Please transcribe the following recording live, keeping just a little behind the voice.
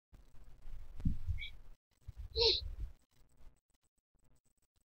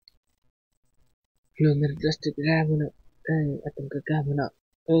Lo मेरे दृष्टि रावण आतंक कामन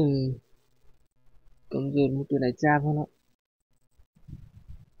कमजोर मुटुलाई चाभन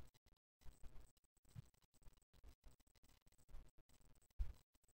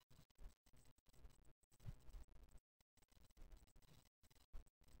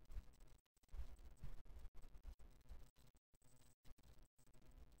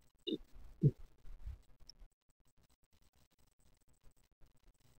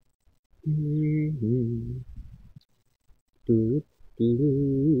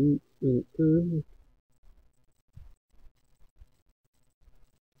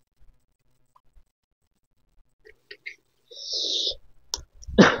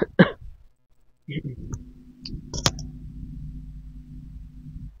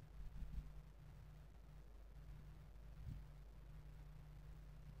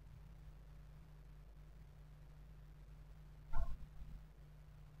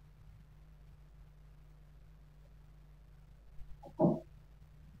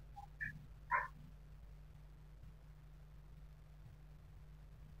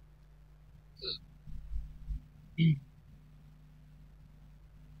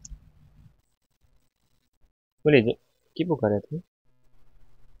बोले के पो गरेको थिए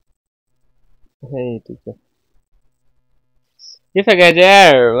हे ठीक छ के छ गाइज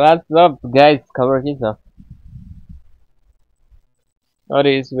यार व्हाट्स अप गाइज खबर के छ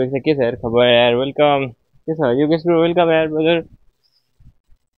अरे सुबेश के छ यार खबर यार वेलकम के छ योगेश ब्रो वेलकम यार ब्रदर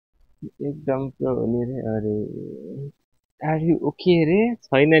एकदम प्रो हुने रे अरे आर यु ओके रे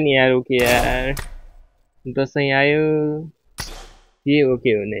छैन नि यार ओके यार दसैँ आयो के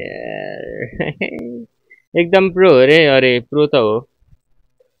ओके हुने यार एकदम प्रो हो रे अरे प्रो त हो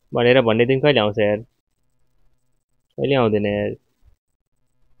भनेर भन्ने दिन कहिले आउँछ यार कहिले आउँदैन यार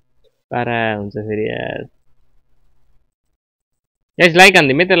पारा हुन्छ फेरि यार गाइस लाइक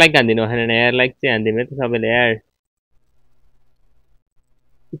हान्दिमै त लाइक हान्दिनु भएन यार लाइक चाहिँ हान्दिमै त सबैले यार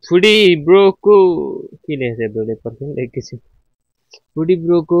फुडी ब्रोको के लेखेछ ब्रोले पर्खिन एकैछिन फुडी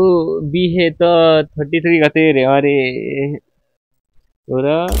ब्रोको बिहे त 33 गते रे अरे हो र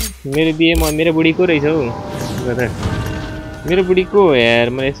मेरो बिहे मेरो बुढी को रहेछ हौ मेरो बुढी को हो यार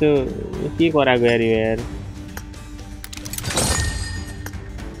म यसो के कराएको यार यो यार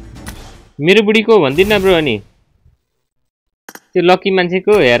मेरो बुढी को भन्दिन न ब्रो अनि त्यो लकी मान्छे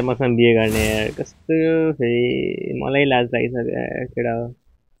को हो यार मसँग बिहे गर्ने यार कस्तो फेरि मलाई लाज लागिसक्यो यार केडा हो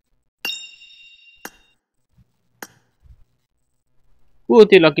को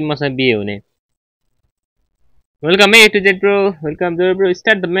त्यो लकी मसँग बिहे हुने welcome A to Z bro welcome जोर bro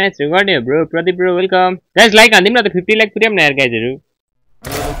start the match regarding bro Pradeep bro welcome guys like हान्दिम न त 50 लाइक पुर्याम न यार गाइजहरु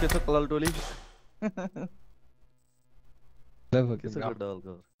के छ कलल टोली के छ डल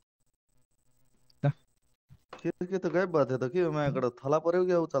के त गायब भयो त के मायाबाट थला पर्यो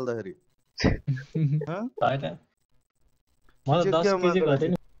क्या उचाल्दाखेरि हैन मलाई 10 केजी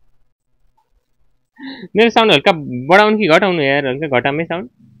घटेन मेरो साउन्ड हल्का बढाउनु कि घटाउनु यार हल्का घटामै साउन्ड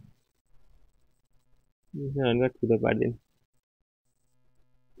हल्का ठुलो पार्दिनु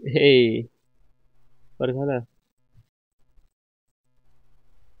हे पर्ख ल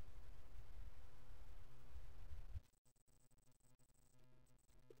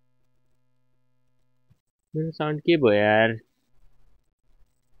मेरो साउन्ड के भयो यार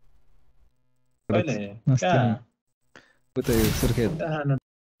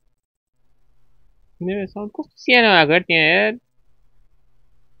मेरो साउन्ड कस्तो सानो भएको त्यहाँ यार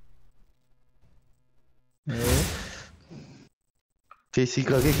के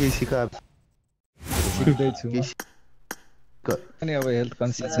सिका सिक्दैछु अनि अब हेल्थ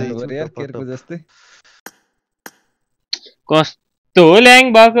कन्सियस हुनु यार केयरको जस्तै कस्तो ल्याङ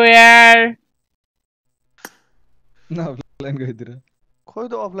भएको यार न अफलाइन गइदिर खोइ त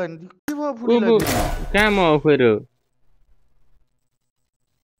अफलाइन के भयो फुडीलाई कहाँ म फेरि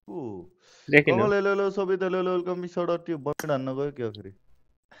ओ देखिन ले सबै त ले वेलकम मिसड त्यो बन्ड हान्न गयो क्या फेरि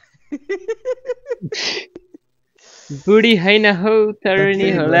बुढी हैन हौ तरुणी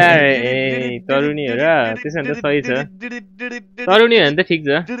होला रे तरुणी हो र त्यसो भने त सही छ तरुणी हो भने त ठिक छ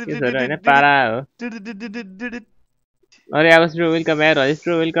के छ र हैन पारा हो अरे आवाज ब्रो वेलकम यार Harish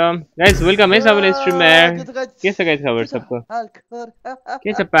bro welcome guys welcome है सबैले स्ट्रिममा यार के छ गाइस खबर सबको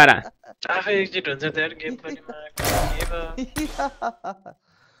के छ पारा आफै एक्जिट हुन्छ त यार गेम पनि के भयो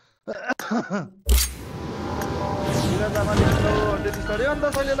अन्त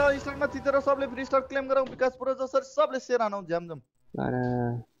सहिले ल स्टकमा थिचेर सबले फ्री स्टक क्लेम गरौँ विकास पुरो जसरी सबले शेयर आनौ झ्यामझम पारा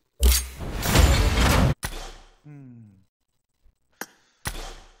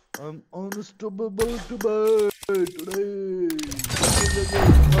I'm unstoppable today.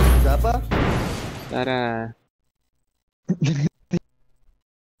 Siapa? Para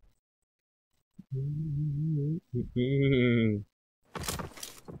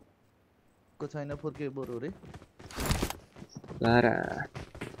को छैन 4K बरु रे Paraaa.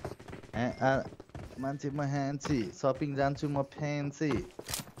 मान्छे म ह्यान्सी शपिङ जान्छु म फ्यान्सी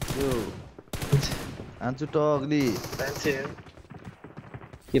यो हान्छु टगली फ्यान्सी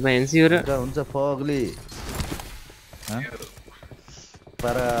के fancy हो र? हुन्छ फगली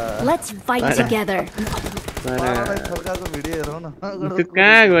पारा Let's fight together. पारालाई खड्काको भिडियो हेरौ न त्यो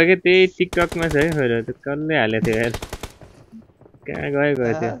कहाँ गयो के त्यही टिकटकमा छ है खोइ त कसले हालेको थियो यार कहाँ गयो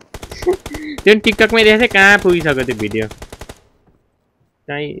त्यो त्यो टिकटकमै देखेको थिएँ कहाँ पुगिसक्यो त्यो भिडियो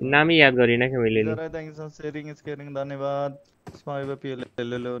चाहिँ नामै याद गरिन के मैले नि धन्यवाद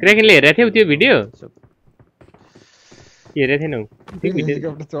क्रेकिनले हेरेको थियौ त्यो भिडियो हेरेको थिएनौ त्यो भिडियो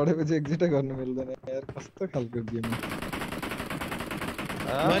हेलिकप्टर चढेपछि एक्जिटै गर्न मिल्दैन यार कस्तो खालको गेम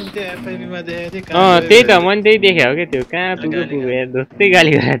मैले त्यो एफआइबी मा देखेको थिएँ त्यही त मैले त्यही देखेँ हो के त्यो कहाँ पुग्यो यार दोस्तै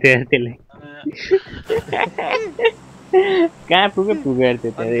गाली गरेको थियो यार त्यसले कहाँ पुग्यो यार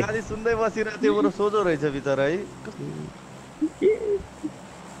त्यो गाली सुन्दै बसिरहेको थियो बरु सोझो रहेछ बिचरा है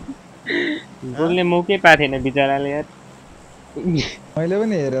बोल्ने मौकै पाएको थिएन बिचराले यार मैले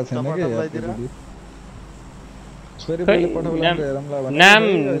पनि हेरेको छैन के यार फेरि पहिले पठाउला हेरौँला भने नाम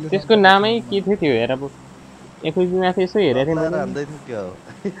त्यसको नामै के थियो हेर अब एफएबीमा यसो हेरेको थिएँ मैले हान्दै थियो क्या हो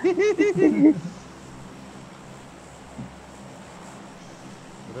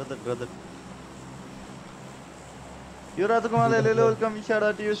रदक यो राजकुमारले ले वेलकम इशारा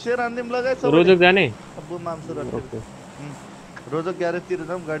यो शेर हान्दिम लगाइ सब रोजक जाने अब्बु मामसु रट्यो रोजक ग्यारेज तिर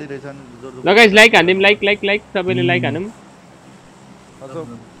जाम गाडी रहेछ नि ल गाइस लाइक हान्दिम लाइक सबैले लाइक हानौं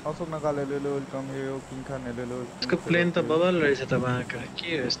अशोक नकाले ले वेलकम यो किङ खान ले यसको प्लेन त बबल रहेछ त वहाँका के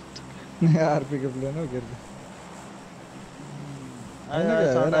हो यस्तो आरपी को प्लेन हो के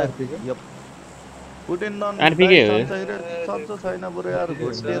यप पुटिन नन आरपी के हो सन्चो छैन बरु यार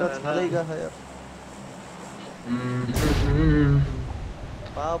घुटेर छालै गयो यार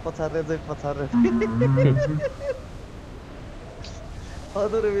पाव पछारे चाहिँ पछारे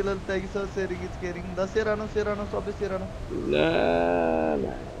other villain thank you so sharing is caring the सेरानो सबै सेरानो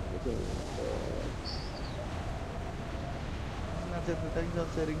नाचे thank you so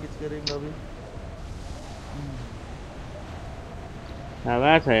sharing is caring love you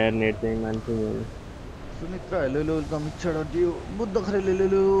हावा छ यार नेट चाहिँ मान्छे सुमित्रा हेलो वेलकम इच्छा दियो बुद्ध खरे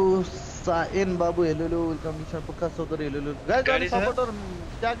हेलो साएन बाबु हेलो वेलकम इच्छा पक्का सोदर हेलो गाइस सपोर्टर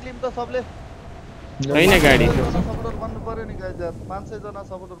ट्यागलिम त सबले छैन गाडी सपोर्टर बन्नु पर्यो नि गाइस यार 500 जना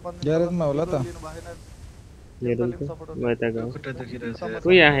सपोर्टर बन्नु ग्यारेजमा होला त हेरौँ त म त गयो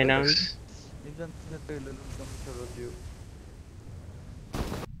कोही आएन एकजना हेलो वेलकम इच्छा दियो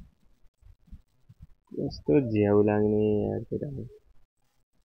कस्तो झ्याउ लाग्ने यार केटा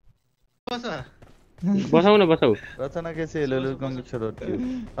बसाउ रचना के से हेलो वेलकम इच्छा दियो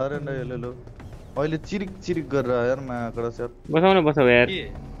अरे न हेलो अहिले चिरिक गरेर यार मायाकडा सर बसाउ यार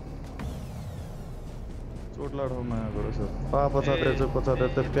चोट लाडो मायाकडा सर पा पछाडे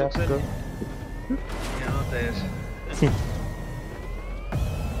त प्यास ग यहाँ त यार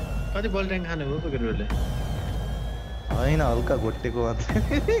कति बल ट्याङ्क खानु हो पकेटले हैन हल्का घोटेको मात्र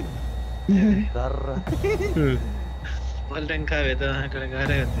धर्र बल ट्याङ्क खाए त आँकडा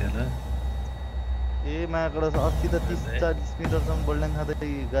गाह्रै हुन्थ्यो होला ए मायाकडा अस्ति त 30-40 मिटरसम्म बल्ड्याङ खाँदै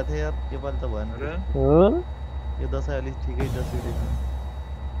गएको थिएँ यार योपालि त भएन हो यो दशा अलि ठिकै जसरी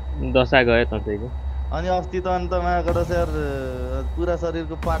दशा गयो तपाईको अनि अस्ति त अन्त मायाकडा यार पुरा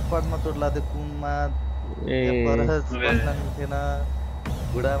शरीरको पाटमा चोट लाग्थ्यो कुममा थिएन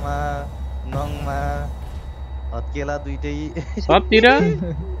घुँडामा नङमा हत्केला दुइटै सबतिर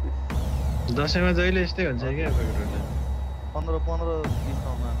दशैंमा जहिले यस्तै हुन्छ क्या पकेटले 15-20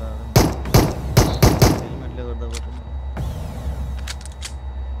 ठाउँमा हेलमेटले गर्दा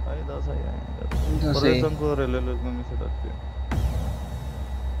अहिले दशैं प्रदर्शनको रेलवेले मिसेर थियो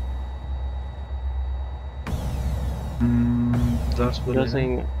दशैं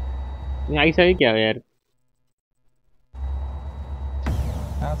आइसक्यो क्या हो यार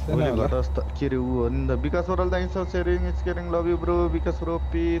के रे ऊ हो नि त विकास oral thank so sharing is caring love you bro विकास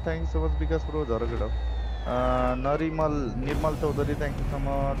रोपी थ्याङ्क सो मच विकास bro झरकेडा Nirmal Chaudhary thank you so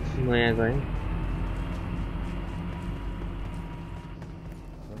much नयाँ गए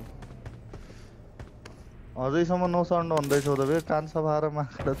अझैसम्म नसाउन्ड भन्दैछौ त बे कान सफाएर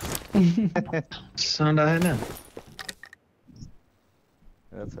मात्र साउन्ड आएन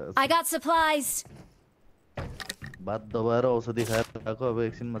I got supplies. बात दबाएर औषधि खाएर आएको अब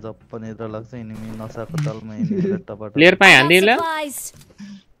एकछिनमा जप्प निद्रा लाग्छ इनिमी नसाको तालमा टपट प्लेयर पाए हान्दै ल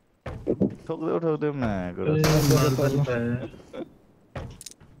ठोक्दै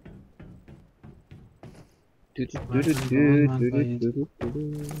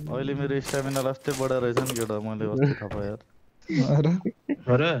अहिले मेरो स्टामिना लास्टै बढा रहेछ नि केटा मैले अस्ति थाहा पाएँ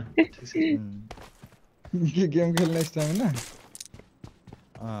यार के गेम खेल्ने स्टामिना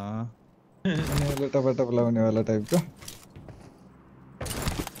अनि टपटप लाउने वाला टाइपको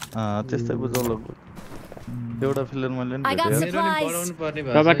त्यस्तै बुझाउ लगभग एउटा फिल्डर मैले नि I got भेटेँ supplies. बढाउनु पर्ने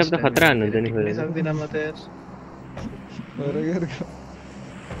भयो टपटप त खतरा हान्नुहुन्छ नि टिक्नै सक्दिनँ म त यार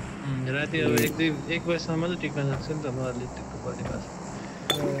राति अब एक बजीसम्म मात्रै टिक्न सक्छु नि त म अलि टिक्नु पर्ने भएको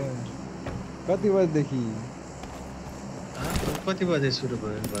कति बजेदेखि कति बजे सुरु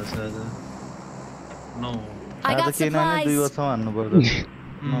भयो आज 9 I आज got केही नभए 2 supplies. बजीसम्म हान्नु पर्छ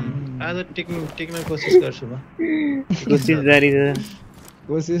आज टिक्न कोसिस गर्छु म कोसिस जारी छ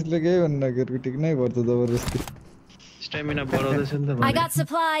कोसिसले केही भन्न केरको टिक्नै पर्छ जबरजस्ती स्टामिना बढाउँदैछ नि त I got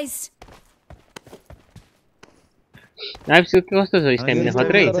supplies. आइसु कस्तो छ स्टामिना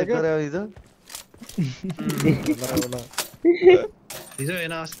खतरै हिजो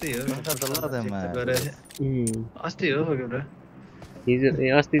हैन अस्ति हो अस्ति हो गेमरा हिजो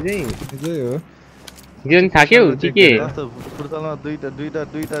अस्ति चाहिँ हिजै हो हिजो नि थाक्यौ कि के फुटबलमा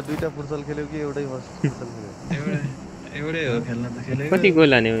दुईटा फुटबल खेल्यो कि एउटै फुटबल खेल्यो एउटै हो खेल्न त खेलेको कति गोल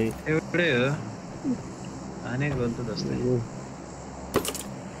हान्यो एउटै हो हाने गोल त जस्तै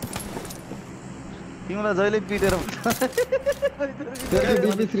तिमीलाई जहिले पिटेर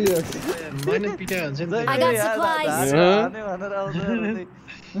मैले पिटे हुन्छ नि I got supplies.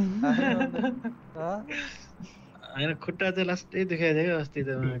 हैन खुट्टा चाहिँ लास्टै दुखाएको थियो अस्ति त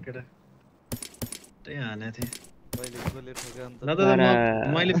केटा त्यही हानेको थिएँ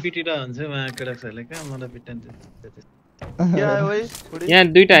मैले पिटिरहेको हुन्छु उहाँ केटाहरूले कहाँ मलाई पिट्दैन यहाँ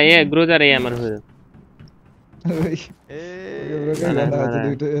दुईटा यहाँ ग्रोजर यहाँ मर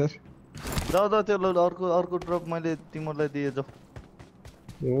जाऊ त्यो अर्को ड्रप मैले तिमीलाई दिए जाऊ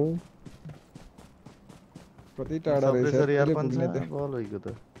कति टाढा रहेछ यार पनि बल होइको त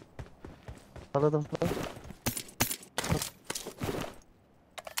फल त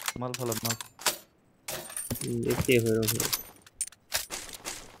माल यस्तै हो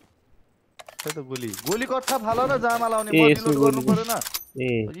त गोली कट्ठा फाल न जामा लाउने मल्टिलोड गर्नु पर्दैन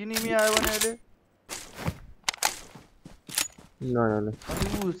इनिमी आयो भने अहिले न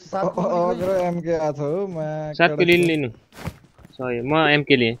अग्रो एमके आछ हो म 7 को लिनु सही म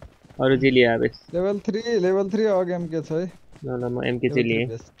एमके लिए अरु जे लिए आबे लेभल 3 अग एमके छ है न म एमके चाहिँ लिए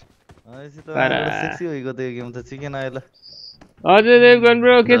सेक्सी होइको त गेम त चिकन आयो ल अजय देवगन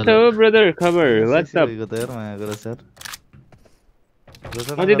ब्रो के छ हो ब्रदर खबर व्हाट्स अप होइको त यार माया गर सर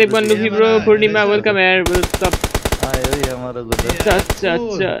अजय देवगन लुकी ब्रो पूर्णिमा वेलकम यार व्हाट्स अप आयो ये हमारा गुड अच्छा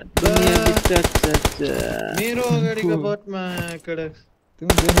मेरो अगाडिको बटमा केटा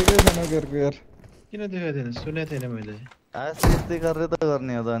तिमी देखेकै छैन गेरको यार किन देखाएको थिएन सुनेको थिएन मैले आज यस्तै गरेर त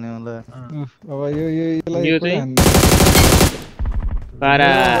गर्ने हो त अनि मलाई अब योलाई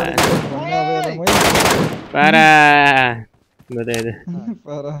पारा बताए दे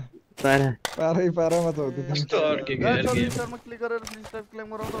पारामा त हो त्यो के गेम रिस्टार्टमा क्लिक गरेर रिस्टार्ट क्लेम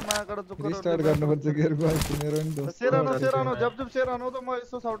गराउँदा माया गरेर जोकर रिस्टार्ट गर्नुपर्छ गेरको मेरो नि दोस्त सेरानो जब सेरानो त म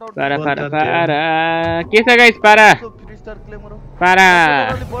यसो साउट आउट पारा के छ गाइस पारा रिस्टार्ट क्लेम गरौ पारा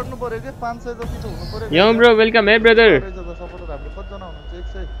अलि बढ्नु पर्यो के 500 जति त हुनु पर्यो यम ब्रो वेलकम है ब्रदर सपोर्टर हामीले कति जना हुनुहुन्छ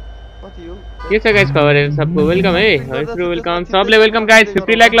 100 कति हो के छ गाइस खबर सबको वेलकम है हर्ष ब्रो वेलकम सबले वेलकम गाइस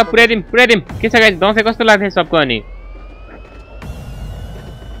 50 लाइक ल पुरै दिन के छ गाइस दशैं कस्तो लाग्थ्यो सबको अनि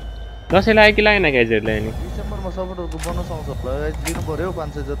दशैं लाग्यो कि लागेन गाइजहरुलाई अनि डिसेम्बरमा सपोर्टरको बोनस आउँछ होला गाइस दिनु पर्यो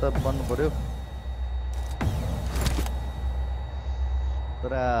 500 जता बन्नु पर्यो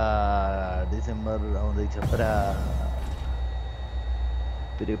पुरा डिसेम्बर आउँदैछ पुरा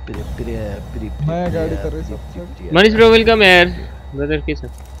नयाँ गाडी त रहेछ मनीष ब्रो वेलकम यार ब्रदर के छ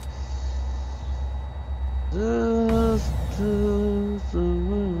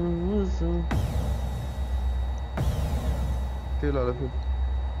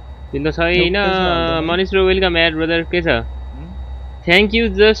तिम्रो छैन मनीष ब्रो वेलकम यार ब्रदर के छ thank you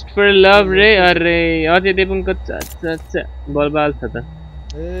just for love रे अरे अजय देवनको बलबाल छ त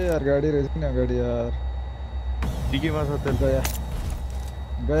ए यार गाडी रहेछ नि अगाडि यार डिकीमा छ तेल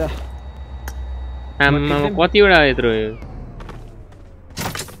गया आम्मा कतिवटा यत्रो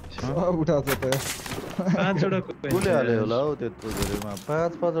सब उठाछ त 5 वटा गोली हाल्यो होला हौ त्यत्रो धेरैमा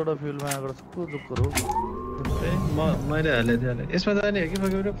 5 वटा फ्युलमा आगर को जोकर हो मैले हालेको थिएँ यसमा जाने हो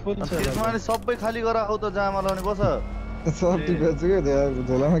कि फुल छ यसमा अनि सबै खाली गरा आउ त जामा लाउने बस सब टिपेछ के यार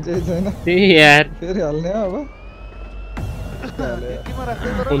झोलामा केही छैन त्यही यार फेरि हाल्ने अब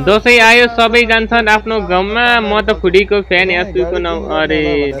दशैं आयो सबै जान्छन् आफ्नो गाउँमा म त फुडीको फ्यान यासुको नाम अरे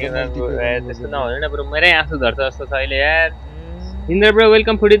त्यस्तो नहुनु न ब्रो मेरै आँसु झर्छ जस्तो छ अहिले यार इन्द्र ब्रो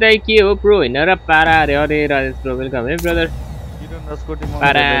वेलकम फुडी दाइ के हो प्रो हैन र पारा अरे अरे राजेश ब्रो वेलकम है ब्रदर किरण राजकोटी म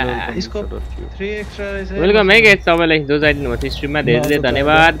पारा इसको 3 एक्स्ट्रा रहेछ वेलकम है गाइस सबैलाई जो जाइदिनु भयो स्ट्रिममा धेरै धेरै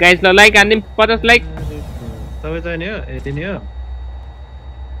धन्यवाद गाइस ल लाइक हान्दिम 50 लाइक तपाईँ त नि हो यति नि हो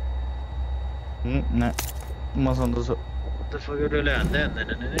न म सन्तोष छु त फगेटोले हान्दैन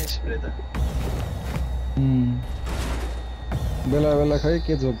नि स्प्रे त बेला बेला खै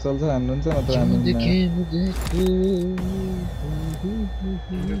के झोक चल्छ हान्नुहुन्छ नत्र हान्नुहुन्छ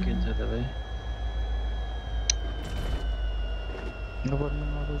किन्छ तपाईँ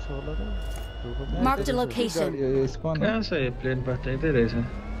Marked a location. कहाँ छ यो प्लेन पठाइदै रहेछ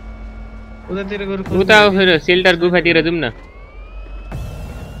उतातिर गएर उता फेर सेल्टर गुफातिर जाउँ न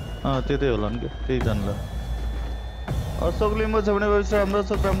त्यतै होला नि के त्यही जानला अशोक लिम्बू छ भने भविष्य हाम्रो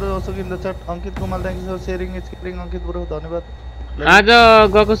Ashok in the chat Ankit Kumar thank you for sharing it's caring Ankit bro धन्यवाद आज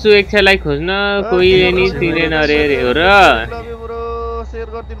गएको छु एकछिनलाई खोज्न कोही नि थिएन रे हो र लभ यु ब्रो शेयर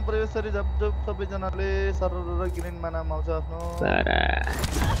गर्दिनु पर्यो यसरी जब सबैजनाले सरर र ग्रिनमा नाम आउँछ आफ्नो पारा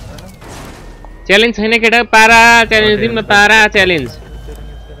च्यालेन्ज छैन केटा पारा च्यालेन्ज दिउँ न पारा च्यालेन्ज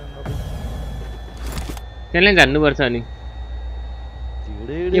च्यालेन्ज हान्नुपर्छ अनि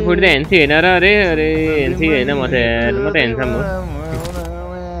के फुट्दै हेन्सी होइन र अरे अरे हेन्सी होइन म त हेन्सम हो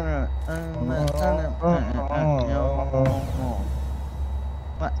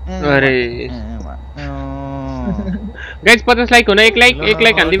अरे गाइस 50 लाइक हुन एक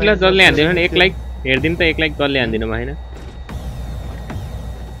लाइक हान्दिम ल जसले हान्दिनु नि 1 लाइक हेर्दिम त 1 लाइक जसले हान्दिनु म हैन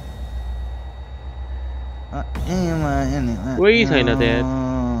कोही छैन त यार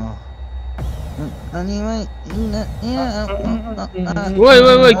ओइ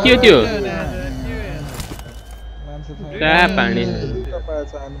ओइ ओइ के थियो कहाँ पानी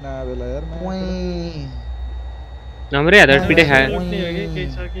नम्रे आधार पिटे खायो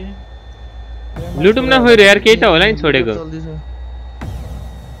लुटुम न खोइ यार केही त होला नि छोडेको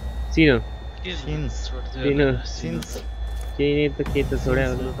सिनो केही त के त छोड्या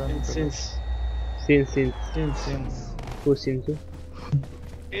होला सिन्स को सिन्सु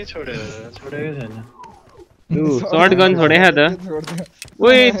के छोडेकै छैन लु शॉट गन छोडेहा त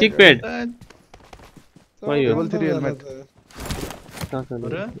ओइ चिक प्याड ओइ हो लेभल 3 हेलमेट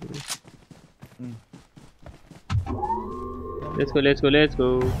लेट्स गो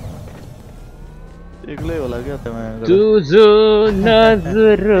एक्लै होला क्या त्यहाँ तुझो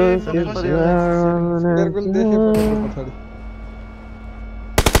नजरों के बिल्कुल देखे पछाडी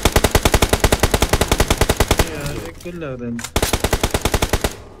यार एकल लाग्दैन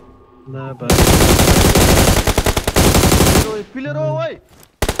ना बा प्लेयर हो ओइ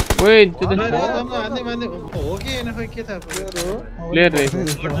ओइ त्यो त मान्ने हो कि हैन खै के थाहा प्लेयर रहेछ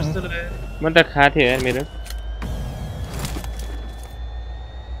म त खाथे यार मेरो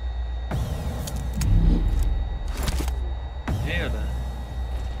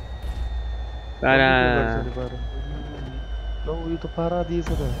पारा लो यो त पारा दिएछ त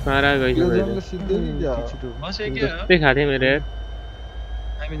पारा गइछ लेजनले सिधै दिया मसे के हो त्यही खाथे मेरो यार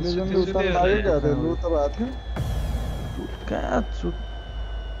लेजनले उता लाग्यो क्या रे लु त भएको थियो कहाँ छु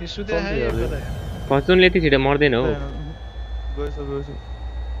सुते आयो फर्चुनले त्यति छिटो मर्दैन हो गइछ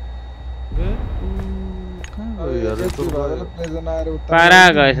कहाँ अब गयो यार एक तो लेजन आएर उता पारा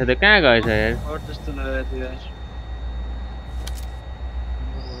गएछ त कहाँ गएछ यार और जस्तो लाग्यो थियो यार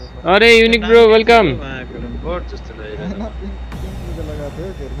अरे युनिक ब्रो वेलकम बोट जस्तो लाग्यो लगा थियो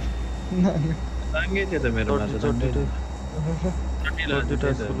ताङ्गे थियो त मेरो माथि चट्टी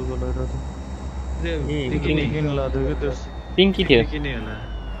किन लाथ्यो के त्यो पिङ्की थियो बिकिनी होला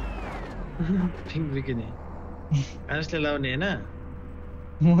पिङ्क बिकिनी आजले लाउने हैन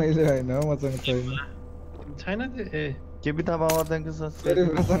मैले हैन मसँग छैन छैन त्यो ए के बिता बाबा थ्यांक यू सर फेरि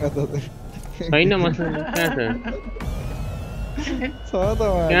मसँग त छैन मसँग कहाँ छ छ त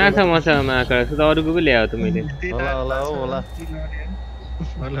कहाँ छ मसँग माका त अरुको पो ल्यायो त मैले होला होला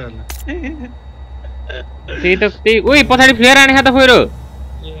त्यही त त्यही ओइ पछाडी फ्लेयर आने खा त फोइरो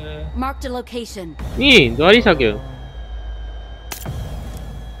Marked a location. नि झरिसक्यो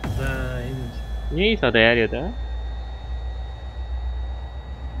यही छ त यार यो त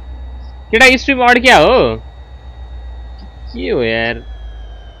केटा स्ट्रिम अड्क्या हो के हो यार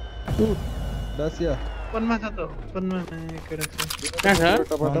दासिया पनमा छ त पनमा केटा छ कहाँ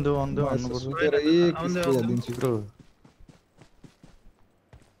छ अन्धो भन्नुपर्छ तेरो एक स्प्रे दिन्छु ब्रो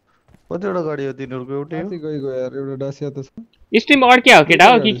कतिवटा गाडी हो तिनीहरुको एउटै हो माथि गइगयो यार एउटा डासिया त छ स्ट्रिम अड्क्या हो केटा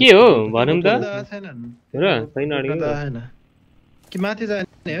हो कि के हो भनौँ त छैनन् र छैन अड्क्यो हैन कि माथि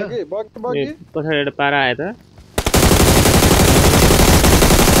जाने हो बगी पछाडि एउटा पारा आयो त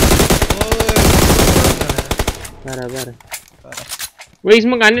पारा पारा ओ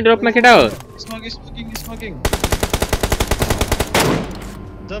स्मोक हान्ने ड्रपमा केटा हो स्मोकिङ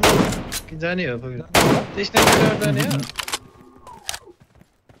कि जाने हो फगिर त्यसले जाने हो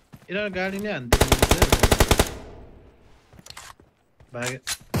इरा गाडी नै हान्थे भागे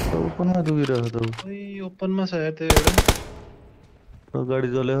ओपनमा दुगिरहेको त ओइ ओपनमा छ यार त्यो एउटा गाडी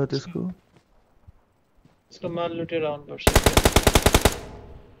जल्यो त्यसको त्यसको माल लुटेर आउनु पर्छ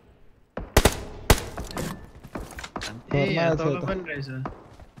ए यहाँ तल पनि रहेछ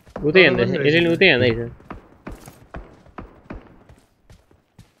उतै हान्दै एलिन उतै हान्दै छ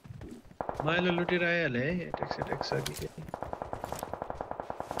मैले लुटेर आइहाले है एटेक्स कि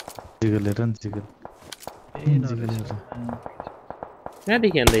जिगल रन जिगल ए नरहेछ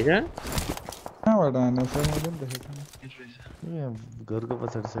कहाँदेखि हान्दैछ कहाँबाट हाने छ मैले पनि देखेको ए घरको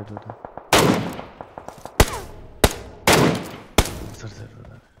पछाडि साइडबाट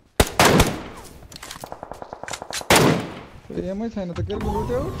एमै छैन त के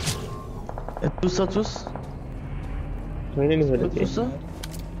लुट्यो ए चुस छैन नि फेरि चुस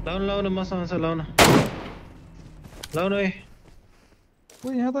लाउन मसँग छ लाउन ए ओ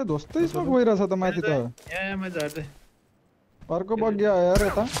यहाँ त ध्वस्तै स्मोक भइरहेछ त माथि त यहाँ म झार्दै अर्को बग्या यार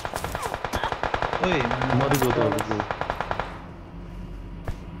यता ओइ मरिगयो त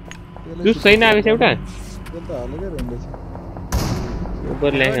जुस छैन आएछ एउटा त्यो त हालेकै रहँदैछ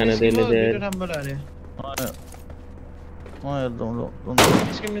उपर ल्याङ हान त्यसले चाहिँ रामबाट हारे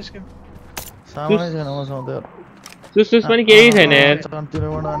निस्किम सामानै छैन मसँग त जुस पनि केही छैन यार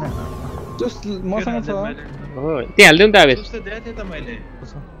तिरबाट आने जस मसँग छ हो त्यहाँ हाल्दिउँ त आवेश जस्तो दिएको थिएँ त मैले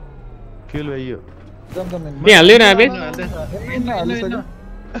किल भयो जमजम त्यहाँ हाल्दिउँ न आवेश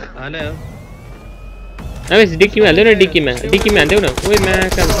हाले हो आवेश डिक्कीमा हाल्दिउँ न डिक्कीमा हाल्दिउँ न ओइ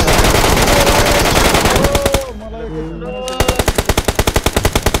माका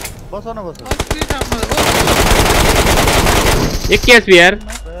बस एक केस भी यार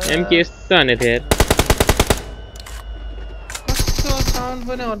एम केस तो आने थे यार कस्तो साउन्ड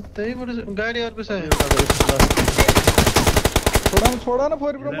पनि हट्दैबाट गाडी अर्को छ छोडा न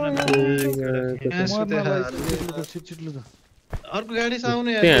फोर ब्रो अर्को गाडी छ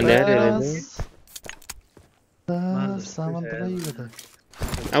आउने त्यहाँ हान्दै यार सामान त भयो त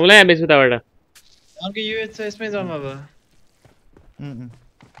अब ला आवेश उताबाट अर्को युएच छ यसमै जम्मा भयो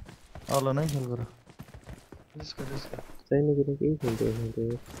अल नै खेल गर त्यसको छैन के केही छैन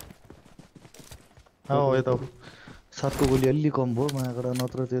यता सातको गोली अलि कम भयो मायाबाट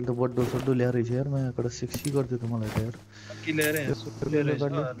नत्र त्यसले त बड्डो सड्डो ल्याएर यार मायाबाट सेक्सी गर्दै त मलाई त यार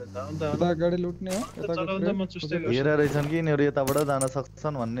गाडी लुट्ने हो हेरेर रहेछन् कि यिनीहरू यताबाट जान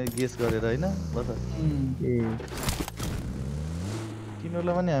सक्छन् भन्ने गेस गरेर हैन बस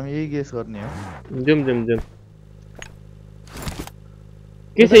तिनीहरूलाई पनि हामी यही गेस गर्ने हो जुम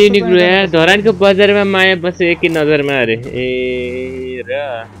के छ युनिक रु यार धरानको बजारमा माया बसे एक नजरमा अरे ए र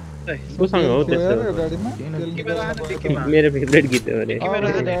कोसँग हो त्यस्तो मेरो फेभरेट गीत हो अरे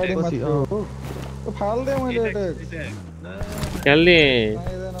फाल्दै मैले खेल्ने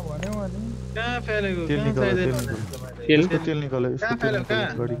कहाँ फेलेको तेल निकाल्यो यसको तेल निकाल्यो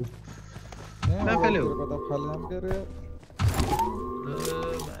गाडीको कहाँ फेल्यो कता फाल्याम के रे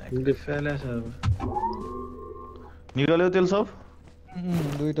फेले छ निकाल्यो तेल सब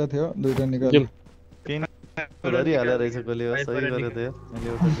दुईटा थियो दुईटा निकाल्यो धरी हालेर रहेछ कसले सही गर्यो त यार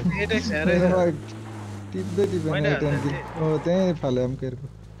मैले एउटा टिप्दै ट्याङ्की हो त्यही फाल्याम केरको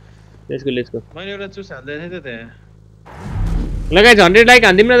लेट्स गो मैले एउटा चुस हाल्दै थिएँ त त्यहाँ लगाइ 100 लाइक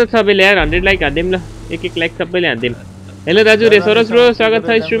हान्दिम न त सबैले यार 100 लाइक हान्दिम ल एक लाइक सबैले हान्दिम हेलो दाजु रेसोरस ब्रो स्वागत छ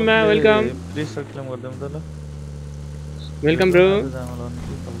स्ट्रिममा वेलकम रिस्टार्ट क्लेम गर्दिम त ल वेलकम ब्रो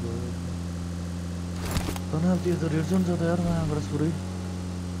तनाव त्यो त रेड जोन छ त यार मायाबाट सुरै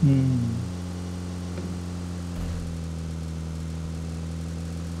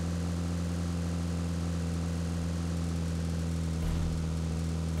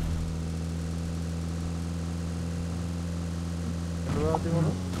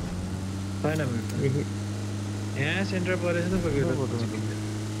यहाँ सेन्टर परेछ त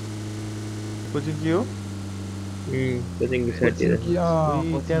कोचिङ के हो कोचिङ साइडतिर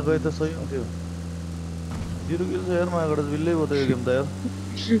त्यहाँ गए त सही हुन्थ्यो 0 किल छ यार मायाबाट बिल्लै भयो त यो गेम त यार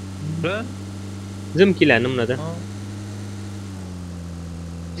जुम किल हान्नुम न त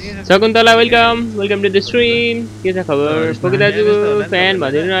Shakuntala welcome to the stream के छ खबर पोके दाजु फ्यान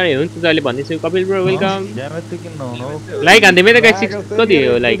भनिदिनु न हुन्छ त अहिले भन्दैछु कपिल ब्रो वेलकम लाइक हान्दिमै त गाइस कति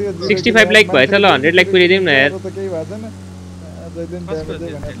हो लाइक 65 लाइक भएछ ल 100 लाइक पुर्याइदिउँ न यार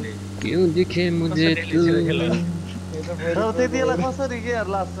क्यों दिखे मुझे तू त्यतिला कसरी के यार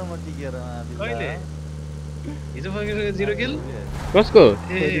लास्टसम्म टिकेर कहिले हिजो फगिर 0 किल कसको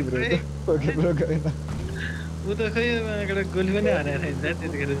पोके ब्रो गरेन उ त खै एउटा गोली पनि हानेर हिँड्छ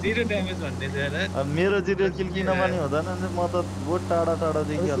त्यतिखेर 0 ड्यामेज भन्ने छ यार अब मेरो 0 किल किन पनि हुँदैन नि म त बहुत टाढा टाढा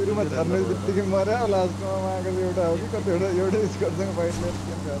देखि सुरुमा झर्ने बित्तिकै मर्यो लास्टमा माको एउटा हो कि कतिवटा एउटै स्क्वाडसँग फाइट लिएर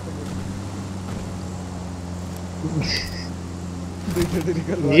गेम खेल्छ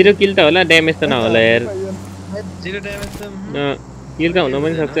 0 किल त होला ड्यामेज त नहोला यार 0 ड्यामेज त किल त हुन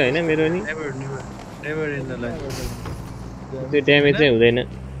पनि सक्छ हैन मेरो नि नेभर इन द लाइफ त्यो ड्यामेज चाहिँ हुँदैन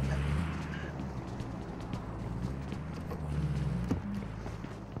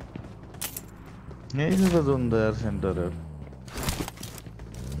यही छ त जोन त यार सेन्टर यार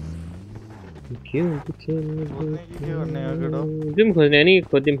जुम खोज्ने अनि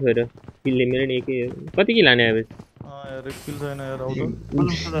खोज्दिम फेर किलले मेरो नि एकै कति किल हाने अब यार एक किल छैन यार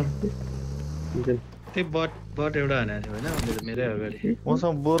आउँछ त्यो बट एउटा हानेको थियो हैन उनीहरु मेरै अगाडि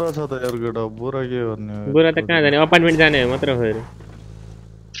मसँग बोरा छ त यार केटा बोरा के गर्ने बोरा त कहाँ जाने अपार्टमेन्ट जाने हो मात्र फेर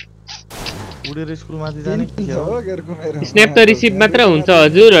उडेर स्कुल माथि जाने के हो स्न्याप त रिसिभ मात्र हुन्छ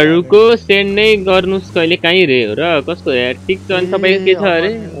हजुरहरुको सेन्ड नै गर्नुस् कहिले काहीँ रे हो र कसको यार ठीक छ अनि तपाईको के छ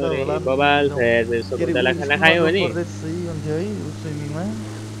अरे बबाल छ यार सब जला खाना खायो भने सही हुन्थ्यो है स्विमिङमा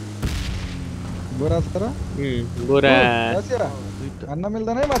बोरा छ र बोरा हान्न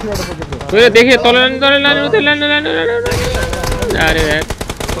मिल्दैन है माथिबाट पकेट त्यो देखे तल लानु अरे यार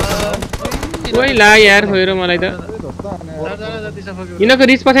कोही ला यार खोइरो मलाई त यिनको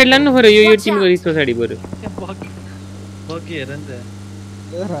रिस पछाडि लान्नु पर्यो यो टिमको रिस पछाडि पर्यो बगी हेर नि त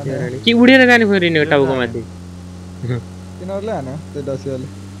कि उडेर जानु पर्यो नि टाउको माथि किनहरुले हान्यो त्यो डसियाले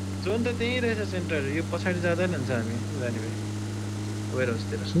जोन त त्यही रहेछ सेन्टर यो पछाडि जाँदैन हुन्छ हामी जाने भए वेयर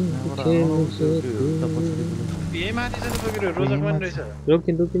हाउसतिर यही माथि छ त बगिरो रोजक मान रहेछ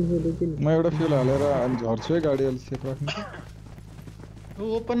रोकिन म एउटा फ्युल हालेर अनि झर्छु है गाडी अलि सेफ राख्नु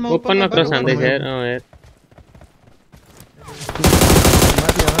ओपनमा क्रस हान्दै छ यार यार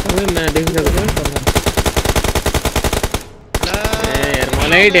यार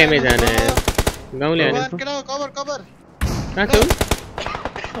मलाई ड्यामेज हाने गाउँले हाने कभर कहाँ छ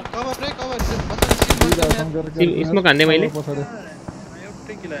कभर स्मोक हान्दै मैले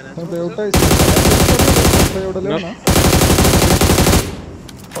एउटा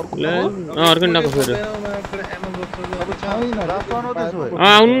ल्याउ न अर्को नक फेर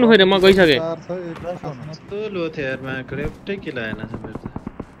आउनु न फेर म गइसके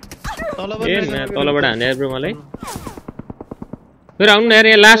तलबाट हाने यार ब्रो मलाई फेर आउनु न यार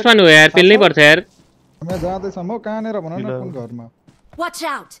यहाँ लास्ट वान हो यार पेल्नै पर्छ यार म जाँदैछ म कहाँनेर भन न कुन घरमा Watch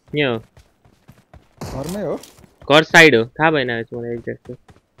out. यहाँ घरमै हो घर साइड हो थाहा भएन मलाई एक्ज्याक्ट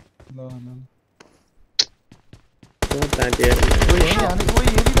ल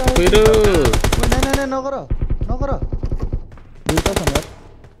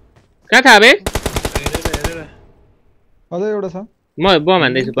कहाँ थाहा बे अझै एउटा छ म बम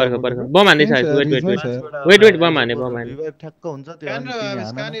हान्दैछु पर्ख बम हान्दैछु वेट बम हाने ठ्याक्क हुन्छ त्यो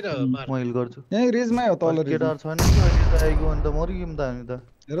मैले गर्छु यही रिजमै हो तल केटाहरु छ नि आइगयो अनि त मरिगयौं त हामी त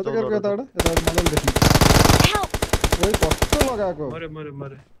हेर त केटा यताबाट मलाई देख्नु ओइ कस्तो लगाएको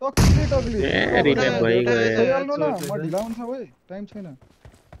मरे टक्ली ए रिभाइभ भइगयो यार म ढिला हुन्छ ओइ टाइम छैन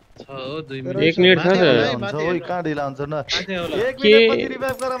छ हो 2 मिनेट 1 मिनेट छ त ओइ कहाँ ढिला हुन्छ न 1 मिनेट पछि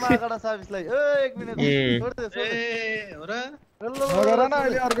रिभाइभ गर मागाडा सर्भिसलाई ओ 1 मिनेट छोड दे ए हो र नगर न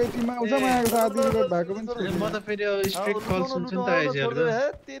अहिले अर्को टिममा आउँछ मायाको साथी रिभाइभ भएको पनि छैन म त फेरि स्ट्रिक कल सुन्छु नि त आइजहरु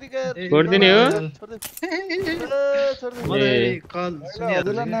छोड्दिने हो छोड दे कल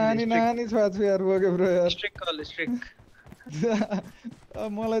सुनिहाल्नु नानी छ यार बोके ब्रो यार स्ट्रिक अब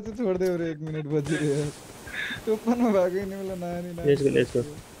मलाई चाहिँ छोड्देऊ रे 1 मिनेट पछि रे यार टोपनमा भएको नि मलाई नानी लेट्स गो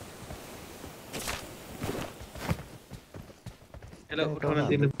हेलो उठाउन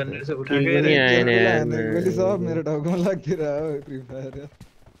दिनु पर्ने रहेछ उठाकै गोली सब मेरो टाउकोमा लाग्दिरा हो फ्री फायर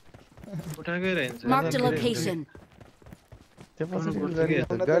उठाकै रहन्छ Mark the location.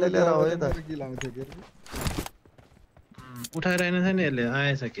 गाडी लिएर आउ है त के लाउँथ्यो के उठाएर आएन छ नि यसले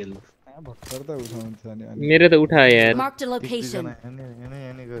आएछ खेल भर्खर त उठाउँछ नि अनि मेरो त उठायो यार Mark the location.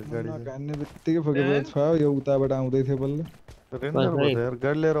 यनी गाडी कान्ने बित्तिकै फकेको छ यो उताबाट आउँदै थियो बल्ल रेन्जर भयो यार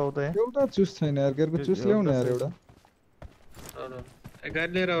गाडी लिएर आउ त एउटा चुस छैन यार केरको चुस ल्याउ न यार एउटा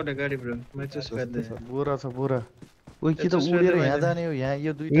गाडी लिएर आउने गाडी ब्रो म चुस गर्दै बोरा छ बोरा ओइ कि त उडेर यहाँ जाने हो यहाँ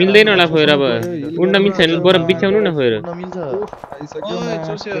यो दुईटा मिल्दैन होला फोएर अब उड्न मिल्छ नि बरु बिछाउनु न फोएर मिल्छ आइसक्यो ओइ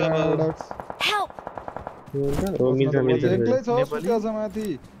चुस्यो अब Help. हो मिल्छ एक्लै छ सुत्या छ माथि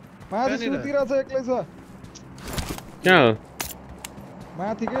सुतिरा छ एक्लै छ कहाँ हो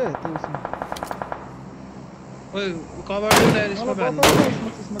माथि के त्यो उसमा ओइ कभर दे यसमा भान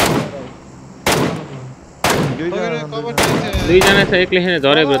दुईजना छ एक्लै छैन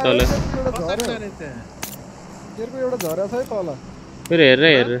झरे ब्रो तल केरको एउटा झरा छ है तल फेरि हेर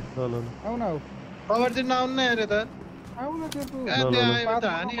आउ न आउ कभर दिन आउनु हेरे त आऊ न त्यो तू गाडी आयो त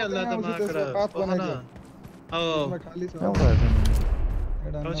हानी हल्ला त माकडा पात बनाइदियो ओ खाली छ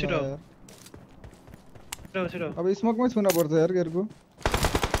छिटो अब स्मोकमै छुन पर्छ यार गेरको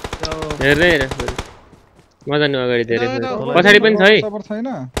हेर हेर मजा नि अगाडि धेरै पछाडी पनि छ है सबर छैन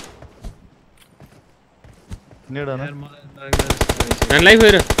नेडा न हानलाई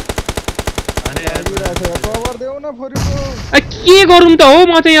फेर कभर देऊ न फोरीको के गरौँ त हो म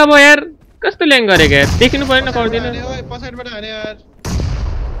चाहिँ अब यार कस्तो ल्याङ गरेको यार देखिनु पर्दैन पर्दैन पछाडीबाट हाने यार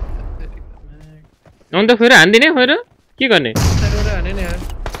अन्त फेरि हान्दिने फेरि के गर्ने पछाडीबाट हाने नि यार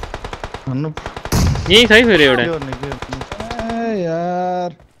भन्नु यही छ है फेरि एउटा ए यार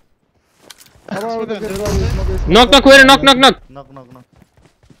अब आउँदा नक नक फेरि नक नक नक नक नक नक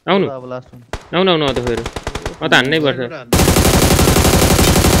आउनु अब लास्ट वन आउनु त फेरि म त हान्नै पर्छ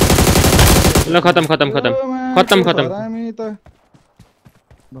ल खतम खतम खतम खतम खतम हामी त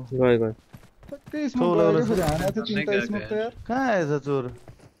गयो गयो टक्कै स्मोक लाग्यो फेरि हाने थियो तीनटा स्मोक त यार कहाँ आएछ चोर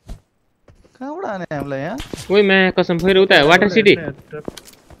कहाँबाट हाने हामीलाई यहाँ ओइ मा कसम फेरि उता वाटर सिटी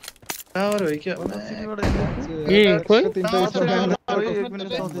टावर हो क्या खोइ तीनटा स्मोक हाने 1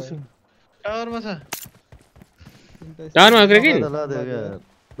 मिनेट सोच्दैछु टावरमा छ टावरमा आएको कि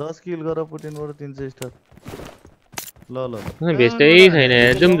 10 किल गरेर पुटिनबाट 300 स्टार ल ल भेस्टै छैन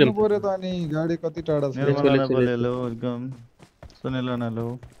यार जुम जुम पर्यो त अनि गाडी कति टाढा छ मेरो मलाई बोले लो एकदम सुनेला न लो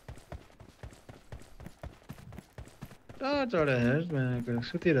चढे हेर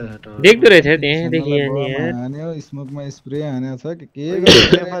सुतिरहेछ टावर देख्दो रहेछ त्यहाँदेखि अनि यार हान्यो स्मोकमा स्प्रे हाने छ के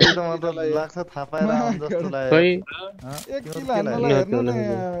नेपाली त मतलब लाग्छ थाहा पाएर आउँ जस्तो लाग्यो खै एक किल हान्नलाई हेर्नु न ए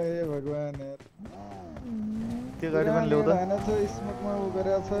भगवान यार त्यो गाडी पनि ल्याउ त हाने छ स्मोकमा उ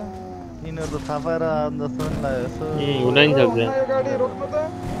गरेछ यिनीहरु त थाहा पाएर आउँ जस्तो पनि लाग्यो हुन नि सक्छ यो गाडी रोक्नु त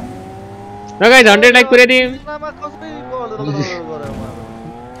लगाइ 100 लाइक पुर्याइदिउँ नामा कसै बल गरे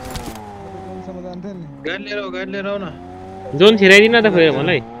कोनसम्म जान्थे नि गाडी लिएर आउ न जोन छिराइदिन त फेरि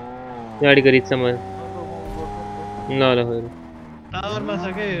मलाई गाडीको रिचसम्म ल ल फेरि टावरमा छ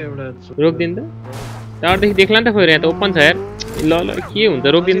के एउटा रोक्दिन त टावरदेखि देख्ला नि त फेरि यहाँ त ओपन छ यार ल ल के हुन्छ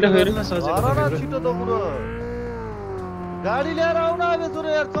रोक्दिन त फेरि छिटो त पुरो गाडी लिएर आउन अब चोर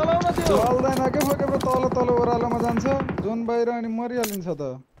यार चलाउन त्यो चल्दैन के फकेको तल तल ओरालोमा जान्छ जोन बाहिर अनि मरिहालिन्छ त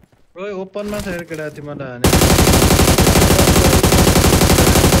ओइ ओपनमा छ यार केटा तिमीलाई हाने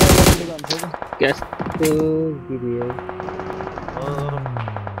क्यास्तो भिडियो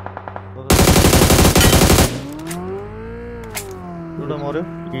एउटा मर्यो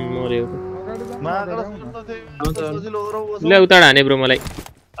मर्यो माकडा सजिलो गरौ ल उता हाने ब्रो मलाई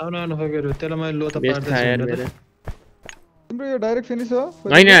आउन फकेरो त्यसलाई मैले लो त बेस्ट छ यार पार्दैछु मेरो तिम्रो यो डाइरेक्ट फिनिश हो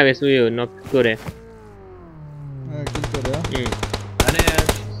हैन आवेस उयो नक गरे किल गर्यो हाने यार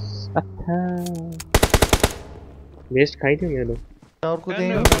अच्छा बेस्ट खाइदियो मेरो टावरको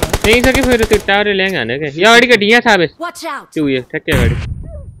त्यही हो त्यही छ कि फेरि त्यो टावरले ल्याङ हान्यो क्या यो अगाडिको यहाँ छ आवेस Watch out! त्यो उयो ठ्याक्कै अगाडि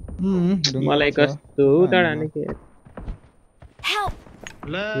मलाई ढुङ्गा छ। कस्तो उताड हाने के Help!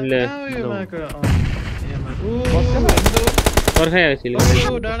 ल ल। यो माको पर्खाइ आवेस ओ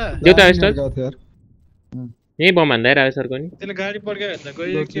डाडा देउता आवेस त गएको थियो यार यही बम हान्दै आवेस सरको नि त्यसले गाडी पड्क्यो भन्दा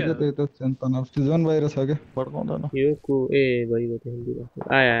गयो के ठिकै त्यही त चेन्तन अब त्यो जोन बाहिर छ के पड्काउँदैन यो को ए भइगयो त्यो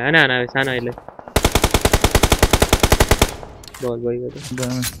आया हाना हाना आवेस सानो अहिले बल भइगयो त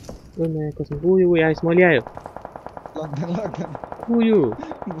दामी ओ न कसम उयो उयो आवेस मैले आयो लाग्दैन उयो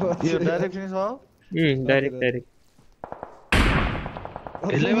यो डाइरेक्ट फिनिश हो डाइरेक्ट डाइरेक्ट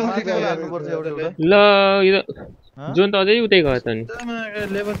लेभल माथि लाग्नुपर्छ एउटा एउटा ल यो जोन त अझै उतै गयो त नि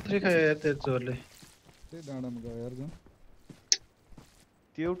लेभल 3 खायो यार त्यो चोरले त्यही डाँडामा गयो यार जोन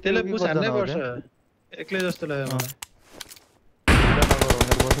त्यो त्यसलाई पुस हान्नै पर्छ एक्लै जस्तो लाग्यो मलाई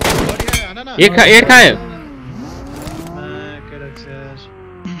बडी खायो हान न एक खायो केडा यार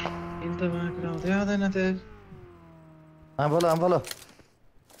इन त माक्रा आउँदै आउँदैन त्यो आम्बल ल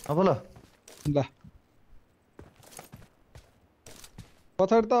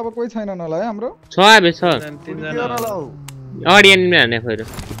पछाडि त अब कोही छैन होला है हाम्रो छ आवेस छ तीनजना अगाडि एनिमी हान्ने फेरि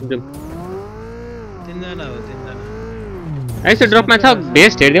तीनजना हो तीनजना आइसो ड्रपमा छ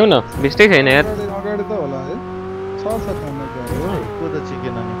भेस्ट हेर्देऊ न भेस्टै छैन यार अगाडि त होला है छ खाना को त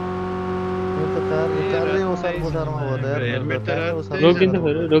चिकेन अनि यो त कारले ओसार पोसारमा हो त यार हेलमेट त रोक्दिन त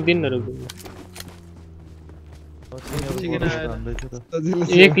फेरि रोक्दिन न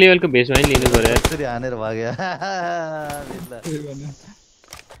एक लेभलको भेस्ट पनि लिनु पर्यो यार त्यसरी हानेर भाग्यो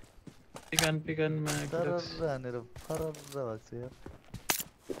पिकनमा हानेर फरर भाग्छ यार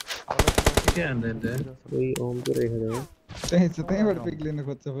के हान्दैन त उही ओम पो रहेछ त्यहीँबाट पिक लिन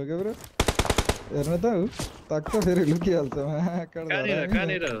खोज्छ फक्यो ब्रो हेर्नु त उ ताक्छ फेरि लुकिहाल्छ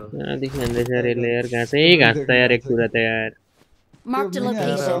कहाँनिर हो देखि हान्दैछ यार यसले यार घाँसै घाँस त यार एक कुरा त यार Marked a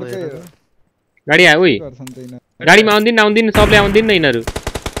location. गाडी आयो ओइ गर्छन् त यिनीहरू गाडीमा आउँदिन सबले आउँदिन न यिनीहरू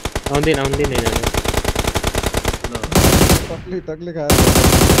आउँदिन यिनीहरू तकले खाएर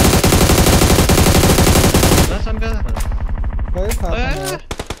लास्ट वन का खै थाहा छैन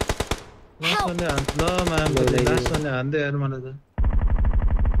लास्ट वन ल मान लास्ट वन हान्दै यार मलाई त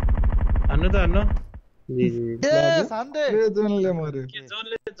हान्नु त हान्नु जी ए सान्दे ए जोनले मर्यो के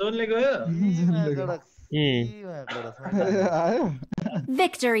जोनले गयो आयो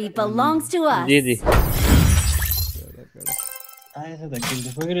Victory belongs to us. जी आएछ त किल त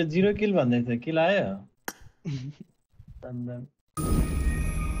फगेर 0 किल भन्दै थियो किल आयो तन्दा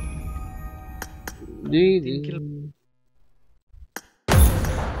जी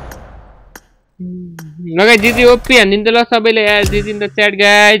नगाइ जिजी ओपी हान्दिन त ल सबैले यार जिजी द च्याट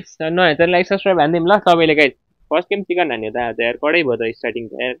गाइज नहे त लाइक सब्स्क्राइब हान्दिम ल सबैले गाइज फर्स्ट गेम चिकन हान्यो त आज यार कडै भयो त स्टार्टिङ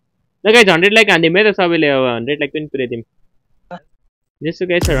त यार ल गाइज 100 लाइक हान्दिम है त सबैले अब 100 लाइक पनि पुर्याइदिम जस्तो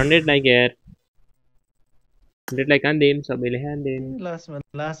गाइज 100 लाइक यार 100 लाइक हान्दिम सबैले हान्दिम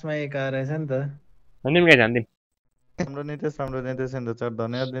लास्टमा एक आएर छ नि त हान्दिम गाइज हान्दिम हाम्रो नितेश इन द चैट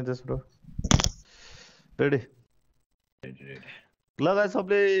धन्यवाद नितेश ब्रो रेडी लगाए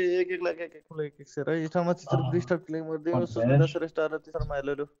सबले एक सेयर है इठामा चित्र ब्रिस्टर प्ले गर्दियो सुस्मिता श्रेष्ठ र तेस्रोमा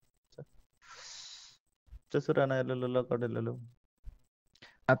हेलो तेस्रो आना हेलो ल कड हेलो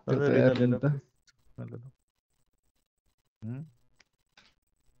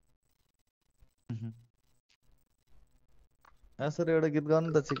सर एउटा गीत गाउनु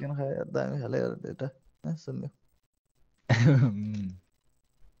त चिकन खाए दामी खाले एउटा सुन्नु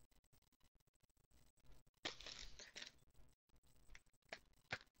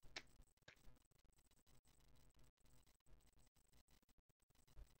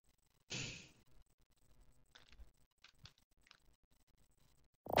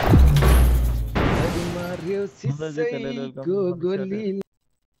गोली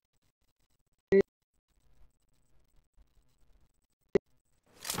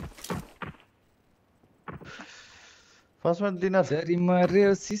फर्स्टमा डिनर सरी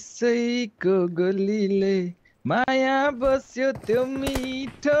मर्यो सिसैको गोलीले माया बस्यो त्यो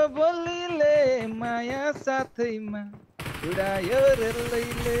मिठो बोलीले माया साथैमा उडायो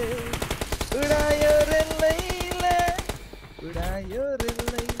रेलैले उडायो रेलैले उडायो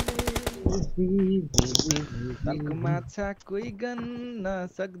रेलैले तल्को माछा कोही गन्न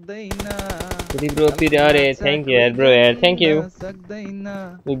सक्दैन ब्रो फिर अरे थ्यांक यू यार ब्रो यार थ्यांक यू सक्दैन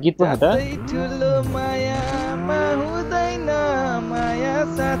यो गीत पो त ठुलो मायामा हुँदैन माया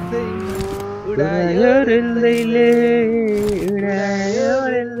साथैमा उडायो रेलैले उडायो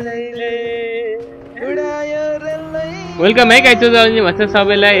रेलैले उडायो रेलैले वेलकम है गाइस आउने भन्छ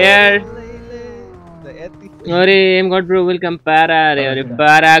सबैलाई यार अरे एम गॉड ब्रो वेलकम पारा अरे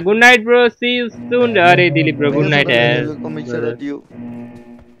पारा good night bro C you soon अरे दिलीप ब्रो गुड नाइट यार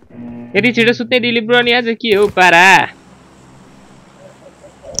यति छिटो सुत्ने दिलीप ब्रो नि आज के हो पारा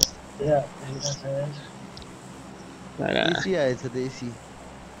एसी आएछ त एसी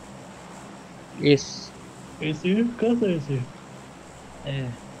यस एसी कस्तो एसी ए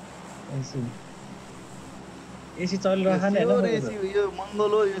एसी एसी चलिरहेको छैन हैन एसी यो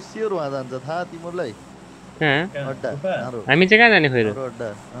मंगल हो यो सियर हुँदा जान्छ थाहा तिमीलाई अड्डा हामी चाहिँ कहाँ जाने खोइ र अड्डा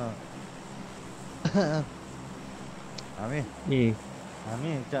हामी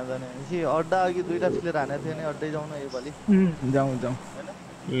कहाँ जाने एसी अड्डा अघि दुईटा प्लेयर हानेको थियो नि अड्डै जाउँ न योपालि जाउँ हैन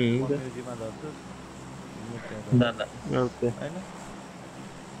म्युजिकमा जान्छु ओके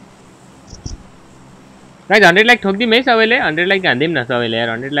गाइस 100 लाइक ठोक्दिम है सबैले 100 लाइक हान्दिम न सबैले यार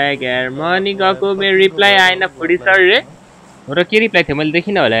 100 लाइक यार मर्निङ गएको मेरो रिप्लाई आएन फुडी सर रे हो र के रिप्लाई थियो मैले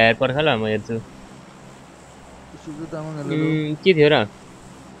देखिन होला यार पर्खल म हेर्छु के थियो र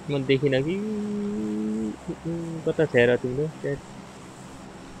म देखिन कि कता छ यार तिम्रो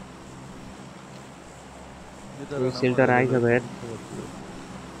सेल्टर आइछ यार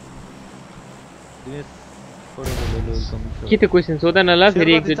के त्यो क्वेशन सोधा न ल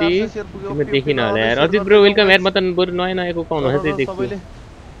फेरि एकचोटी तिम्रो देखिन होला यार अजित ब्रो वेलकम यार म त बरु नयाँ नयाँको कौन हो त्यही देख्छु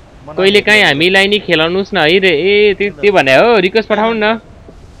कहिले काहीँ हामीलाई नि खेलाउनुस् न है रे ए त्यो भने हो रिक्वेस्ट पठाउनु न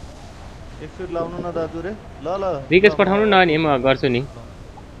एकचोट लाउनु न दाजु रे ल ल रिक्वेस्ट पठाउनु न अनि म गर्छु नि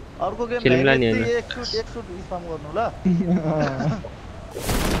अर्को गेम खेल्नुला नि हैन एकचोट स्पाम गर्नु ल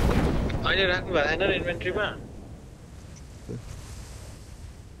अहिले राख्नु भएको छैन इन्भेन्ट्रीमा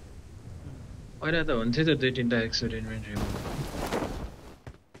अहिले त हुन्थ्यो त दुई तीनटा एक्सोड इन्भेन्ट्रीमा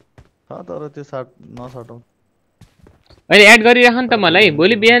तर त्यो नसाटौँ अहिले एड गरिराख नि त मलाई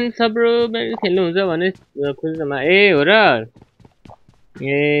भोलि बिहान सबरो खेल्नु हुन्छ भने खुल्छमा ए हो र ए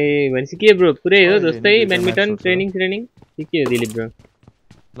भनेपछि के ब्रो पुरै हो जस्तै ब्याडमिन्टन ट्रेनिङ के हो दिलीप ब्रो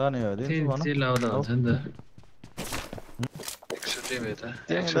ल नि हो दिन्छु भन त्यो लाउँदा हुन्छ नि त छुट्टै भयो त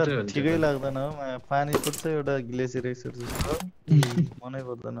तिमीलाई ठिकै लाग्दैन हो पानी फुट्छ एउटा ग्लेसियर एक्सर जस्तो मनै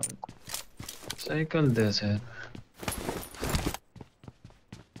पर्दैन साइकल दिएछ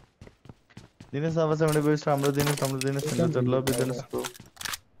दिनेश अब चाहिँ बेस्ट हाम्रो दिनेश सुन्दर लभ यु दिनेश ब्रो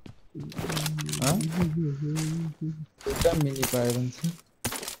एउटा मिनी पाएर हुन्छ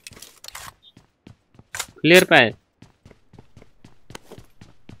क्लियर पाए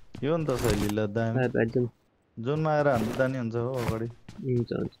यो नि त शैलीला दाम जोनमा आएर हान्दै दानी हुन्छ हो अगाडि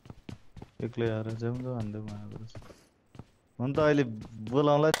हुन्छ एक्लै आएर जाउँ न हान्दै मागेर हुन त अहिले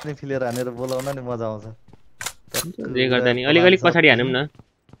बोलाउला नि फिलेर हानेर बोलाउन नि मजा आउँछ जे गर्दा नि अलिक पछाडी हानौं न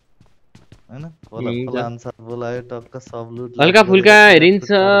हैन बोलान्छ बोलायो टक्क सब लुट हल्का फुल्का हेरिन्छ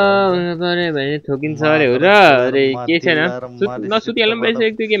गरे भने ठोकिन्छ अरे हो र अरे के छैन नसुतिहाल्नु बेस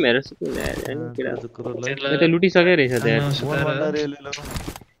एक दुई गेम हेर सुतिहाल्नु लुटिसक्यो रहेछ त्यहाँ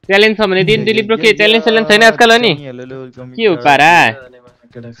च्यालेन्ज छ भने दिन दिलीप ब्रो के च्यालेन्ज छैन आजकल अनि के हो पारा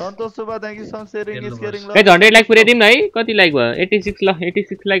सन्तोष Subba thank you some sharing is caring guys 100 like पुर्याइदिम न है कति लाइक भयो 86 ल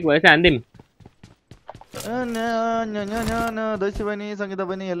 86 लाइक भएछ हान्दिम दोसी बनी संगीता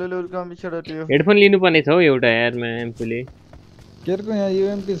बनी हेलो वेलकम बिछडटियो हेडफोन लिनु पर्ने छ हो एउटा यार म एमपीले केरको यहाँ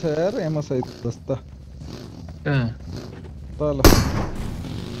यूएमपी छ यार एमओ सहित जस्तो तल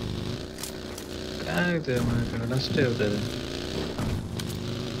कहाँ त्यो मार्केट लास्ट एउटा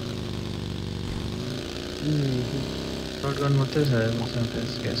शॉटगन मात्रै छ मसँग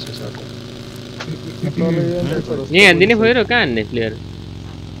फेस ग्यास शॉट यहाँ हान्दिने भयो र कहाँ हान्ने प्लेयर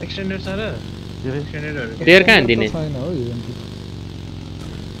एक्सटेन्डेड छ र प्लेयर कहाँ हान्दिने छैन हो यूएमपी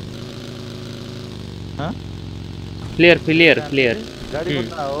ह प्लेयर गाडी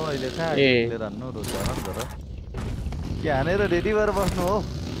बोल्दा हो अहिले कहाँ प्लेयर हान्नु रोज्छ र के हानेर रेडी भएर बस्नु हो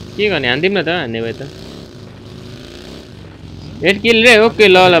के गर्ने हान्दिम न त हान्ने भए त 8 किल रे ओके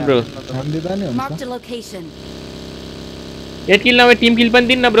ल ब्रो हान्दिदा नि Marked a location. 8 किल नभए टिम किल पनि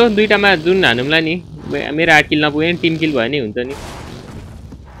दिन्न ब्रो दुईटामा जुन हानौँला नि मेरो 8 किल नपुगे नि टिम किल भयो नि हुन्छ नि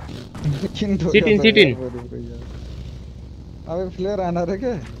सिटिन अब प्लेयर आना रे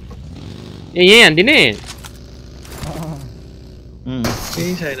के ए यही हान्दिने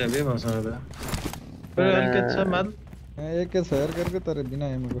केही छैन बे मसँग त पर अलिकति छ माल एक छ यार करके तर बिना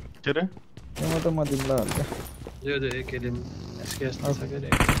एमको के रे एमो त म दिमला हल्का जो एक एलिम एसकेएस छ के रे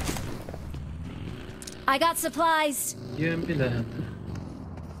I got supplies. यूएमपी ला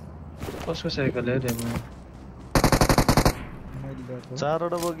कसको साइकल हो रे म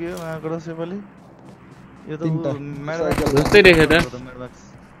चारवटा बग्यो यहाँबाट सेपली यो त जस्तै रहेछ त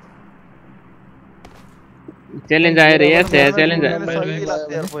च्यालेन्ज आयो रे यार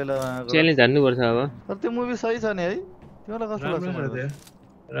च्यालेन्ज हान्नु पर्छ अब तर त्यो मुभी सही छ नि है तिमीलाई कस्तो लाग्छ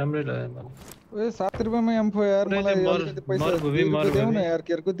राम्रै लाग्यो ओए 7 रुपैयाँ मा एम4 यार मलाई अलिकति पैसा देऊ न यार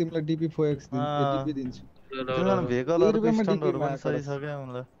केरको तिमीलाई डीपी 4x डीपी दिन्छु तिमीलाई भेकलहरुको स्टन्डहरु पनि सही छ के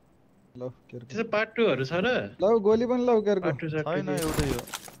उनलाई ल केरको त्यसो पार्ट 2 हरु छ र ल गोली पनि लौ केरको छैन एउटै हो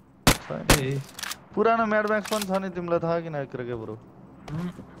पुरानो म्याड म्याक्स पनि छ नि तिमीलाई थाहा किन केरके ब्रो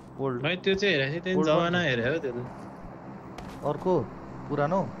ओल्ड मै त्यो चाहिँ हेरे थिए त्यही जमाना हेरे हो त्यो अर्को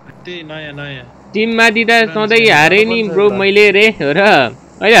पुरानो त्यही नयाँ टिममा दिदा सधैँ हारे नि ब्रो मैले रे हो र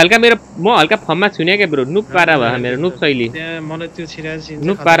अहिले हल्का मेरो म हल्का फर्ममा छुने के ब्रो नुप पारा भयो मेरो नुप शैली त्यहाँ मलाई त्यो छिरासिन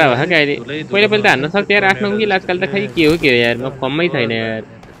नुप पारा भयो के अहिले पहिला त हान्न सक्थ्यो यार 8 9 किल आजकल त खै के हो यार म फर्ममै छैन यार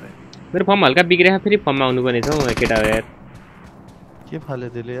मेरो फर्म हल्का बिग्रेछ फेरि फर्ममा आउनु पर्ने छ म केटा हो यार के फाले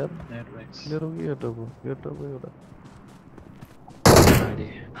त्यसले यार मेरो यो टको एउटा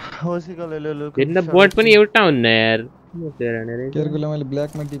होसिकल ले हेर्न बोर्ड पनि एउटा हुन्न यार केरकोले मैले ब्ल्याक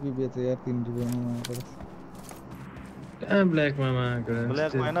मा डीपी बेचे यार 3 रुपैयाँ मा ब्ल्याक मामा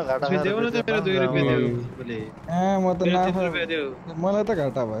ब्ल्याक हैन घाटा देऊ न त मेरो 2 रुपैयाँ देऊ बोले म त नाफा मलाई त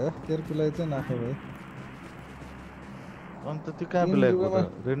घाटा भयो केरकोलाई चाहिँ नाफा भयो अन्त त्यो कहाँ ब्ल्याक हो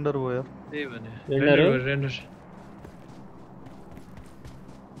रेन्डर भयो यार त्यही भने रेन्डर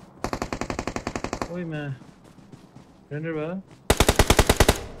ओइ मा रेन्डर भयो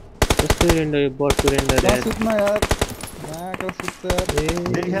कस्तो रेन्डर बटको रेन्डर यार सुत्न यार नाको सुत्छ यार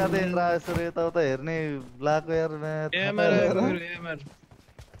देखा दे यसो यता उता हेर्ने लाको यार एमआर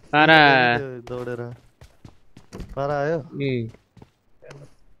पारा दौडेर पारा आयो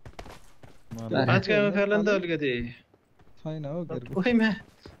आज का खेल्न त अलिकति छैन हो केरको ओइ मा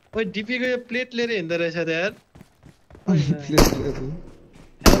ओइ डीपी को यो प्लेट लिएर हिँड्दै रहेछ त यार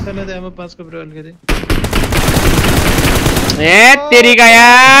खेल्न त एमो 5 को ब्रो अलिकति ए तेरीका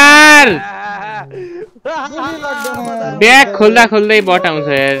यार ब्याग खोल्दै बट आउँछ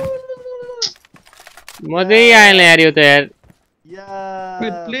यार मजै आएन यार यो त यार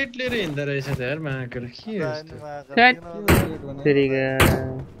प्लेट लिएर हिँड्दै रहेछ त यार माकेर के हो तेरीका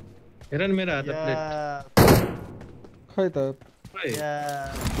हेर न मेरो हात प्लेट खै त या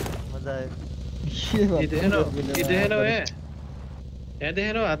मजा आयो के ये देखेन ए यहाँ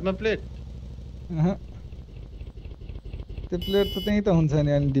देखेन हातमा प्लेट त्यो प्लेट त त्यही त हुन्छ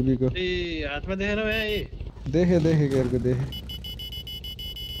नि अनि डिबी को ए हातमा देखेन यहाँ ए देखे केरको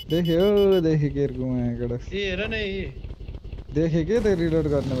देखे ओ देखे केरको मायाबाट ए हेर न ए देखे के त्यो रिलोड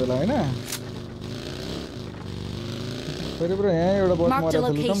गर्ने बेला हैन फेरि ब्रो यहाँ एउटा बट Marked a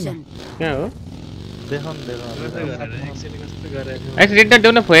मरेको छ location. कहाँ हो देखौँ एक्चुअली कस्तो गरे एक्स रेड डट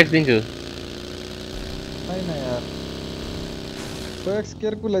देऊ न फोएक्स दिन्छु छैन यार फोएक्स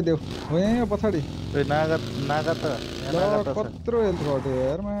केरकुलाई देऊ हो यहाँ हो पछाडि नागा त ल कत्रो हेल्थ घट्यो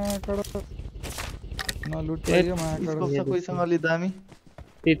यार मायाबाट नलुट्यो मायाबाट यसको कोहीसँग अलि दामी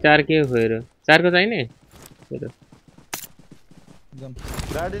त्यो 4 के खोएर 4 को चाहिने जम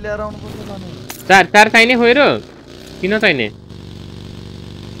गाडी ल्याएर आउनु पर्छ लाने 4 चाहिने खोएर किन चाहिने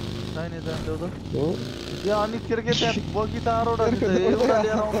छैन जान्थ्यौ त हो यो अनि केरके त्यहाँ बगैँचा आरोडा छ एउटा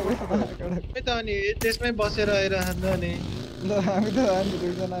ल्याएर आउनु पर्छ त अनि त्यसमै बसेर आइरहन्छ नि ल हामी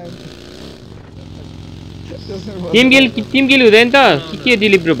दुईजना आयौँ टिम किल हुँदैन त के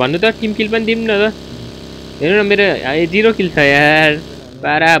दिलीप ब्रो भन्नु त टिम किल पनि दिउँ न त हेर्नु न मेरो 0 किल छ यार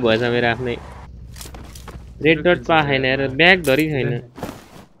पारा भएछ मेरो आफ्नै रेड डट पा छैन यार ब्याग धरि छैन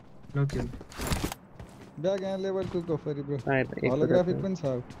नो किल ब्याग यहाँ लेभल 2 को फेरि ब्रो आए त होलोग्राफिक पनि छ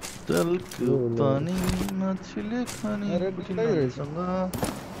चलको पानी मछली खानी रेड डट रहेछ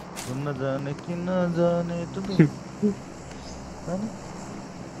घुम्न जाने कि नजाने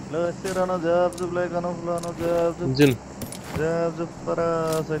ल सेरानो जब लाइकन फुलानो जब जुम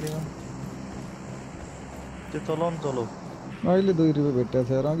परासैलीमा त्यो चलाउनु चलाउ अहिले 2 रुपैयाँ भेट्टा छ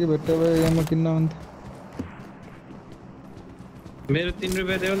यार अघि भेट्टा भए यहाँ किन्न हुन्थ्यो मेरो 3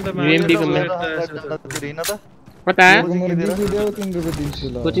 रुपैयाँ देऊ नि त UMD को हिँड त कता डिबी देऊ 3 रुपैयाँ दिन्छु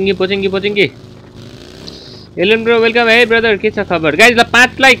ल पोचिङ्गी एलन ब्रो वेलकम है ब्रदर के छ खबर गाइस ल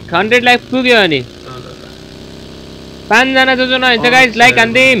 5 लाइक 100 लाइक पुग्यो अनि 5 जना जो नहिन्छ गाइस लाइक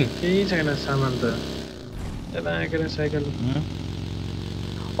हान्दिम केही छैन सामान त एला आकेर cycle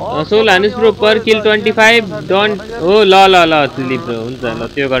sole हानिस bro per kill 25 don't ओ ल दिलीप ब्रो हुन्छ ल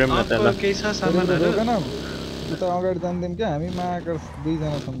त्यो गरौँ न त ल केही छ सामानहरु उता अगाडि जान्दिम के हामी माका 2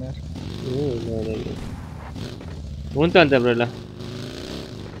 जना छौं यार हुन्छ ब्रो ल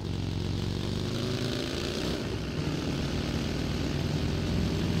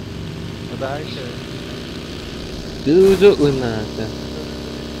दुजो उमा छ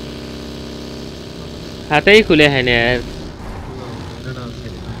हातै खुले हैन यार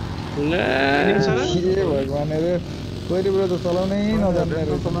ल के भगवान रे कोही ब्रो त चलाउनै नजान्ने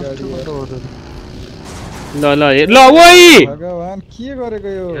रहेछ गाडी ल ओइ भगवान के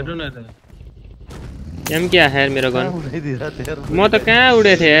गरेको यो हेर्नु न त एम क्या है मेरो गन म त कहाँ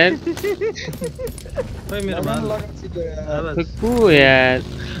उडे थे यार खै मेरो भाल लगन छिटो यार को यार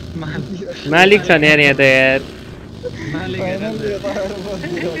मालिक छ यार यहाँ त यार मालिक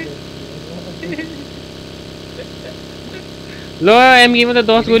ल एमगी मा त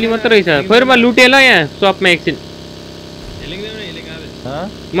 10 गोली मात्र रहेछ फेरि म लुटे ल यहाँ शपमा एकछिन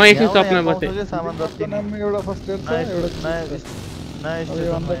म एकछिन शपमा बसे सामान जति नाममा एउटा फर्स्ट एड छ एउटा नाइस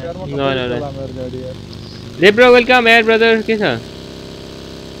देब्रो वेलकम यार ब्रदर के छ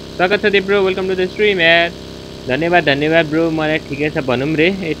स्वागत छ देब्रो वेलकम टु द स्ट्रीम यार धन्यवाद ब्रो मलाई ठिकै छ भनौँ रे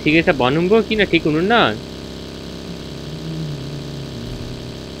ए ठिकै छ भनौँ भो किन ठिक हुनुहुन्न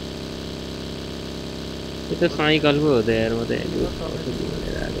यो त साइकल पो हो त यार म त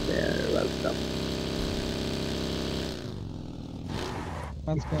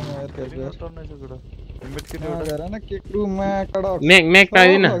म्याक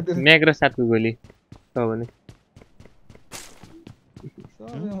पाइदिन म्याक र 7 को गोली छ भने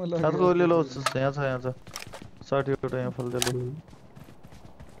 7 को गोली लो यहाँ छ 60 वटा यहाँ फल्दै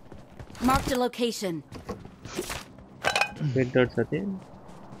Marked a location. Red dot छ त्यहाँ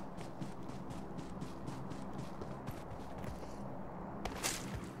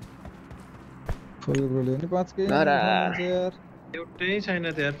फुल गोली नि 5 के यार एउटै छैन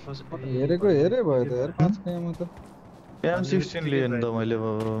त यार हेरेको हेरे भयो त यार 5 के म त M16 लिएन त मैले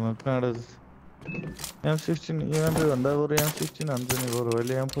काँडा M16 इएमपी भन्दा बरु M16 हुन्छ नि बरु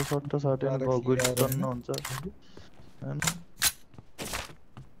अहिले M4 60 अनि गोली टन्न हुन्छ हैन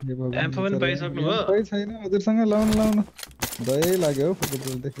M4 पनि पाइसक्नु भयो खै छैन हजुरसँग लाउन दयै लाग्यो हौ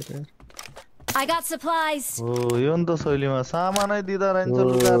फुटबल देखेर यार I got supplies. हो यो नि त शैलीमा सामानै दिदा रहन्छ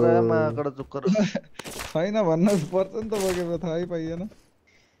लुगाएर माकड चुक्कर छैन भन्न पर्छ नि त बगेको थाहै पाइएन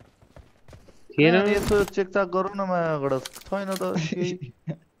थिएन यसो चेकचाक गरौँ न माकड छैन त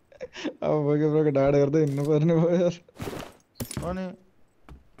अब बगेको ढाड गर्दै हिँड्नु पर्ने भयो यार अनि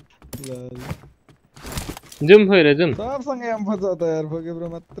जुम फोइर जुम सबसँग एम्फो छ त यार फोके ब्रो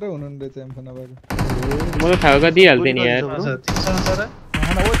मात्र हुनुहुन्न रहेछ एम्फो नभएको म त थाहा दिइहाल्थेँ नि यार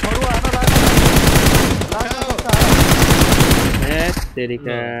हाना ओ छोरो ए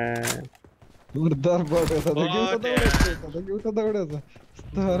तेरिका जोरदार बट छ त के उता दौडेछ त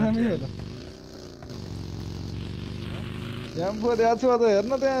हरामी हो त एम्फो दिएको छु अझ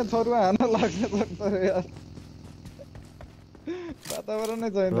हेर्न त्यहाँ छरुवा हान्न लाग्छ सक्छ रे यार वातावरण नै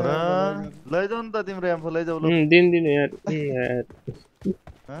छैन लैजाऊ नि त तिम्रो एम्फो लैजाऊ ल दिन यार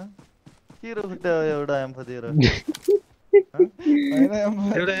के रोक्दा एउटा एम्फो दिएर हैन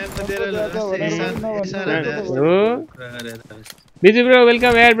एउटा एम्फो दिएर हो बिजु ब्रो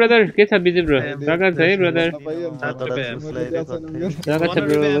वेलकम यार ब्रदर के छ बिजु ब्रो स्वागत छ है ब्रदर स्वागत छ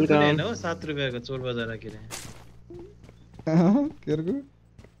ब्रो वेलकम 7 रुपैयाँको चोर बजार किने केरको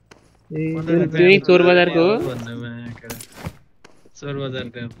त्यही चोर बजारको चोर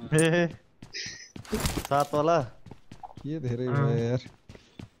बजारको 7 वाला के धेरै भयो यार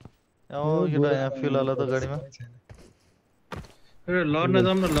ओ यो यहाँ फिलहाल त गाडीमा लड्न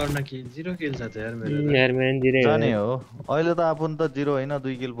जाम न लड्न कि 0 किल छ त यार मेरो यार मेन जिरे जाने हो अहिले त आफून त 0 हैन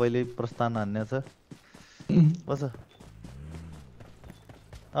 2 किल पहिले प्रस्थान हान्ने छ बस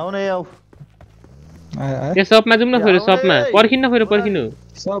आउ न आउ ए सपमा जुम न फेरि सपमा पर्खिन्न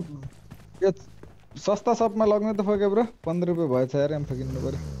सब यो सस्ता सपमा लग्ने त फोके ब्रो 15 रुपैयाँ भएछ यार एम्फो किन्नु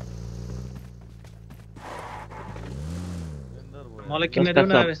पर्यो मलाई किन्न देऊ न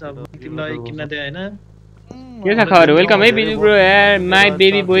अब सब तिमीलाई किन्न दे हैन के छ खबर वेलकम है बिजु ब्रो यार माई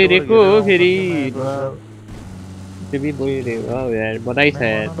बेबी बोय रेको हो फेरि बेबी बोय रे वाउ यार बधाई छ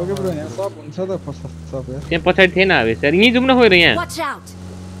यार फोके ब्रो यहाँ सब हुन्छ त सब यार त्यहाँ पछाडी थिएन अब यार यही जुम न खोइ यहाँ Watch out!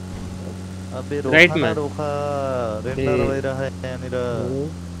 अबे राइट मा रोखा रेन्डर भइरहे यहाँनिर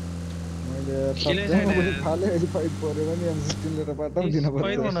मैले सबैले खाले अहिले फाइट पर्यो भने M16 लिएर पाटाउ दिन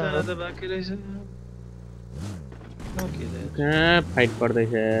पर्छ त बाकी रहेछ कहाँ फाइट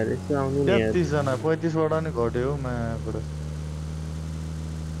पर्दैछ यार यसो आउनु नि यार 33 जना 35 वटा नि घट्यो माबाट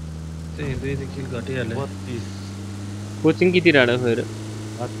त्यही 2 किल घटिहाल्यो 32 कोचिङ किति राडो फेर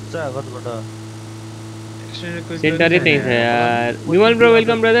अच्छा कतबाट सेन्टरै त्यही छ यार विमल ब्रो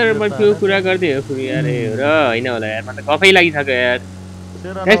वेलकम ब्रदर म त्यो कुरा गर्दै हो फेरि यार र हैन होला यार म त कफै लागिसक्यो यार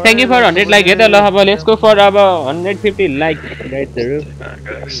Guys, thank you for 100 like. Get the let's go for about 150 like. Guys,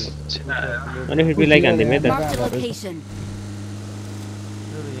 150 like and Mark the location.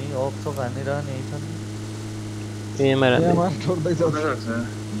 यही अक्सो खानिरहने यही छन् ए मारा यहाँ ठोक्दै छ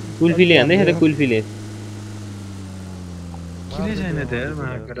कुल्फीले हान्दै छ त कुल्फीले किन छैन त यार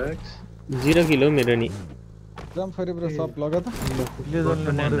महाकरक्स 0 किलो मेरो नि जम फेरि ब्रो सब लगा त ले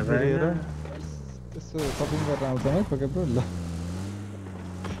जन्ले मरे फेरि र त्यसो शपिङ गर्न आउँछ है फोके ब्रो ल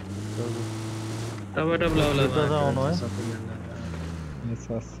टमाटर लाउला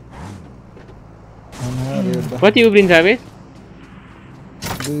कति उब्रिन्छ अब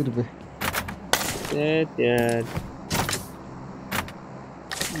 2 रुपैयाँ ए त्यार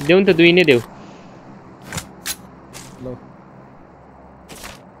देऊ नि त 2 नै देऊ ल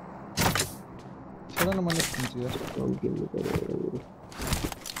छोड न मैले किन्छु यार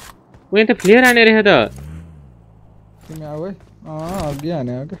उयो त फ्लेयर हाने रहेछ त तिमी आऊ है अघि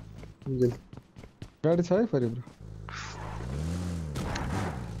हाने हो क्या गाडी छ है फेरि ब्रो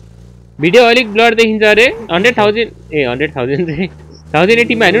भिडियो अलिक ब्लर देखिन्छ अरे 100,000 ए 100,000 चाहिँ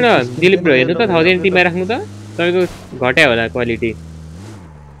 1080 मा हेर्नु न दिलीप ब्रो हेर्नु त 1080 मा राख्नु त तपाईको घट्या होला क्वालिटी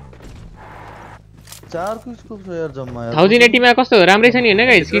 4 किसको छ यार जम्मा यार 1080 मा कस्तो राम्रै छ नि हैन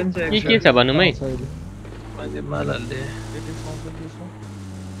गाइस के छ भन्नुम है मैले मालले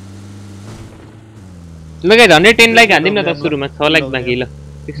ल गाइस 110 लाइक हान्दिम न त सुरुमा 6 लाइक बाँकी ल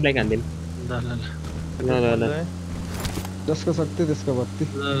 6 लाइक हान्दिम ल जसको शक्ति त्यसको भक्ति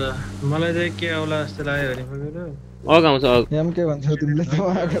ल मलाई चाहिँ के आउला जस्तो लाग्यो भने फगेरो अग आउँछ अग एम के भन्छौ तिमीले त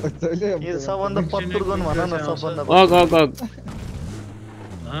आगत छैले यो सबभन्दा पत्तुर गन भन न सबभन्दा अग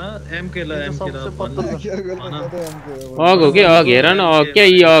एम के ल अग हो के अग हेर न अग के ई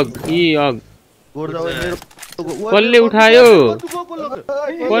अग कसले उठायो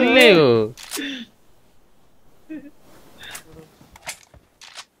कसले हो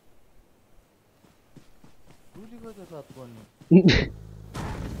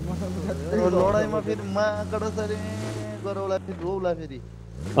लडाईमा फेरि माकड सरे गरौला फेरि रोउला फेरि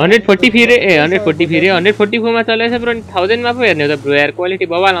 140 फेरि 140 मा चलेछ ब्रो 1000 मा पो हेर्ने हो त ब्रो यार क्वालिटी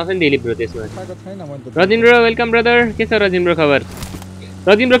बवाल आउँछ नि दिलीप ब्रो त्यसमा रजिन ब्रो वेलकम ब्रदर के छ रजिन ब्रो खबर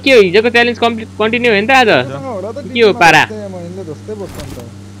रजिन ब्रो के हो हिजोको च्यालेन्ज कन्टिन्यू होइन त आज के हो पारा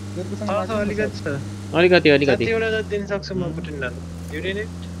अलिकति कतिवटा दिन सक्छु म पुटिन लानु you did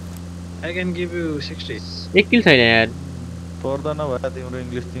it I can give you 60 1 किल छैन यार पर्दा नभए तिम्रो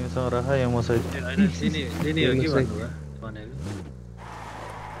इङ्ग्लिस तिमीसँग राख एमो साइड हैन लिने हो कि भन्नुभयो भनेको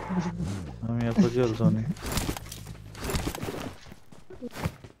हामी यहाँ खोजिहाल्छौँ नि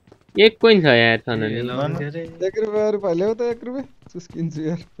 1 पोइन्ट छ यार छन नि 1 रुपैयाँ ल्याउ त 1 रुपैयाँ चुस्किन्छु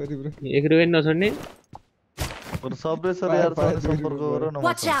यार फेरि ब्रो 1 रुपैयाँ नछोड्ने पर सबै सर यार सम्पर्क गर न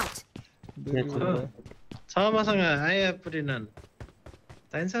Watch out! छ मसँग आए पुरी नन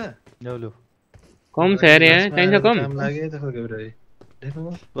चाहिन्छ ल्याउ कम छ यार यहाँ चाहिन्छ कम काम लाग्यो त खोके ब्रो देख्नु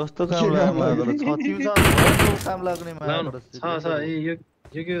कस्तो काम लाग्यो छ तिमीसँग काम लाग्ने माया छ यो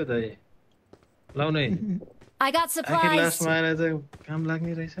के हो त लाउनु है I got आखिर supplies. लास्टमा आएर त काम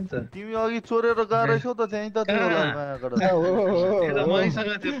लाग्ने रहेछ नि त तिमी अघि चोरेर गए रहेछौ त त्यही त थियो होला माया गर त्यो त मसँग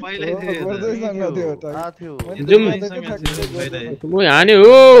थियो पहिल्यै थियो गर्दैसँग थियो त आ थियो जुम म हाने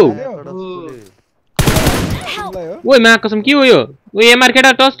हो तिमीलाई हो ओइ मा कसम के हो यो ओ एमआर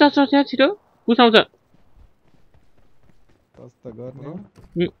केटा टच टच टच छिटो पुसाउँछ कस्तो गर्ने हो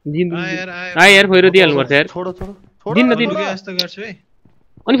आ यार फोइरो दिइहाल्नु पर्छ यार छोडो छोडो दिन्न के जस्तो गर्छु है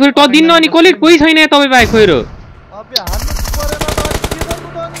अनि फेरि त दिन्न अनि कोले कोही छैन तपाईँ बाहेक खोइरो अबे हान्नु परेन त अनि के गर्नु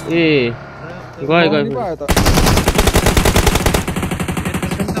त अनि ए गयो पाउनु पायो त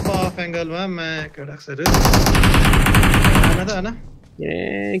सुन त अफ एंगलमा मा कडक्सहरु हैन त हैन ए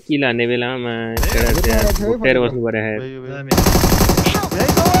किल हान्ने बेलामा उठेर बस्नु पर्यो यार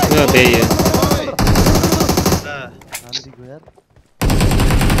यो त्यही हो हान्दिको यार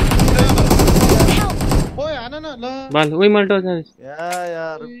ओइ हैन न ल बाल ओइ मल्टो छ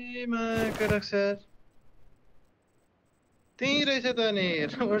यार ए मा कडक्सहर त्यही रहेछ त नि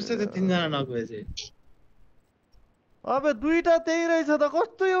वर्ष त 3 जना नगएछ अबे दुईटा त्यही रहेछ त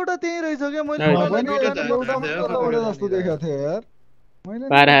कस्तो एउटा त्यही रहेछ के मैले होइन, मलाई पनि नजाने एउटा एउटा जस्तो देखाएको थियो यार मैले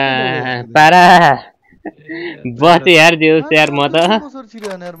पारा पारा बस यार देउस यार म त कसरी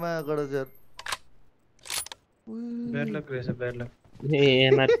छिर्यान यार माया गडज यार ब्याड लक रहेछ ब्याड लक ए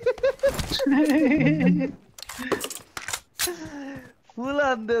एमआर फुल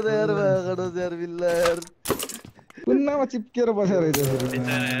हान्दै त यार माया गडज यार बिल्ला यार कुन्नामा चिप्केर बसेर रहेछ फेरि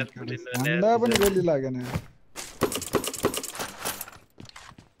बिचारा यार पुलिस भन्दा पनि गोली लागेन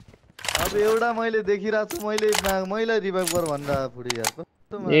अब एउटा मैले देखिरहेको छु मैले रिभाइभ गर भन्दा फुडी यार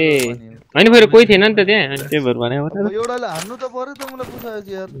कस्तो ए हैन फेरि कोही थिएन नि त त्यहाँ अनि त्यही भएर भने एउटाले हान्नु त पर्यो त मलाई पुछाएछ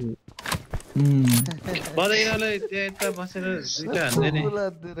यार बदैनाले त्यहाँ यता बसेर दुईटा हान्दै नि फुल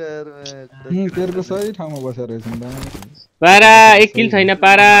हान्दै यार तेरको सही ठाउँमा बसेर रहेछ नि पारा एक किल छैन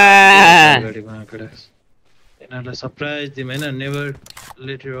पारा गाडीमा कडक्स यिनीहरूलाई सरप्राइज दिम हैन never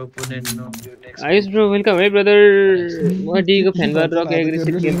let your opponent know your next Ayush bro welcome है ब्रदर म डी को फ्यान भएर rock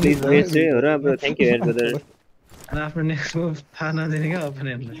aggressive game please best हो र ब्रो थ्यांक यू यार ब्रदर आफ्नो नेक्स्ट मुभ थाहा नदिने क्या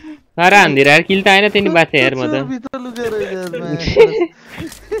ओपोनेन्टलाई पारा हान्दिएर यार किल त आएन त्यही नि बाँचे यार म त भित्र लुकेर यार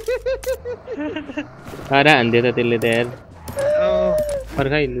पारा हान्दियो त त्यसले त यार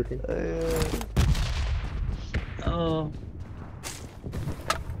फर्काइ लुटे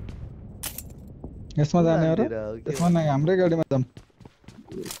यसमा जाने हो र यसमा नै हाम्रै गाडीमा जाम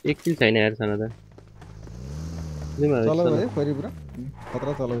एक किल छैन यार छन त चलाउ है फेरि पुरा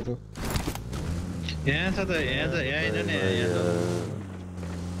खतरा चलाउँछु यहाँ छ त यहाँ हैन नि यहाँ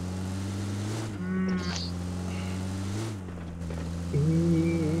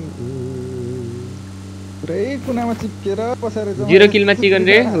पुरै कुनामा चिप्केर बसेर रहेछ जीरो किलमा चिकन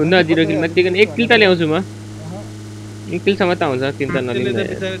रे हुन्न जीरो किलमा चिकन एक किल त ल्याउँछु म एक किल सम्म त आउँछ तीन त नलिन्छ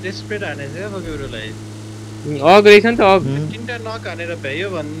बिचारा डेस्परेट हानेछ क्या फकेरोलाई अग रहेछ नि त अग तीनटा नक हानेर भ्यायो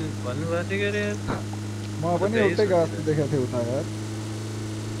भन्नुभएको थियो के अरे म पनि एउटै गास देखाएको थिएँ उता यार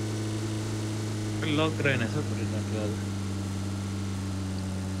लक रहेनछ पुरै नक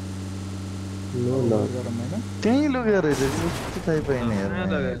नो लक गरम हैन त्यही लुकेर रहेछ कस्तो थाहै पाइन यार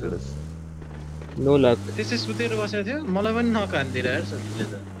नो लक त्यसै सुतेर बसेको थियो मलाई पनि नक हान्दिएर यार सजिले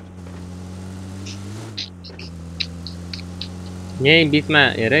त यही बीचमा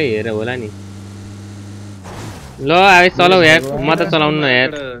हेर होला नि ल आवे चलाऊ यार म त चलाउनु न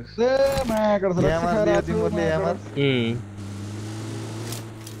यार ए माया गर्छ र यामार दियो तिमीले यामार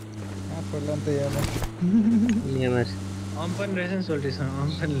पहिला त यामार यामार अम पनि रहेछ नि सोल्टीसँग अम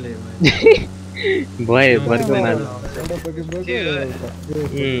पनि ले भयो भरको माल एउटा पके ब्रो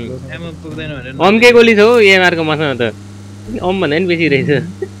एम पुग्दैन भनेर अमकै गोली छ हौ एमआर को मसँग त अम भन्दा नि बेसी रहेछ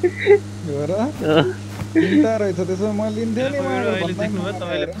हो र चिन्ता रहेछ त्यसो म लिन्थे नि अहिले देख्नुभयो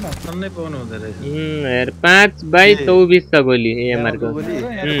तपाईले सन्नै पाउनु हुँदै रहेछ यार 5/24 छ गोली एमआर को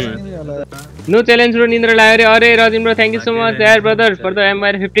नो च्यालेन्ज ब्रो निन्द्रा लाग्यो रे अरे रजिन bro thank you so much यार ब्रदर फर द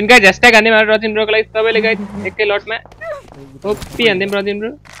एमआर 15 का ह्याशट्याग हान्दै मार रजिन ब्रोको लागि सबैले गाइस एकै लटमा ओपी हान्दै रजिन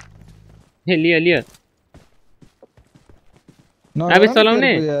ब्रो हे लियो अब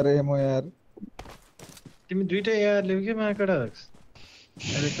चलाउने यार एमो यार तिमी दुईटा यार ल्याउ के माकडा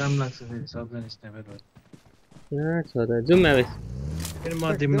अहिले काम लाग्छ फेरि सबजना स्नाइपर भयो कहाँ छ त जुम आवेश फेरि म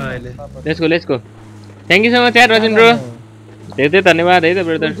दिम्मा अहिले let's go thank you so much यार रजन ब्रो धेरै धन्यवाद है त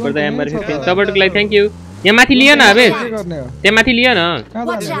ब्रदर फर द एमआर 15 सपोर्टको लागि थ्यांक यू यहाँ माथि लियो न आवेश त्यहाँ माथि लियो न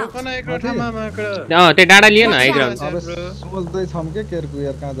रोकन एकरो ठाउँमा माकडा त्यो डाँडा लियो न हाई ग्राउन्ड अब सोच्दै छम के केरको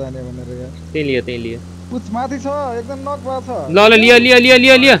यार कहाँ जाने भनेर यार त्यही लियो उच माथि छ एकदम नक भएको छ ल लियो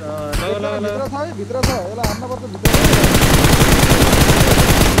भित्र छ है भित्र छ यसलाई हान्न पर्छ भित्र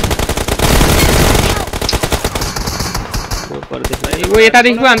वो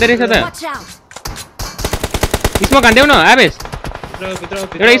यतादेखि पो हान्दै रहेछ त स्मोक हान्देऊ न आवेश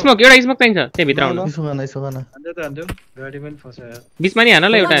एउटा स्मोक चाहिन्छ त्यही भित्र आउनु हान्दै गाडी पनि फस्यो यार बिचमा नि हान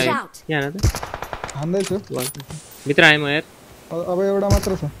ल एउटा यहाँ हान त हान्दै छु भित्र आएँ म यार अब एउटा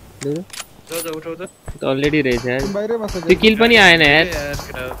मात्र छ उठाउ त अलरेडी रहेछ यार बाहिरै बस्छ त्यो किल पनि आएन यार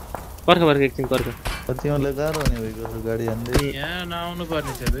पर्ख एकछिन पर्ख तिमीले गाह्रो नि भइगयो गाडी हान्दै यहाँ नआउनु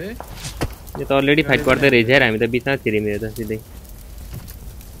पर्ने छ बे यो त अलरेडी फाइट गर्दै रहेछ यार हामी त बिचमा छिरिमियो त सिधै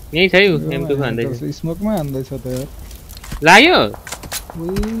यही छ यो M2 को हान्दै स्मोकमा हान्दै छ त यार लाग्यो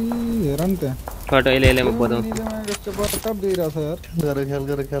हेर नि त्यहाँ फटो एले म बजाउँछु कस्तो बटप दिइरहेछ यार ख्याल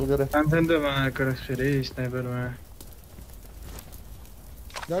गर हान्छन् त माकडा फेरि स्नाइपरमा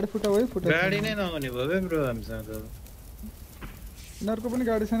गाडी फुटाउ है फुटाउ गाडी नै नआउने भयो बे ब्रो हामीसँग त यिनीहरुको पनि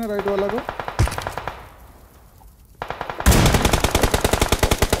गाडी छैन राइट वालाको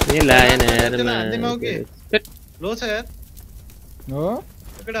नि लाएन यार लो छ यार हो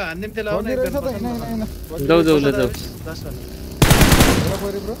एकटा हान्दिम तेल आउने जाऊ जाऊ एउटा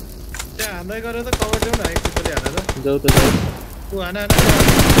परि ब्रो त्यहाँ हान्दै गरेर त कभर देऊ न एक चिपले हानेर जाऊ उ हान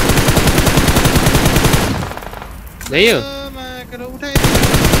भयो माकडा उठाइ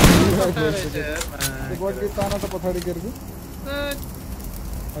बग्गी ताना त पछाडी गेरको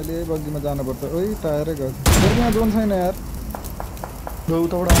अहिले बग्गीमा जानु पर्छ ओइ टायरै गयो गेरकोमा जोन छैन यार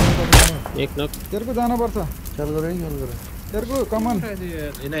उताबाट आउनु पर्दैन एक नक गेरको जानु पर्छ ख्याल गर गेरको कमन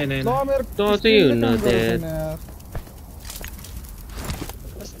हैन ल मेरो त चाहिँ हुन्न यार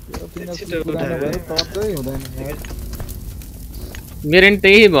मेरो नि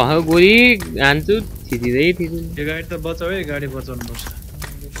त्यही भयो गोली हान्छु थिचिँदै यो गाडी त बचाऊ है गाडी बचाउनु पर्छ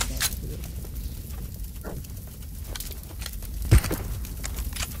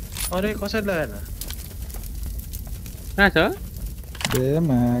अरे कसरी लागेन कहाँ छ ए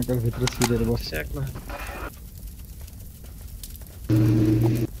माका भित्र छिरेर बस स्याकमा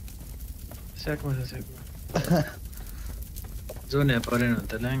जोन यहाँ परेन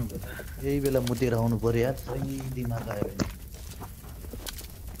त ल्याङ यही बेला मुतेर आउनु पर्यो यार सही दिमाग आयो भने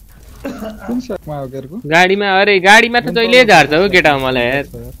कुन स्याकमा आयो गेरको गाडीमा अरे गाडीमा त जहिले झार्छ हो केटा मलाई यार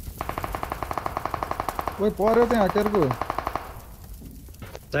ओइ पर्यो त्यहाँ गेरको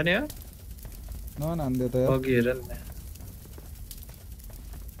जाने हो नहान्दे त यार अघि हेर नि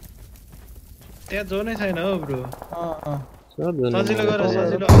त्यहाँ जोनै छैन हो ब्रो सजिलो गरेर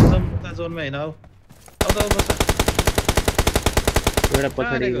सजिलो आउँछम उता जोनमा हैन आऊ आऊ एउटा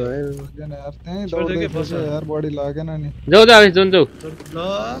पछाडी गयो यार त्यही दौड्दै बस्यो यार बडी लागेन नि जाऊ आवेश जोन जाऊ ल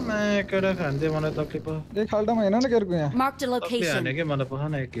माकडा खान्थे मलाई तकलिफ भयो ए खाल्टामा हैन न गेरको यहाँ Marked a location. हाने के मलाई पख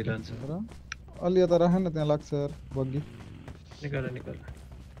न एक किलो हुन्छ अलि यता राख न त्यहाँ लाग्छ यार बग्गी निकाल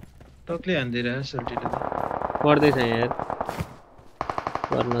टक्ले हान्दिरा सल्टीले पर्दैछ यार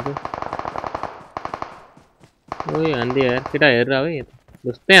पर्न त ओइ हान्दियो यार केटा हेरेर आऊ है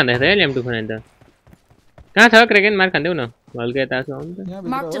जस्तै हान्दैछ यार M2 खनाइन त कहाँ छ क्रेकेन मार खान्देऊ न हल्का यता आउँछ आउनु त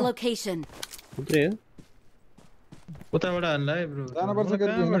Marked a location. भित्रै हो उताबाट हान्ला है ब्रो जानु पर्छ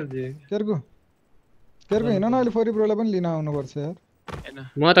केरको हिँड न अहिले फोरी ब्रोलाई पनि लिन आउनु पर्छ यार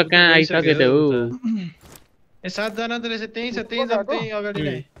म त कहाँ आइसके त हो ए 7 जना त रहेछ त्यही छ त्यही जम त्यही अगाडि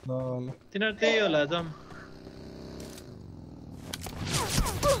नै ल तिनीहरु त्यही होला जम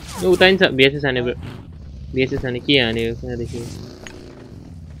उता नि छ VSS हाने के हाने हो कहाँदेखि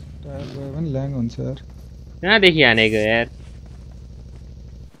टायर गयो भने ल्याङ हुन्छ यार कहाँदेखि हानेको यार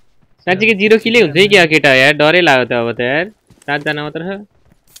साँच्चीकै 0 किलै हुन्छ है क्या केटा यार डरै लाग्यो त अब त यार 7 जना मात्र छ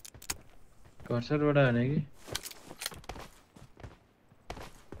घरसरबाट हाने कि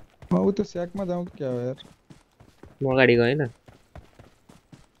म उ त स्याकमा जाउँ क्या हो यार म अगाडि गएँ न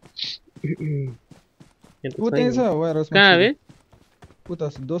उ त्यही छ वायर हाउसमा कहाँ बे उ त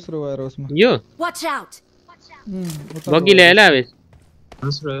दोस्रो वायर हाउसमा यो Watch out. बग्गी ल्याएर आवेश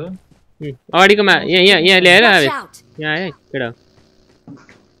दोस्रो अगाडिकोमा यहाँ ल्याएर Watch आवेश out. यहाँ आए केटा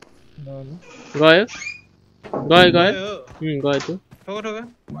ल गयो हो गयो तँ ठोक ठोक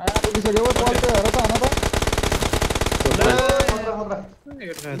माया पुगिसक्यो हो पल्ट हेर त हान त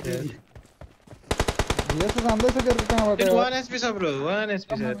एक खाते यसो जान्दैछ के कहाँबाट 1 HP छ ब्रो 1 HP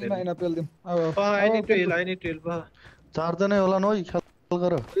छ हैन पेल्दिम अब I need to help चार जनै होला न ओइ ख्याल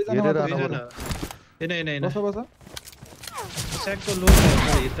गर हेरेर आउनु पर्यो हैन बस बस स्याकको लो छ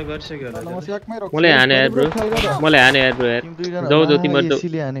हिट त गरिसक्यो होला म स्याकमै रोक्छु मलाई हाने यार ब्रो मलाई हाने यार ब्रो यार जाऊ जाऊ तिम्रो त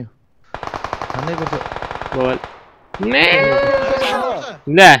एसीले हान्यो हान्नै पर्छ बल ले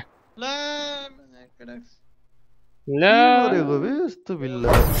ल गरेको बे यस्तो बिल्ला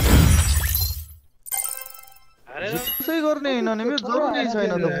त्यसै गर्ने हैन नि मेरो जरुरी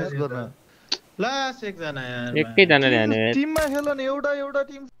छैन त पुश गर्न लास्ट एक जना यार एकै जनाले हाने टिममा खेल नि एउटा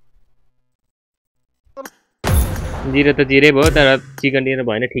टिम 0 त 0 भयो तर चिकन डिनर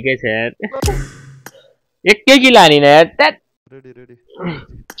भएन ठिकै छ यार एकै किल हानि न यार रेडी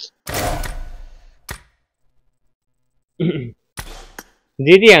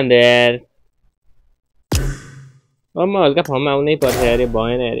जिती हान्दै यार अब म हल्का फर्ममा आउनै पर्छ यार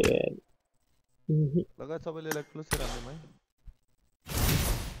भएन यार लगा सबैले लाइक क्लोज राख्नु भाइ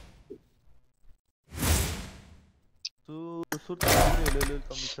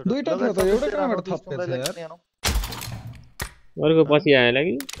दुईटा थियो त एउटा कहाँबाट थप्पेछ यार अर्को पछि आयो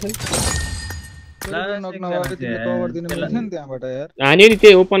लागि हान्यो नि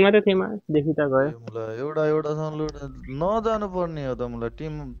त्यही ओपनमा त थिएमा देखि त गयो एउटा नजानु पर्ने हो त मलाई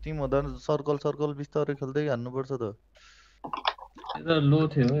टिम हुँदा सर्कल बिस्तारै खेल्दै हान्नु पर्छ त लो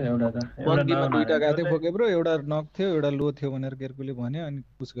थियो एउटा त बग्गीमा दुईटा गाथे फोके ब्रो एउटा नक थियो एउटा लो थियो भनेर केरकुले भन्यो अनि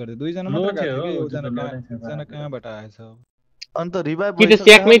पुश गर्दै दुई जना मात्र गाथे के एकजना कहाँबाट आएछ अन्त रिभाइभ कि त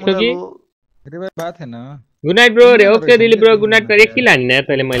स्याकमै थियो कि रिभाइभ भएको थिएन गुड नाइट ब्रो रे ओके रिली ब्रो गुड नाइट एक किल हान्ने यार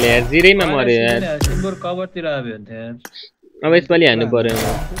तैले मैले यार जिरैमा मर्यो यार सिम्बोर कभरतिर आयो भने यार अब यसपालि हान्नु पर्यो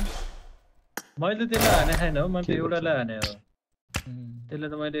मैले त्यसलाई हाने छैन हो मैले एउटालाई हाने हो त्यसले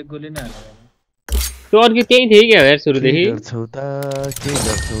त मैले एक गोली नै हाने त्यो अर्को त्यही थियो क्या यार सुरुदेखि गर्छौ त के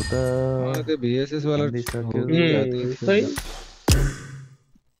गर्छौ त त्यो VSS वाला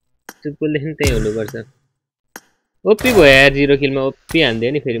चुप्पो लेख्न त्यही हुनुपर्छ ओपी भयो यार 0 किलमा ओपी हान्दियो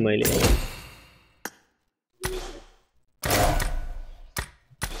नि फेरि मैले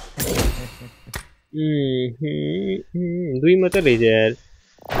दुई मात्र रहेछ यार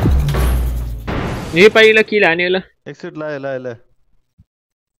नेपालीलाई किल हाने ल एक्सिट ल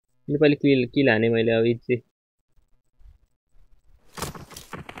नेपाली किल हाने मैले अब इच्छे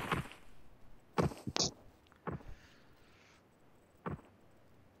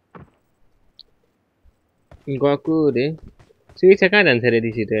गएको रे सुइक्स कहाँ जान्छ रे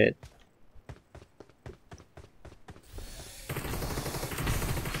दिसी त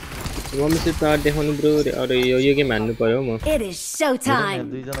मम्मी पावर देखाउनु ब्रो रे अरे यो गेम हान्नु पर्यो म It is showtime.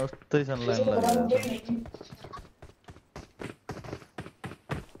 दुई जना उस्तै छन् लाइन लागेर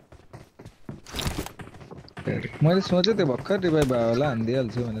मैले सोचे त्यो भर्खर रिभाइभ भयो होला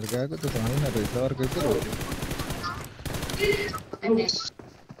हान्दिहाल्छु भनेर गएको त होइन रहेछ अर्कै पो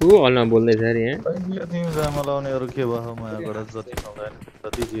ऊ हल्न बोल्दैछ अरे यहाँ तिमी जामा लाउने अरू के भयो मायाबाट जति नलाएन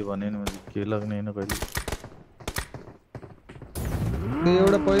जति जे भने नि के लाग्ने हैन कहिले त्यो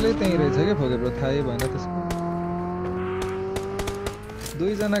एउटा पहिल्यै त्यही रहेछ के फोके ब्रो थाहै भएन त्यसको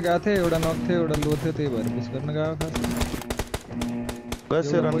दुई जना गाथे एउटा नक थियो एउटा लो थियो त्यही भएर पुश गर्न गएको खास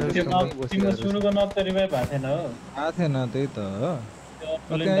तिम्रो सुरुको नक त रिभाइभ भएको थिएन हो आएको थिएन त्यही त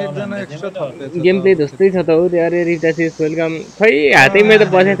त्यहाँ एकजना एक्स्ट्रा थपेछ गेम प्ले जस्तै छ त हो अरे रिटासिस वेलकम खै हातैमै त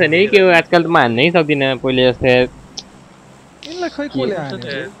बसेको छ नि के हो आजकल त म हान्नै सक्दिनँ पहिले जस्तो यार यिनलाई खै कोले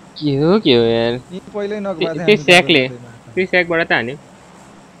हान्यो के हो यार पहिल्यै नक भएको त्यो स्याकले त्यो स्याकबाट त हान्यो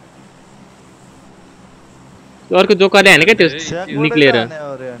अर्को जोकरले हाने क्या त्यो निक्लेर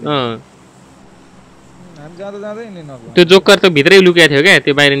त्यो जोकर त भित्रै लुकेको थियो क्या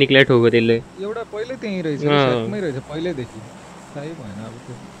त्यो बाहिर निक्लेर ठोको त्यसले एउटा पहिल्यै त्यही रहेछ स्याकमै रहेछ पहिल्यैदेखि थाहै भएन अब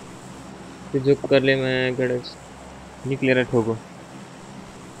त्यो जोकरले निक्लेर ठोको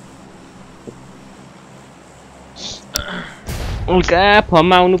उल्का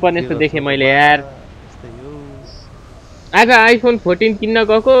फर्ममा आउनु पर्ने जस्तो देखेँ मैले यार आज आइफोन 14 किन्न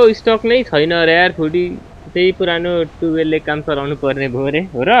गएको स्टक नै छैन अरे यार फुडी त्यही पुरानो 12ले काम चलाउनु पर्ने भयो रे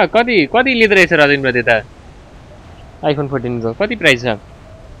हो र कति लिँदो रहेछ रजिन ब्रो त्यता आइफोन 14 को कति प्राइस छ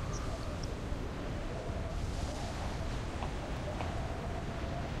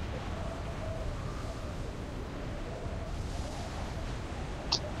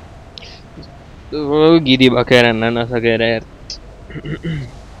गिरी भकेर हान्न नसकेर यार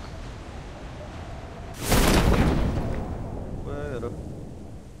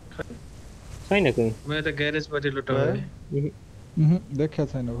छैन कोही मैले त ग्यारेज पछि लुटाए देखा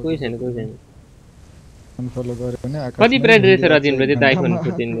छैन कोही छैन अनफलो गर्यो भने कति प्राइस रहेछ रजिन ब्रो त्यो आइफोन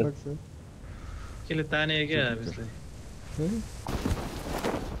 14 को केले ताने क्या यसले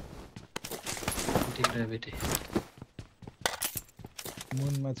एन्टी-ग्राभिटी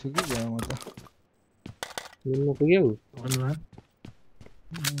मुनमा छु कि गयो म त मुनमा पुग्यौ मुनमा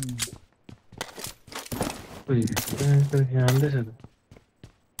ओइ यहाँ आउँदैछ त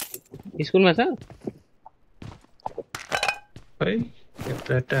स्कुलमा छ खै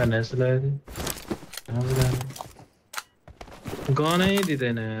एउटा हाने जस्तो लाग्यो गनै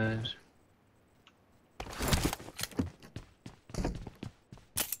दिँदैन यार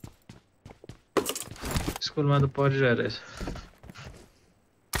स्कुलमा त पढिरहेको रहेछ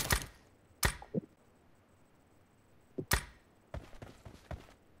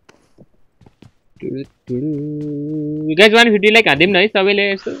गाइस 150 लाइक हान्दिम न है सबैले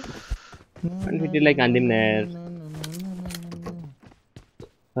यसो 150 लाइक हान्दिम न यार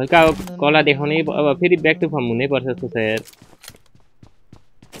हल्का अब कला देखाउनै अब फेरि ब्याक टु फर्म हुनै पर्छ जस्तो छ यार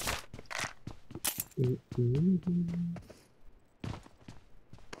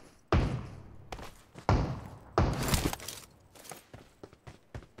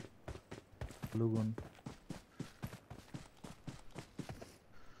लुगुन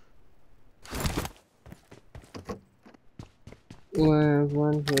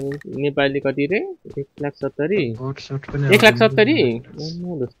नेपाली कति रे 1,70,000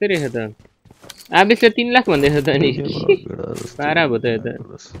 1,70,000 जस्तै रहेछ त आवेशले 3 लाख भन्दैछ त नि पारा भयो त यो त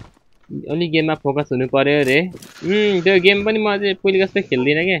अलि गेममा फोकस हुनु पर्यो रे त्यो गेम पनि म अझै पहिले जस्तो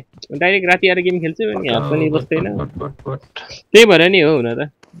खेल्दिनँ के डाइरेक्ट राति आएर गेम खेल्छु नि हात पनि बस्दैन त्यही भएर नि हो हुन त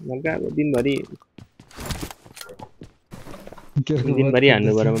हल्का अब दिनभरि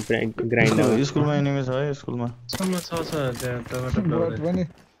हान्नु पर्यो ग्राइन्ड स्कुलमा एनिमी छ है स्कुलमा छ त्यहाँ टमाटर बट पनि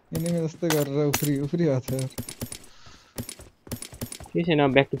एनिमी जस्तै गरेर उफ्री आछ के छैन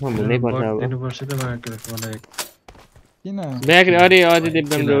ब्याक टु फर्म हुनै पर्छ अब दिनुपर्छ त मलाई किन ब्याक अरे अझै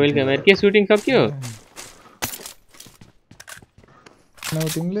देवदम ब्रो वेलकम यार के सुटिङ सक्यो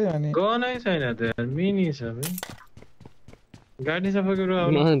नाउटिङले अनि गनै छैन त यार मिनी छ बे गाडी सफा गरेर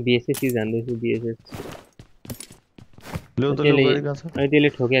आउनु म बीएसएस जान्दैछु बीएसएस लो त लो गाडी कहाँ छ अहिले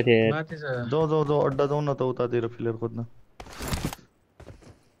ठोक्या थियो यार माथि छ जाऊ अड्डा जाऊ न त उतातिर फिलर खोज्न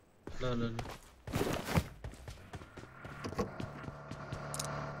ल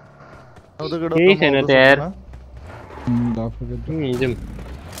केही छैन त यार जाउँ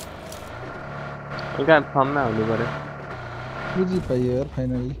हल्का फर्ममा हुनु पर्यो बुझि पाइयो यार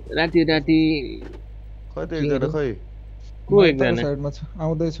फाइनली राति खै त एकजना खै को एकजना साइडमा छ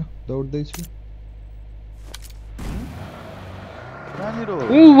आउँदैछु दौड्दैछु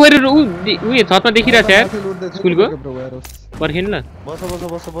उयो छतमा देखिरहेको छ यार स्कुलको पर्खिनु ल बस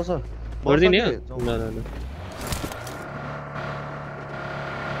गर्दिने हो ल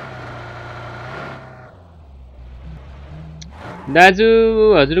दाजु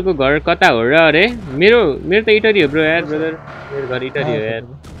हजुरको घर कता हो र अरे मेरो त इटरी हो ब्रो यार ब्रदर मेरो घर इटरी हो यार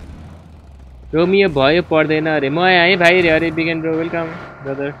रोमियो भयो पर्दैन अरे म आएँ भाइ रे अरे बिगेन ब्रो वेलकम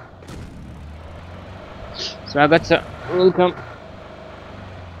ब्रदर स्वागत छ वेलकम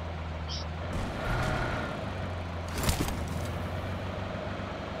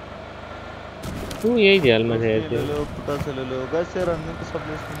यही झ्यालमा छ यार त्यो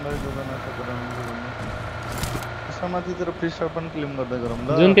माथितिर फ्री स्टार पनि क्लेम गर्दै गरौँ ल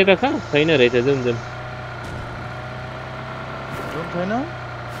जुन त्यता छ छैन रहेछ जुन जुन छैन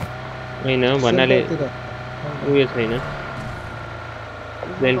हैन भन्नाले उयो छैन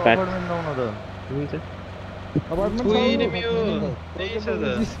प्लेन पाथ हुन्छ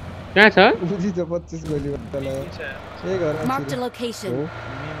कहाँ छ बुझि त 25 गोली वाला ए घर Marked a location.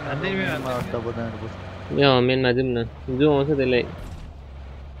 यो मेनमा जाउँ न जो आउँछ त्यसलाई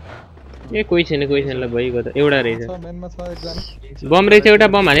ए कोही छैन ल भइगयो त एउटा रहेछ मेनमा छ एकजना बम रहेछ एउटा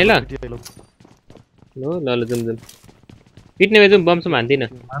बम हाने ल ल जाउँ पिट्ने भए जाउँ बम सम हान्दिन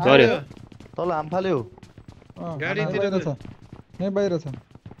गर्यो तल हाम फाल्यो गाडीतिर छ यहाँ बाहिर छ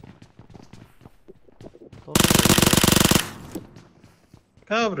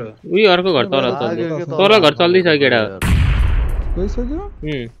कहाँ ब्रो उही अर्को घर तल घर चल्दैछ केटा गइसक्यो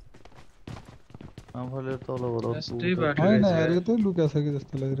आफूले तल हैन यार यो त लुका छ कि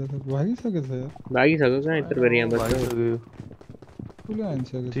जस्तो लागिरहेछ भागिसकेछ यार भागिसक्यो कहाँ यत्र गरी यहाँ बस्छ कुले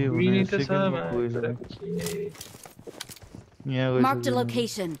हान्छको विनी त छ Marked a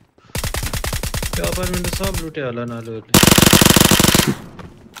location. त्यो अपार्टमेन्ट सब लुटे होला न अरूले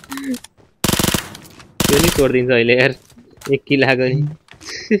त्यो नि छोड्दिन्छ अहिले यार एक किला गरी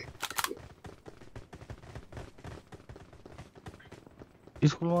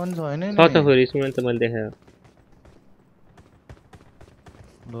स्कुलमा पनि छ हैन छ फेरि स्कुलमा त मैले देखायो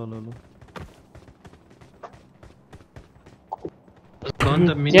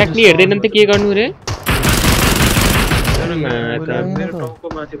ज्याकली हेर्दैन त के गर्नु रे मेरो टाउको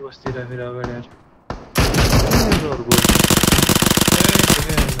माथि बस्दिरा फेरि अगाडि अर्को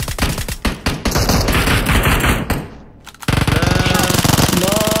ल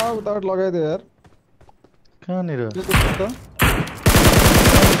उताबाट लगाइदियो यार कहाँनिर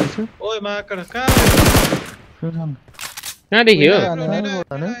ओए माकड कहाँ देखियो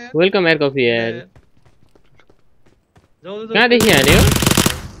वेलकम यार कफी यार कहाँ देखि हान्यो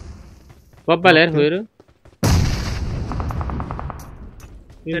कब्बाल यार खोएर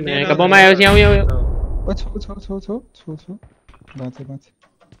का बमाएपछि आउ ओ छौ बाँचे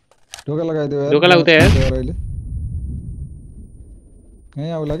ढोका लगाइदियो यार ढोका लगाउ त यार अहिले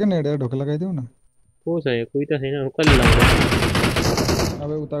यही आउला के नेड यार ढोका लगाइदिउ न को छ यो कोही त छैन कसले लगाउँछ अब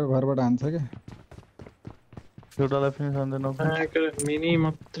उताको घरबाट हान्छ के एउटालाई पनि सम्झेन मिनी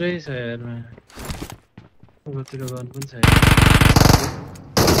मात्रै छ यार उतातिर गन पनि छ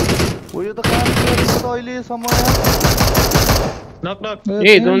ओ यो त काम गरेको त अहिले समय नक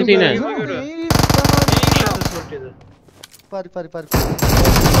ए जोन्सिना पारी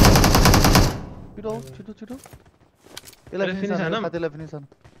छिटो यसलाई फिनिस हान खातेलाई फिनिस हान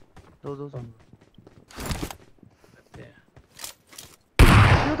जाऊ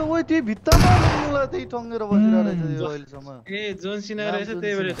यो त ओइ त्यही भित्तामा मलाई त्यही टंगेर बसिरहेको रहेछ यो अहिलेसम्म ए जोन्सिना रहेछ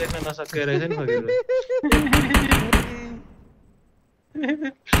त्यही भएर देख्न नसकेको रहेछ नि फकेर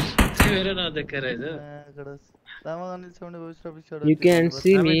त्यही भएर नदेखेको रहेछ तामाङले छाउने भइसरा पिछाड यु क्यान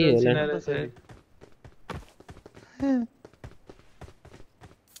सी मी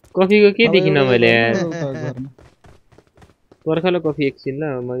कफीको के देखिन मैले यार पर्खलो कफी एकछिन ल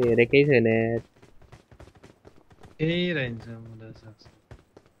म हेरेकै छैन यार ए रहन्छ मलाई सक्छ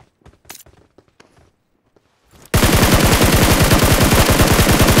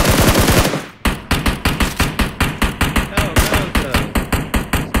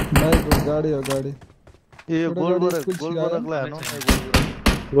गाडी हो गाडी ए गोल्डबर्ग लानो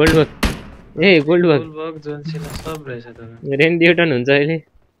गोल्डबर्ग जोन्सिना सब रहेछ त रेन ड्युटन हुन्छ अहिले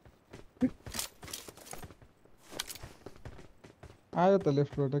आयो त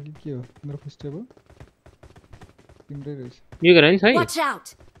लेफ्टबाट के हो मेरो फर्स्ट टेबल तिम्रै रहेछ यो घर नि छ Watch out!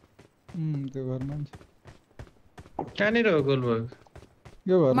 त्यो घरमा नि कहाँनिर हो गोल्डबर्ग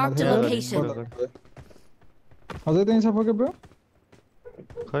यो घरमा Mark the location. अझै त्यही छ फके ब्रो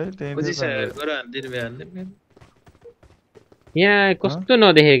खै त्यही खोजी छ गरा हान्दिन बे हान्दिन यहाँ कस्तो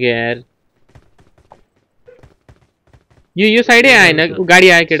नदेखेको यार यो साइडै आएन गाडी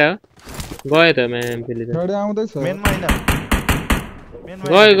आयो केटा गयो त म्यामले त गाडी आउँदैछ मेन माइना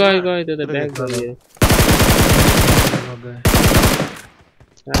गयो त्यो त ब्याक गयो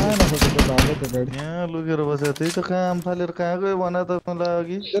यहाँ लुकेर बसेको त्यही त काम फालेर कहाँ गयो भन त मलाई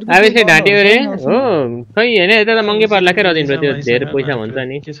अघि आवेशले ढाट्यो रे हो खै हैन यता त महँगै पर्ला के रदिन त्यो धेरै पैसा हुन्छ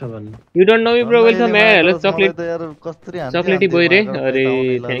नि के छ भन्नु you don't know me bro welcome यार हेलो चकलेट त यार कस्तरी हान्छ चकलेटी बोय रे अरे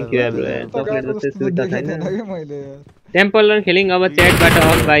थ्यांक यू यार चकलेट जस्तै सुविधा छैन मैले टेम्पल रन खेलिङ अब च्याटबाट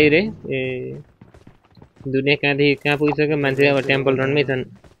अफ बाइ रे ए दुनिया कहाँ पुगिसक्यो मान्छे अब टेम्पल रनमै छन्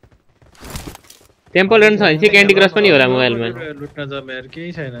टेम्पल रन छ भने चाहिँ क्यान्डी क्रस पनि होला मोबाइलमा लुट्न जाम यार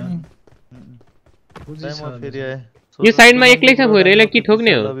केही छैन म फेरि आए यो साइडमा एक्लै छ फोर यसलाई के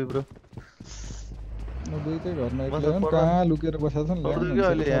ठोक्ने हो दुईटै घरमा एक्लै हो कहाँ लुकेर बसेको छ नि अरु के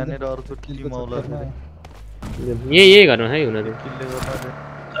अहिले यहाँनेर अरु चुट्की मौला यही घरमा है हुन त किल्ले गर्न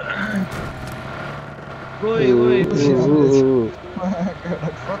ओइ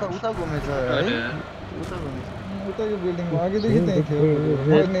कता उता घुमेछ है उताको बिल्डिङमा अघिदेखि त्यही थियो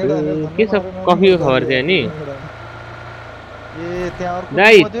के छ कफीको खबर थियो नि ए त्यहाँ अर्को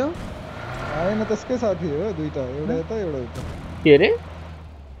दाइ थियो हैन त्यसकै साथी हो दुईटा एउटा यता एउटा उता के रे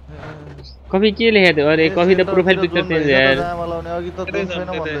कफी के लेखेको थियो अरे कफी त प्रोफाइल पिक्चर चेन्ज यार लाउने अघि त छैन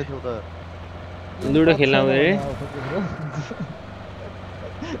भन्दै थियो त लुडो खेल्न आउने रे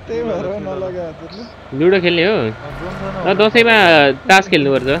त्यही भएर नलगाएको लुडो खेल्ने हो ल दशैंमा तास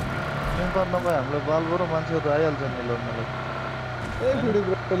खेल्नुपर्छ नभए हाम्रो बालबो र मान्छेहरू आइहाल्छ नि लड्नलाई ए फुडी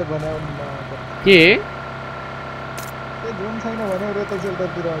ब्रोले भन्यो के जोन छैन भने रेता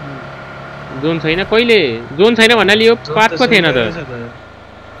सेल्टरतिर अघि जोन छैन कहिले जोन छैन भन्नाले यो पातको थिएन त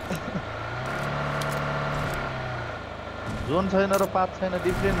जोन छैन र पात छैन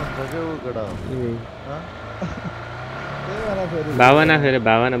डिफरेन्ट हुन्छ के हो गडा भावना फेरि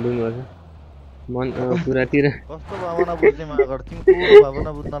भावना बुझ्नुपर्छ मन पुरातिर कस्तो भावना बुझ्ने माया गर्छ तिम्रो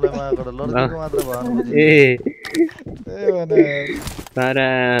भावना बुझ्नलाई माया गर्छ लड्नेको मात्र भावना बुझ्छ ए भने तारा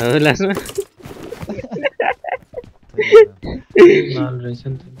होला न माल रहेछ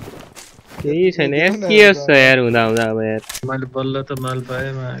नि केही छैन यार के छ यार हुँदा अब यार मैले बल्ल त माल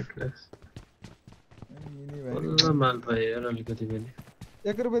पाएँ मा क्लास बल्ल माल पाएँ यार अलिकति पनि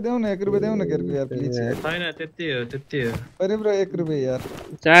 1 रुपैयाँ देऊ न 1 रुपैयाँ देऊ न केरको यार प्लिज छैन त्यति हो अरे ब्रो 1 रुपैयाँ यार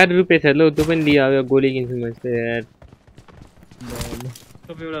 4 रुपैयाँ छ लौ तँ पनि लियो अब गोली किन्छु म चाहिँ यार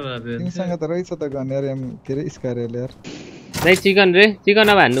तिमीसँग त रहेछ त गन यार एम के रे स्कारले यार दाइ चिकन रे चिकन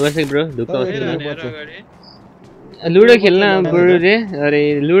अब हान्नुपर्छ ब्रो ढुक्क लुडो खेल्न ब्रो रे अरे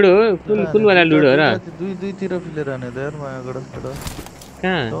लुडो हो कुन वाला लुडो हो र दुई तिर फिलेर हाने त यार मायाबाट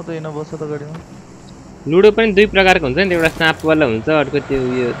कहाँ त हैन बस्छ त गाडीमा लुडो पनि दुई प्रकारको हुन्छ नि एउटा साँप वाला हुन्छ अर्को त्यो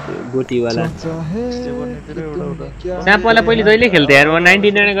उयो गोटी वाला साँप वाला पहिले जहिले खेल्थे यार म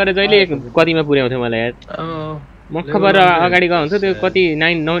 99 गरेर जहिले कतिमा पुर्याउँथ्यो मलाई यार मखबर अगाडि गएको हुन्छ त्यो कति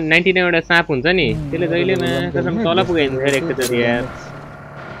 99 वटा साँप हुन्छ नि त्यसले जहिले कसम तल पुगाइदिन्छ यार एकचोटि यार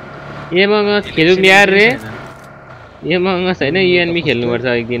एमंगस खेलौँ यार रे एमंगस हैन युएनबी खेल्नुपर्छ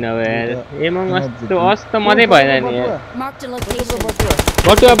एक दिन अब यार एमंगस त अस त मजै भएन नि यार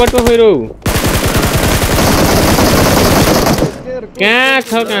बटुवा फेरो कहाँ छ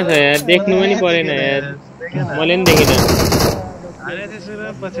यार देख्नु पनि परेन यार मैले पनि देखिन अरे त्यसो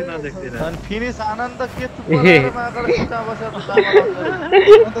पछि नदेख्दिन अनि फिनिश आनन्द के चुपलाएर मागड खुट्टा बसेर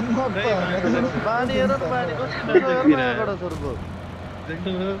पानी हेर न पानी कस्तो मागड सरको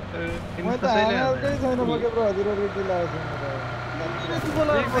देख्नु म त हाल्दै छैन मके ब्रो हजुरहरुको के लागेछ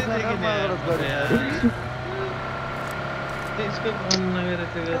मलाई मागड गरे यार त्यसको फोन नगरेर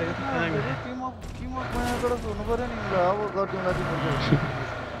त्यो गरेको त कहाँ गयो टिम अफ मागड हुनु पर्यो नि अब गर्दिउँला तिम्रो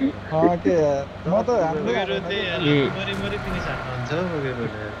के यार म त हान्दै मरी फिनिस हान्न हुन्छ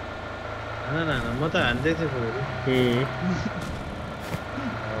बगेरोले हैन म त हान्दै थिए बगेरो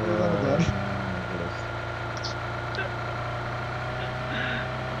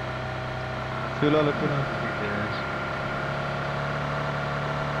फिलहाल किन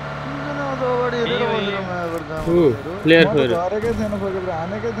प्लेयर फोर गरेकै छैन बगेरो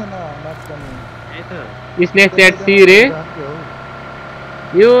हानेकै छैन म्याच पनि स्नेक च्याट सी रे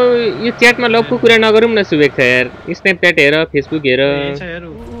यो च्याटमा लपको कुरा नगरौँ न शुभेच्छा यार स्न्यापच्याट हेर फेसबुक हेर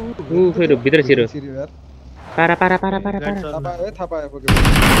ऊ फेरि भित्र छिरो पारा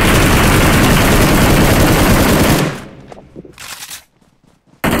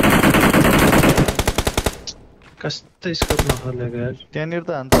कस्तो स्कोप नखलेको यार त्यहाँनिर त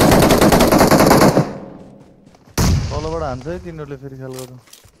हान्छ तलबाट हान्छ है तिनीहरूले फेरि ख्याल गर्नु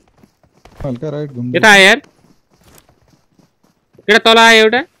हल्का राइट घुम्नु यता आयो यार केटा तल आयो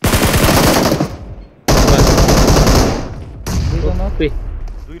एउटा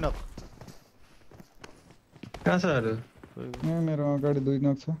दुई नक कहाँ छ अरु मेरो अगाडि 2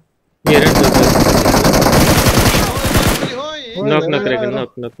 नक छ हेर नक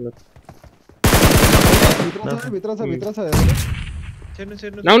भित्र छ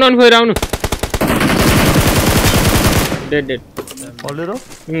आउनु आउनु डेड अलेरो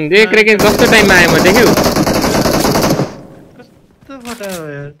देख रेके कस्तो टाइममा आयो म देख्यौ कस्तो फटायो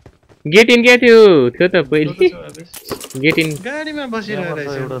यार गेट इन के थियो त पहिले गेट इन गाडीमा बसिरहेको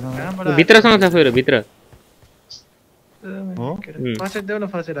रहेछ भित्रसँग छ फेरि भित्र हो फसेट देऊ न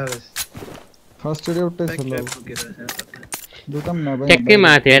फसेट आवेश फर्स्ट एड एउटै छ ल दुटम नभए ट्याक्कै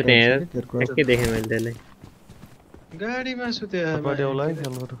माथे यार त्यहाँ ट्याक्कै देखे मैले त्यसलाई गाडीमा सुते पछाडि आउला है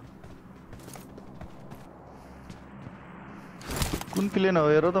खेल गर कुन प्लेन हो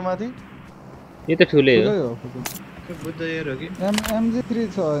हेर त माथि यो त ठुलै हो बुद्ध एयर हो कि MG3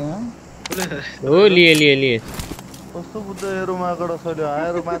 छ यहाँ हो लिए कस्तो बुद्ध एरो मागड छैले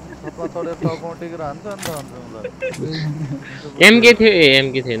आएर माथि छतमा चढेर टाउकोमा टेकेर हान्छ नि त एमके थियो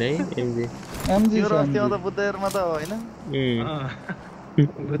एमके थिएन है MG त्यो रस्त्याउ त बुद्ध एरमा त हैन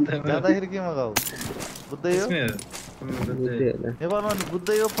बुद्ध जाँदाखेरि के मगाऊ बुद्ध यो नेपालमा बुद्ध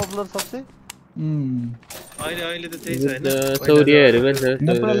यो पपुलर सबसे अहिले त त्यही छ हैन सौर्यहरु पनि छ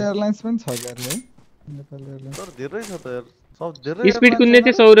नेपाल एयरलाइन्स पनि छ यार है नेपाल एयरलाइन्स तर धेरै छ त यार सब धेरै स्पिड कुन्ने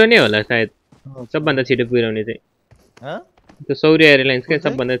चाहिँ सौर्य नै होला सायद सबभन्दा छिटो पुर्याउने चाहिँ त्यो सौर्य एयरलाइन्स के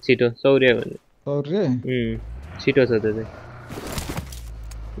सबभन्दा छिटो सौर्य भन्ने छिटो छ त्यो चाहिँ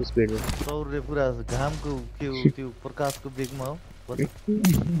स्पिडमा सौर्य पुरा घामको के हो त्यो प्रकाशको बेगमा हो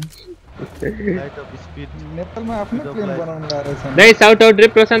लाइट अफ स्पिड नेपालमा आफ्नो प्लेन बनाउन लारेछ दाइ साउट आउट रे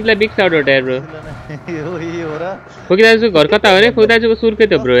प्रशान्तलाई बिग साउट आउट यार ब्रो यो हो र फोकिदाजु घर कता हो रे फोकिदाजुको सुर्के त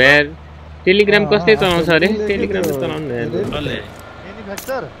ब्रो यार टेलिग्राम कसले चलाउँछ रे टेलिग्राम त चलाउनु यार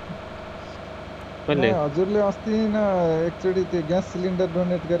म्यानुफ्याक्चर कसले हजुरले अस्ति न एकचोटी त्यो ग्यास सिलिन्डर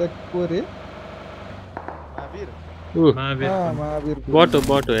डोनेट गरेको रे महावीर बटो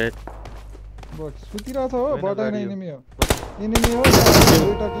यार बट सुतिरहेछ हो बट एनिमी हो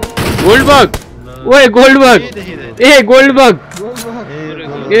गोल्डबग ओए गोल्डबग गोल्डबग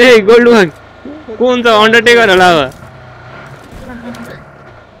कुन छ अन्डरटेकर होला अब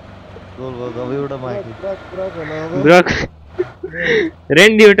गोल्डबग अब एउटा माथि ब्रक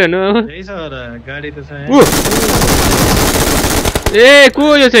रेन्डी उठ न यही छ होला गाडी त छ ए को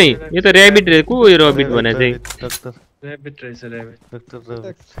यो चाहिँ यो त र्याबिट रे को यो रबिट भने चाहिँ र्याबिट रहेछ र्याबिट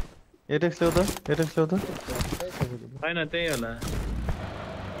एटेक्स ल्याउ त हैन त्यही होला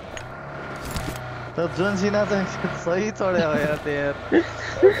त जोन सिना चाहिँ सही चढ्यो यार त्यो यार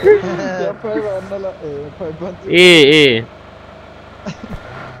ए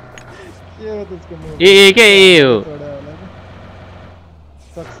क्या ए हो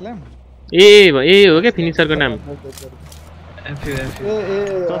ए हो क्या फिनिसरको नाम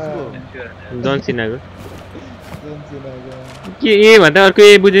जन सिनाको के ए भन्दा अर्को ए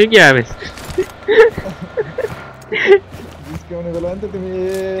बुझ्यो क्या अब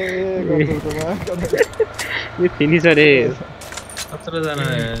यो फिनिसर ए 17 जना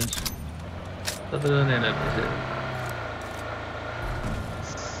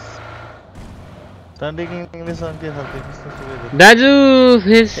दाजु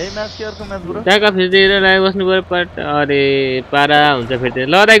फेस टाका फेस दिएर लाइ बस्नु पर्यो अरे पारा हुन्छ फेरि ल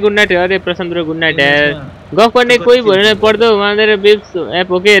दाइ गुड नाइट अरे प्रशान्त ब्रो गुड नाइट यार गफ गर्ने कोही भएन पर्दो मानेर वेब्स एप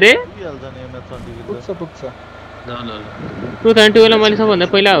हो के रे 232 वाला मैले सबभन्दा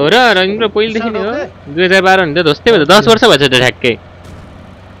पहिला हो र तिम्रो पहिलेदेखि नै हो 2012 नि त जस्तै भयो 10 वर्ष भएछ त ठ्याक्कै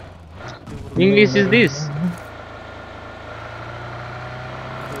इंग्लिश इज दिस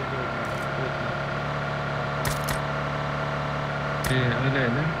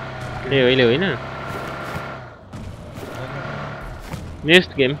ए अहिले होइन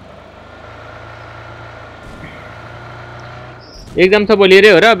नेक्स्ट गेम एकदम त बोलिए रे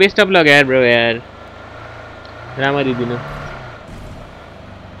हो र बेस्ट अफ लक यार ब्रो यार रामरी दिनु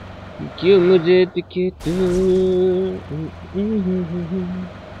क्यों मुझे दिखे तू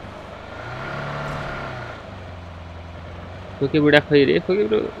फोके बुढा खै रे फोके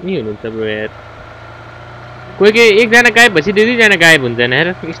ब्रो नि हुनुहुन्छ ब्रो यार कोही के एकजना गायब भएपछि दुईजना गायब हुन्छन् यार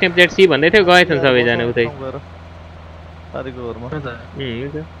स्न्यापच्याट सी भन्दै थियो गएछन् सबैजना उतै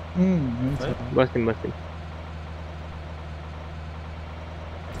बस्दिम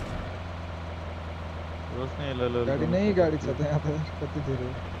गाडी नै गाडी छ त्यहाँ त कति धेरै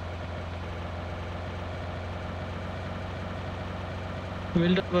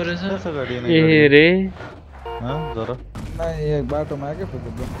मिल्ट परेछ गाडी ए रे जरा नाही एक बाटोमा आके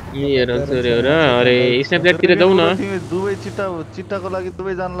फुक्यो ए रसरे र अरे स्न्यापच्याट तिर जाऊ न दुवै चिट्टाको लागि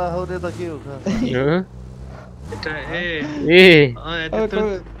दुवै जानला हो रे त के हो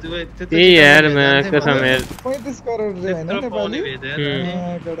ए यार म कसम यार 35 करोड रे हैन नेपाली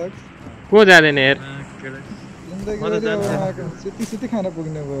को जाँदैन यार जिन्दगी सिटी खाना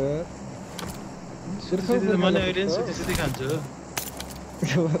पुग्ने भयो मैले अहिले सिटी खान्छु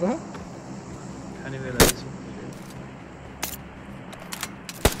खाने बेला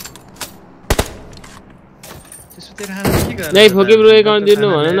नहीं फोके ब्रो अकाउन्ट दिनु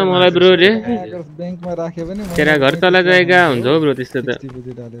भन न मलाई ब्रो रे बैंकमा राखे पनि तेरा घर चला जाएगा हुन्छ हो ब्रो त्यस्तो त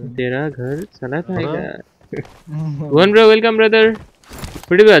तेरा घर चला जाएगा भन bro welcome brother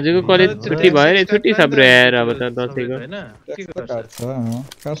foodie भाजुको college छुट्टी भयो रे छुट्टी छ ब्रो यार अब त दशैको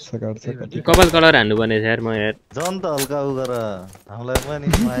काट्छ कपाल कलर हान्नु पर्ने छ यार म यार जन त हल्का उ गर हामीलाई पनि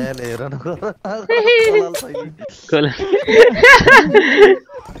मायाले हेर न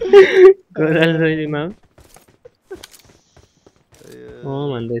कोलाल छैमा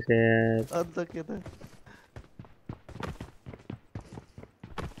भन्दैछ अन्त के त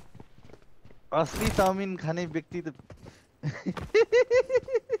असली चाउमिन खाने व्यक्ति त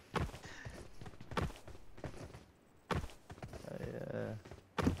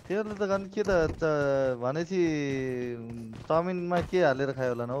त्यसले त गन के त भनेपछि चाउमिनमा के हालेर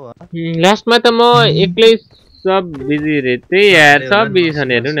खायो होला न हो लास्टमा त म एक्लै सब बिजी रे त्यही यार सब बिजी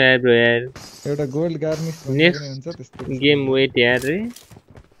छन् हेर्नु न यार ब्रो यार एउटा gold garnish next game weight यार रे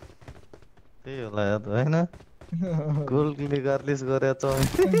त्यही होला यार हैन गोल्डले गार्निश गरे चाउमिन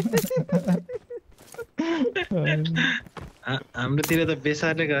हाम्रोतिर त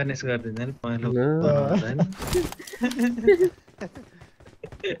बेसारले गार्निश गर्दिन्छ नि पहिलो हैन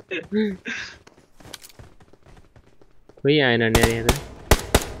कोही आएन नि यहाँ त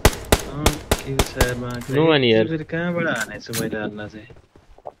नो वान हियर फेरि कहाँबाट हानेछु मैले हान्न चाहिँ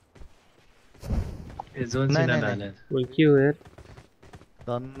ए जोन सिना हाने ओइ के हो यार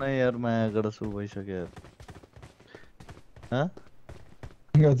धन्नै यार माया गर्छु भइसक्यो यार ह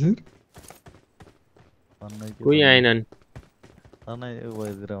हजुर कोही आएनन् धन्नै यो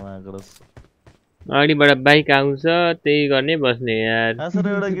भइदिएर माया गर्छु अगाडिबाट बाइक आउँछ त्यही गर्ने बस्ने यार आसर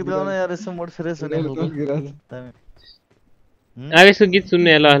एउटा गीत गाउन यार यसो मोड फ्रेस हुने अब यसको गीत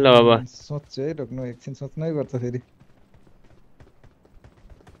सुन्ने ल ल अब सोच्छु है रोक्नु एकछिन सोच्नै गर्छ फेरि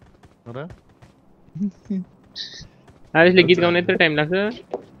आवेशले गीत गाउन यत्रो टाइम लाग्छ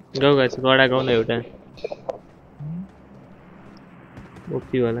गाउ गाछ गडा गाउन एउटा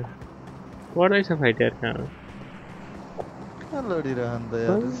ओपी वाला पढ्दै छ फाइटर कहाँ लडिरहन त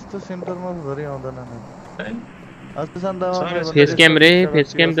यार यस्तो सेन्टरमा भरि आउँदैन नि आज सन्दामा फेस क्याम रे फेस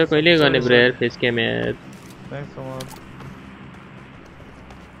क्याम त कहिले गर्ने ब्रो यार फेस क्याम यार thanks so much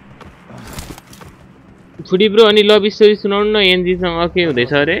foodie bro अनि लभ स्टोरी सुनाउनु न एनजी सँग के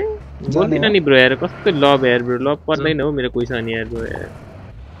हुँदैछ अरे बोल्दिन नि ब्रो यार कस्तो लभ यार ब्रो लभ पर्दैन हो मेरो कोइसँग नि यार ब्रो यार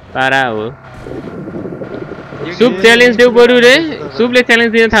पारा हो सुप च्यालेन्ज देऊ बरु रे सुपले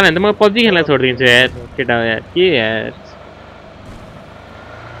च्यालेन्ज दिन थाल्यो भने त म पब्जी खेल्न छोड्दिन्छु यार केटा हो यार के यार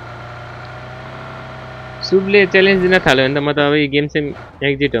सुपले च्यालेन्ज दिन थाल्यो भने त म त अब यो गेम चाहिँ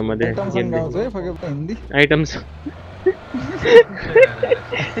एक्जिट हो म त आइटम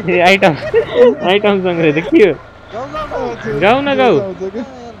आइटम आइटम सँग रे त के हो गाउ न गाउ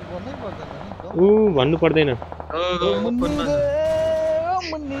ऊ भन्नु पर्दैन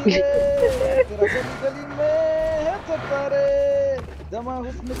जमा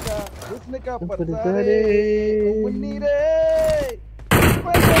हुस्न का पत्थरे मुन्नी रे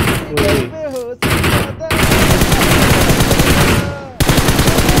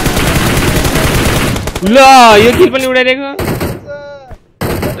ल यो किल पनि उडाइरहेको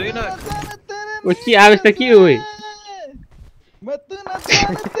ओ के आवेश त के हो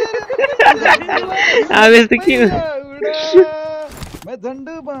आवेश त के हो मैं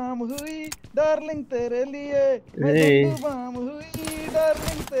झंडू बाम हुई डार्लिंग तेरे लिए मैं झंडू बाम हुई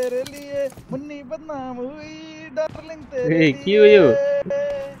डार्लिंग तेरे लिए मुन्नी बदनाम हुई डार्लिंग तेरे लिए के हो यो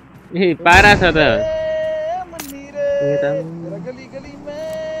ए पारा छ त मुन्नी रे तेरा गली गली में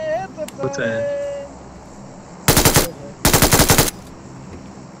सफर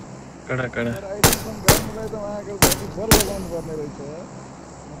कडा कडा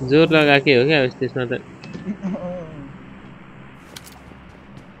जोर लगा के हो क्या त्यसमा त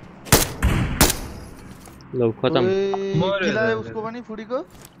लो खतम किलायो उसको पनि फुडीको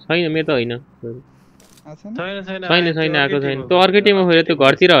छैन मेरो त होइन छैन छैन आएको छैन त्यो अर्कै टिममा फेरि त्यो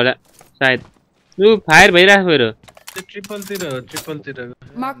घरतिर होला सायद ऊ फायर भइरहेको फेरि ट्रिपल तिर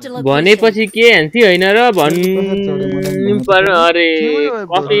भनेपछि के हान्सी होइन र भन्नु पर्यो अरे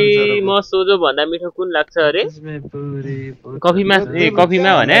कफी म सोझो भन्दा मिठो कुन लाग्छ अरे कफीमा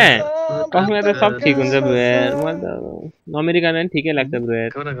कफीमा भने कफीमा त सब ठिक हुन्छ ब्रो यार मलाई त अमेरिकामा पनि ठिकै लाग्छ ब्रो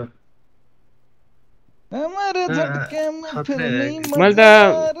यार मलाई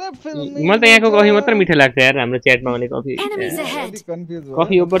त यहाँको कफी मात्र मिठो लाग्छ यार हाम्रो च्याटमा आउने कफी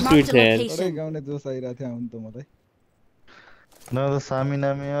कफी ओभर स्वीट छ यार सामी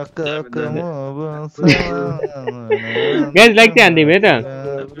नामी गाइस लाइक चाहिँ हान्दिम है त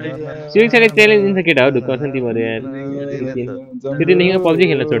सुरक्षाले च्यालेन्ज दिन्छ केटा हो ढुक्क छ नि तिमीहरू यार फेरि नै पब्जी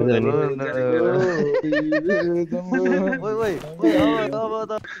खेल्न छोड्छ भने ओइ अब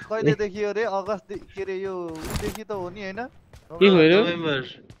त कहिले देखियो रे अगस्त के रे यो देखि त हो नि हैन के भयो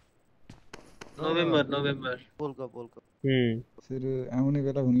नोभेम्बर पोलको फेरि आउने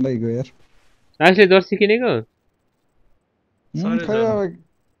बेला हुन लाग्यो यार आजले जर्सी किनेको खै अब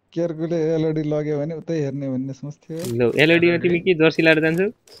केयरकोले एलडी लग्यो भने उतै हेर्ने भन्ने सोच थियो ल एलडी मा तिमी के जर्सी लाएर जान्छौ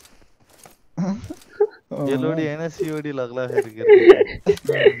एलडी हैन सीओडी लाग्ला फेरि के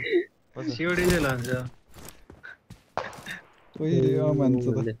सीओडी ले लान्छ ओइ मान्छ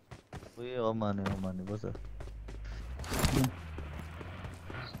त ओइ माने बस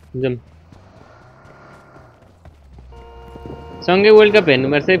जम सँगै वर्ल्ड कप हेर्नु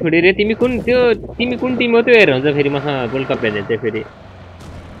पर्छ फेरि रे तिमी कुन टिम हो त्यो हेरेर हुन्छ फेरि मसँग वर्ल्ड कप हेर्ने चाहिँ फेरि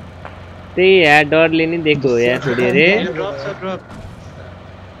त्यही यार डरले नि दिएको हो यार फेरि रे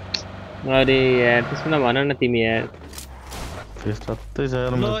अरे यार त्यसो नभन न तिमी यार सत्तै छ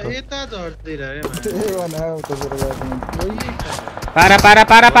यार ल यता झर्दै रे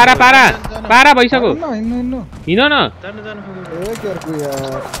पारा भइसक्यो हिँड न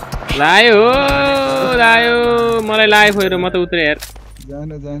लायो मलाई लायो फेरि म त उत्रे यार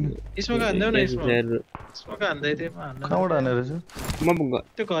जानु इसमोका हान्दैउ न इसमोका हान्दै थिए म हान्न कहाँबाट हाने रहेछ म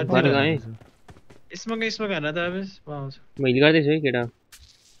त्यो घर गए इसमोका हान्न त अब पाउँछ मैले गर्दै छु है केटा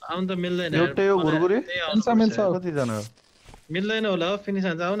आउन त मिल्दैन एउटै हो गुरगुरी मिल्छ कति जना हो मिल्दैन होला हो फिनिश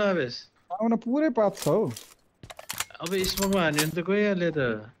हान्छ आउन अबेस आउन पुरै पात छ हो अब इसमोका हान्यो भने त गइहाल्यो त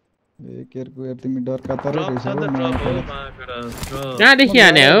ए केयरको यार तिमी डर कातर रहेछ कहाँ देखि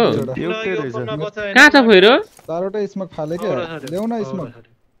हाने हो एउटै रहेछ कहाँ छ फेरो चारवटा स्मोक फाले के ल्याउ न स्मोक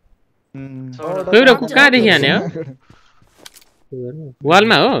फेरो कहाँ देखि हाने हो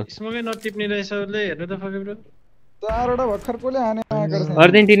वालमा हो स्मोकै नटिप्ने रहेछ उसले हेर्नु त फके ब्रो चारवटा भर्खर कोले हाने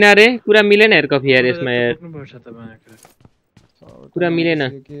अर्जेन्टिना रे पुरा मिलेन हेर कफी यार यसमा यार पुरा मिलेन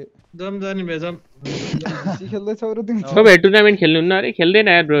जम जानी भेजम खेल्दै छौ र तिमी सबै टुर्नामेन्ट खेल्नु न अरे खेल्दैन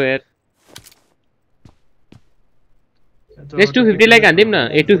यार ब्रो यार Just 250 like हान्दिम न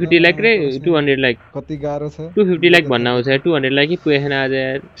 250 like रे 200 like कति गाह्रो छ 250 like भन्न आउँछ 200 like पुगेन आज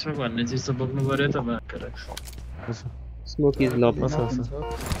यार यसो भन्ने चिज त बोक्नु पर्यो त बाकर स्मोक इज लभ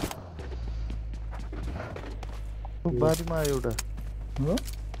बारीमा एउटा हो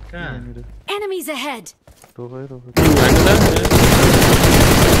कहाँ Enemies ahead.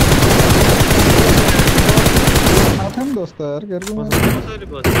 आथम दोस्त यार करको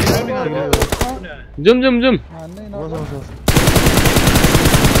जुम जुम जुम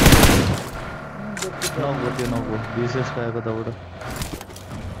नगो विशेष खाएको तबाट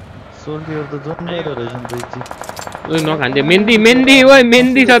सोल्टियर त जम्मै रहेछ नि त ओइ नखान्दे मेन्दी मेन्दी ओइ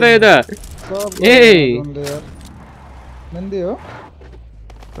मेन्दी छ त यो त ए मेन्दी हो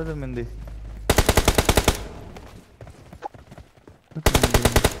कता मेन्दी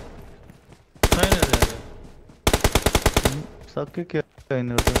सक्यो के हैन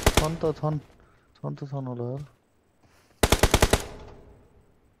त छन् त छन् होला यार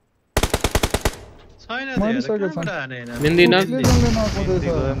छैन मेन्दी न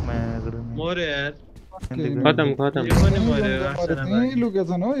मोरे यार खतम खतम यो पनि मर्यो त्यही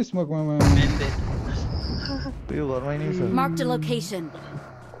लुकेछन् हो स्मोकमा मेन्दी यो घरमै नै छ Marked a location.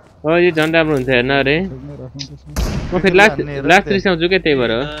 ओ यो झन् राम्रो हुन्छ हेर्न अरे म फेरि लास्ट 3 आउँछु के त्यही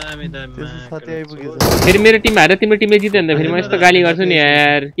भएर साथी आइपुगेछ फेरि मेरो टिम हारेर तिम्रो टिमले जित्यो भने त फेरि म यस्तो गाली गर्छु नि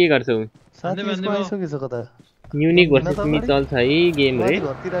यार के गर्छौ साथी आइसकेछ कता युनिक भर्सेस मी चल्छ है गेम है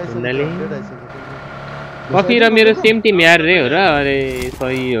भन्नाले कफी र मेरो सेम टिम यार रे हो र अरे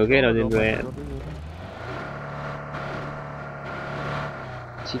सही हो के रजिन ब्रो यार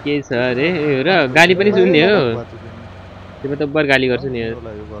ठिकै छ अरे हो र गाली पनि सुन्ने हो तिमी त बर गाली गर्छु नि यार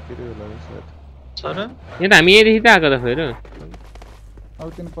यहाँ त हामी यहीँदेखि त आएको त फेरि अब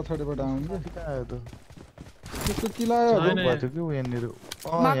तिन पछाडिबाट आउने त्यसको किलायो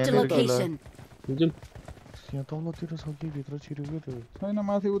Marked a location. जुम यहाँ तलतिर छ कि भित्र छिर्यो के त्यो छैन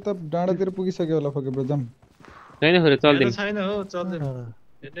माथि उता डाँडातिर पुगिसक्यो होला फके ब्रो जम छैन फेरि चल्दिम छैन हो चल्दैन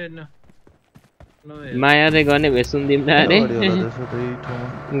हेर्दैन माया रे गर्ने भए सुन्दिम न अरे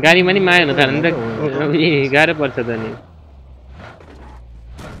गाडीमा नि माया हुन थाल्यो नि त गाह्रो पर्छ त नि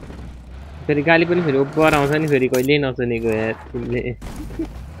फेरि गाली पनि फेरि ओभर आउँछ नि फेरि कहिल्यै नसुनेको यार तिमीले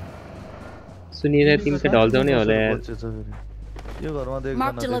सुनेर तिमी त ढल्छौ नि होला यार यो घरमा देख्दैन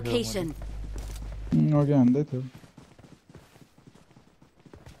Marked a location. अघि हान्दै थियो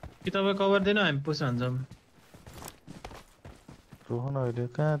कि तपाईँ कभर दिनु हामी पुस हान्छौँ रोहन अहिले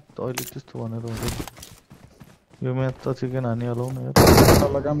कहाँ अहिले त्यस्तो भनेर हुन्छ यो म्याच त चिकन हानिहालौँ न यार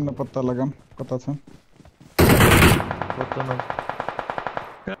पत्ता लगाम कता छ पत्ता न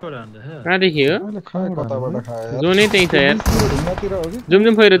कहाँबाट हान्दा कहाँदेखि हो मैले खाए कताबाट खाए जोनै त्यही छ यार ढुङ्गातिर हो कि जुम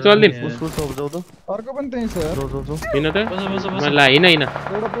जुम फेरि चल्दिम उसको सब जाऊ त अर्को पनि त्यही छ यार हिँड त बस बस बस ल हिँड हिँड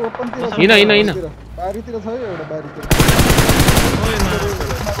एउटा ओपनतिर छ हिँड हिँड हिँड बारीतिर छ है एउटा बारीतिर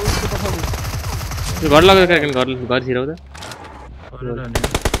घर लगेर घर घर छिराउ त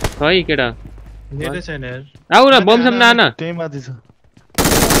खै केटा नेटै छैन यार आउ र बमसम न आन त्यही माथि छ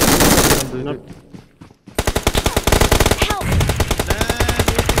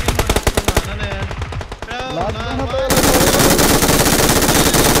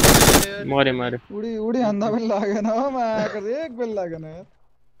मरे मरे उडी उडी हान्दा पनि लागेन हो माको एक बेल लागेन यार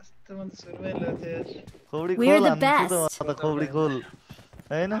यस्तो मन सुरमै लाग्थ्यो यार खौडी We're खोल the हान्छु best. त खौडी खोल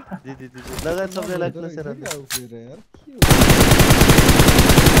हैन जी जी जी लगायत सबले लाग्छ सर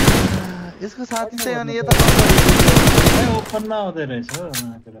यसको साथी चाहिँ अनि यता ओपनमा आउँदै रहेछ हो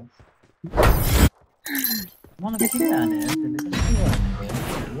मलाई किन हाने यार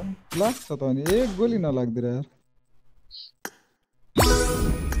लाग्छ त अनि एक गोली नलाग्दिर यार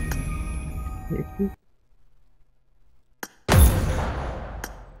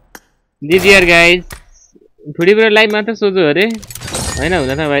डियर गाइज फुडीबाट लाइभ मात्र सोध्यो अरे होइन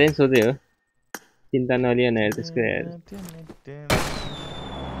हुन त बाहिर पनि सोध्यो हो चिन्ता नलियो न यार त्यसको यार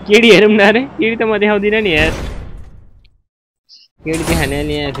केडी हेरौँ न अरे केडी त म देखाउँदिनँ नि यार केडी देखाने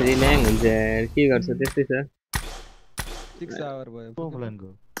यहाँ फेरि ल्याङ हुन्छ यार के गर्छ त्यस्तै छ 6 आवर भयो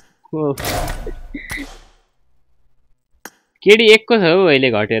केडी 1 को छ हौ अहिले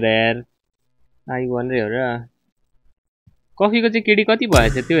घटेर यार आई भन्दै हो र कफीको चाहिँ केडी कति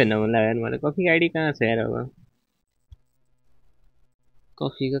भएछ त्यो हेर्न मन लाग्यो यार मलाई कफीको आइडी कहाँ छ यार अब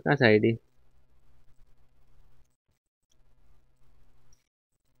कफीको कहाँ छ आइडी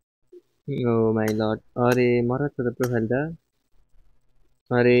ओ माई लर्ड अरे मरत छ त प्रोफाइल त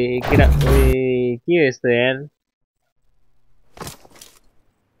अरे केटा ओए के हो यस्तो यार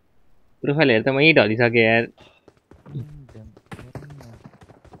प्रोफाइल हेर त म यहीँ ढलिसकेँ यार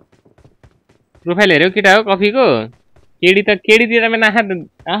प्रोफाइल हेऱ्यो केटा हो कफीको केडी तिर म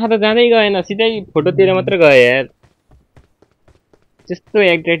आँखा त जाँदै गएन सिधै फोटोतिर मात्र गयो यार त्यस्तो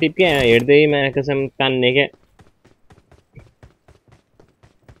एट्र्याक्टिभ क्या हेर्दैमा कसम तान्ने क्या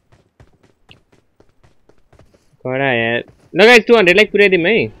कडा यार ल गाइस 200 लाइक पुर्याइदिउँ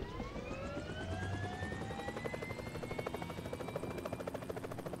है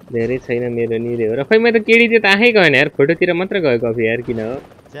धेरै छैन मेरो निरे हो र खै म त केडी त आँखै गएन यार फोटोतिर मात्र गयो कफी यार किन हो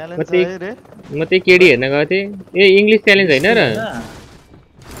म त्यही केडी हेर्न गएको थिएँ ए इङ्ग्लिस च्यालेन्ज होइन र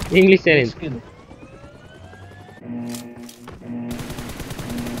इङ्ग्लिस च्यालेन्ज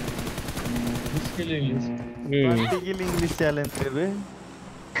इंग्लिश चैलेंज रे बे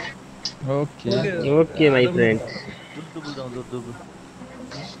okay my friend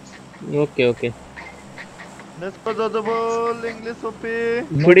okay okay Nesco जो बोल इंग्लिश ओपी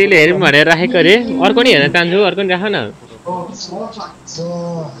फुडीले हेर्नु भनेर राखेको रे अर्को नि हेर्न चाहन्छु अर्को नि राख न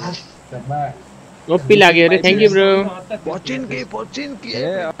ओपी लाग्यो रे थ्यांक यू ब्रो पचिन की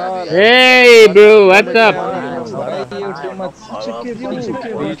हे bro what's up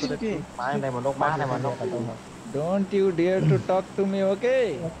Don't you dare to talk to me,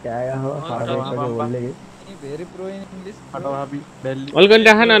 okay? Very pro in English. अलगन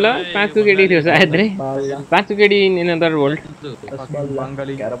राख न ल पाँचको केडी थियो सायद रे पाँचको KD in another world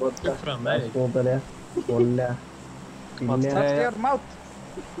Bengali. Shut your mouth.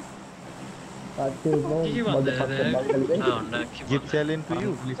 Gift challenge two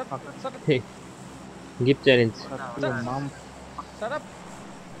you gift challenge Shut up.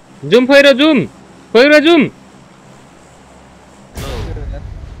 Zoom फोइरो zoom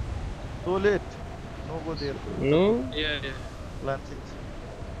so late no go there no Yeah. Plan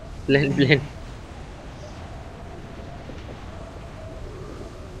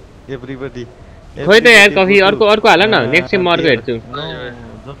everybody खोइ त यार कफी अर्को हाल न नेक्स्ट टाइम म अर्को हेर्छु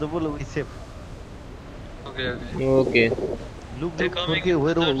जो बोल we safe Okay. Okay look They're coming okay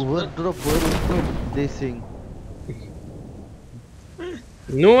where drop they sing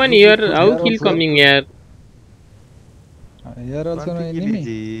no one here how kill coming यार Here also no enemy.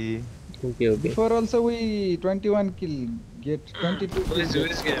 Okay okay Before also we 21 kill get 22 Who is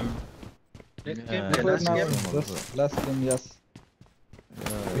kills. game? Next game. Before Last now, game. last game, yes.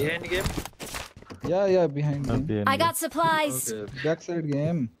 Behind game. Yeah, behind game. I got supplies. Okay. Backside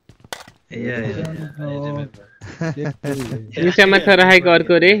game. Yeah. No. Get kill. इन्स्टामा छ राखेको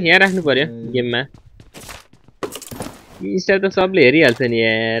अर्को रे यहाँ राख्नु पर्यो गेममा Insta त सबले हेरिहाल्छ नि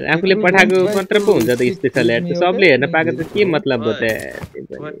यार आफूले पठाएको मात्र पो हुन्छ त स्पेशल यार सबले हेर्न पाएको त के मतलब हो त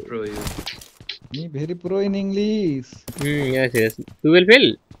What pro you? Me very pro in English. Yes yes 12 fail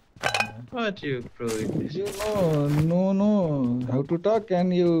What you pro English? You know how to talk and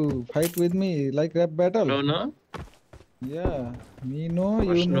you fight with me like rap battle. Pro no? Yeah, me know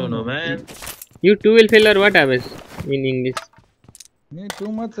What's you know. no man? You 12 fail or what happens in English? Me too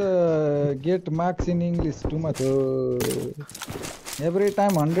much get marks in English too much. Every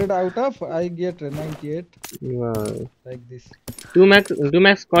time 100 out of I get 98 Wow. like this. 2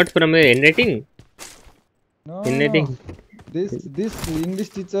 marks got from your handwriting? No, Handwriting? this English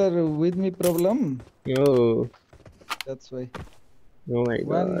teacher with me problem. Oh. That's why. Oh my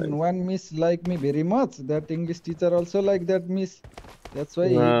god. One miss like me very much. That English teacher also like that miss. That's why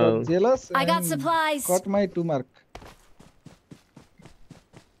he Wow. got jealous I got and supplies. got my 2 mark.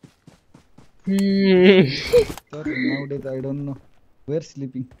 Sorry, nowadays I don't know where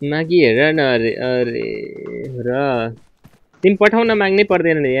sleeping. मागी हेर न अरे अरे र तिमी पठाउन माग्नै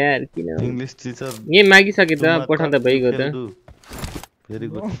पर्दैन नि यार किन इंग्लिश टीचर यही मागिसके त पठाउँदा भइगयो त भेरी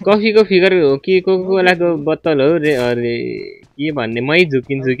गुड कफीको फिगर हो कि कोकोकोलाको बोतल हो रे अरे के भन्ने मै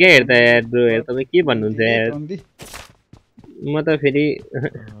झुकिन्छु क्या हेर्दा यार ब्रो यार तपाईँ के भन्नुहुन्छ यार Only. म त फेरि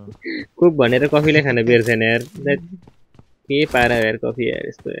कुक भनेर कफीले खान बेर छैन यार के पारा यार कफी यार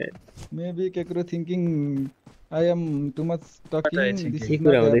यस्तो यार Maybe Kekro thinking I am too much talking. This के is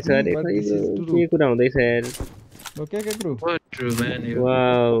कुरा not हुँदैछ happening, अरे but this is के true. कुरा हुँदैछ यार Okay, Kekro. What true man you?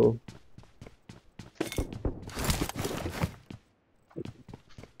 Wow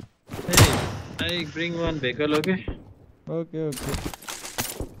Hey, I bring one vehicle, okay? Okay.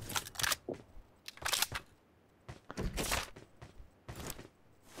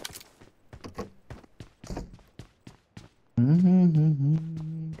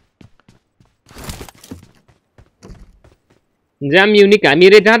 Jam unique हामी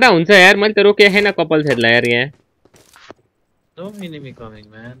रे जाँदा हुन्छ यार मैले त रोकेको छैन कपल्सहरूलाई यार यहाँ No enemy coming,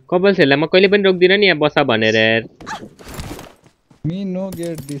 man. कपल्सहरूलाई म कहिले पनि रोक्दिनँ नि यहाँ बसा भनेर यार Me no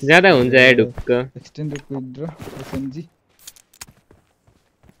get this. जाँदा हुन्छ यार ढुक्क Extended quick draw SMG.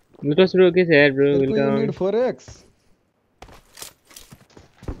 लुटोस bro के छ यार bro You welcome need 4x.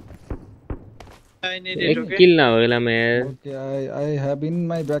 I need it, एक okay? किल ना होला मैं यार Okay, I have in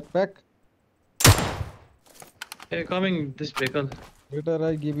my backpack. Hey, coming this vehicle. Later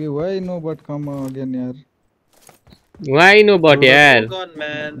I give you. Why no but come again यार. why no bot यार No gun,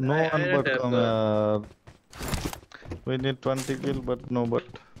 man. No I one don't but have come. gun. We need 20 kill, but no but.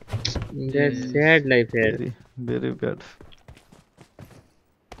 that's Yes. sad life यार Very, very bad.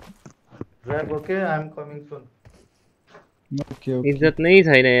 Drag, okay? I'm coming soon. Okay, okay. इज्जत नहीं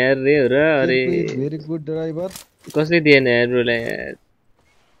छैन यार रे हो र अरे Kirku is very good driver. कसले दिएन यार ब्रोलाई यार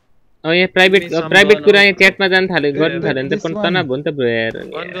अब यहाँ Give me some private gun, कुरा यहाँ oh. च्याटमा जान थाल्यो गर्न Take थाल्यो भने त this पनि one. तनाव हो नि त ब्रो यार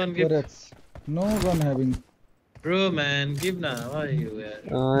One gun, give. 4x. No gun having. Bro, man, give now. Why are you,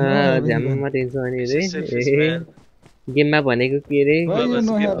 man? झ्याममा दिन्छ अनि रे This is selfish, man. गेममा भनेको के रे Why you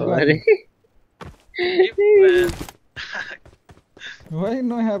no have अरे gun? Give, man. Why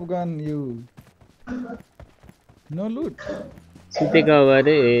no have gun you? No loot. सुतेको अब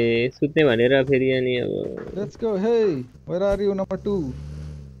अरे सुत्ने भनेर फेरि अनि अब Let's go. Hey, where are you, number 2?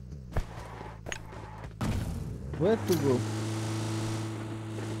 Where to go?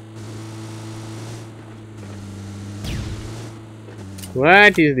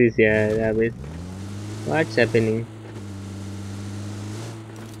 What is this यार अब what's happening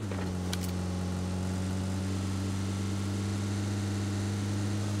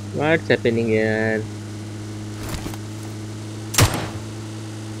what's happening यार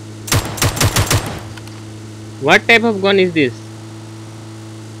what type of gun is this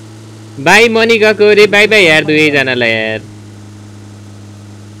by money गएको रे बाई बाई यार दुवैजनालाई यार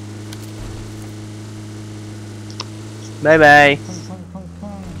बाई बाई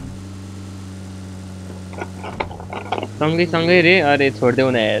सँगै सँगै रे अरे छोड्देऊ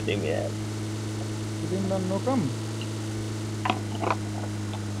न यार तिमी यार Didn't no come.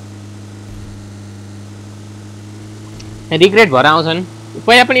 रिग्रेट भएर आउँछन्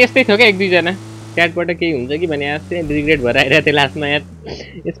पहिला पनि यस्तै थियो क्या एक दुईजना च्याटबाट केही हुन्छ कि भने यस्तै रिग्रेट भएर आइरहेको थियो लास्टमा यार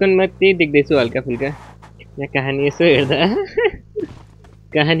यसको म त्यही देख्दैछु हल्का फुल्का यहाँ कहानी यसो हेर्दा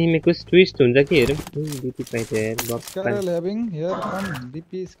कहानी में कुछ ट्विस्ट हुन्छ कि हेरौँ डिपी पाइन्छ यार Scarrel having here come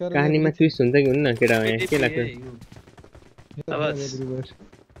DP Scarrel. कहानीमा twist हुन्छ कि हुन्न केटा हो यहाँ के लाग्छ Everywhere.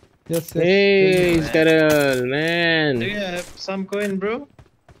 Yes, yes. A स्कारल man Do you have some coin, bro?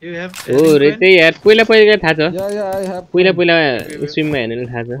 You have हो रे त्यही यार पहिला पहिला थाहा छ Yeah, yeah, I have. पहिला पहिला स्ट्रिममा हेर्नु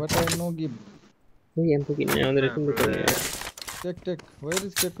थाहा छ But I no give. ओइ एमको किन आउँदै रहेछ नि त यार Check. Where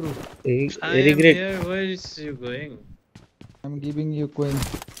is Kekru? I am regret here. Where is you going? I'm giving you coin.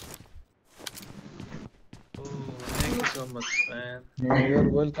 Oh, thank you so much, man. You're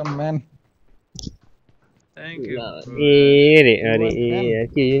welcome, man. Thank you. ए रे अरे ए यार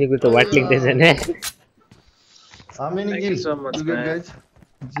के युनिको त वाट लेख्दैछ नि How many Thank you kills so much, you get, man. guys?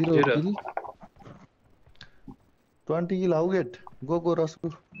 Zero Zero. kill. 20 kill, how get? Go,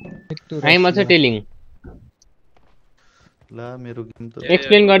 Rasku. I am also telling ला मेरो game त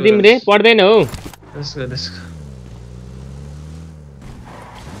explain गर्दिम रे पढ्दैन हो Let's go, let's go.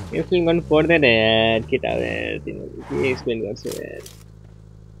 Explain गर्नु पर्दैन यार केटा हो यार तिमीहरू के एक्सप्लेन गर्छौ यार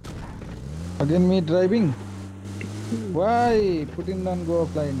Again me driving. Why? Putin don't go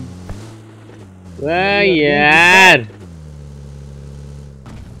offline. वाह यार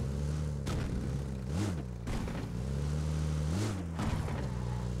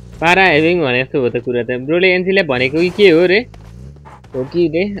पारा हेभिङ भने जस्तो हो त कुरा त ब्रोले एनसीले भनेको कि के हो रे हो कि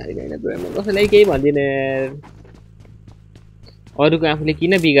रे हैन ब्रो म कसैलाई केही भन्दिनँ यार अरूको आफूले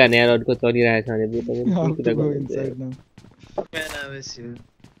किन बिगार्ने यार अरूको चलिरहेछ भने ब्रो त How कुरा to go गर्नुहुन्छ inside now? Man, I miss you.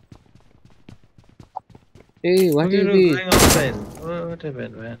 A what is You're this going outside. What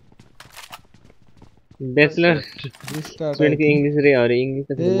happened, man? Bachelor Restart. स्टुडेन्टको English रे अरे इङ्ग्लिस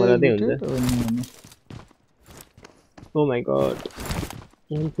त फेरि मजादै हुन्छ looted? Oh, no. Oh my God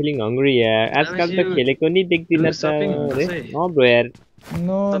I am feeling hungry यार आजकल त you खेलेको नि देख्दिन do त shopping, रे say? ब्रो यार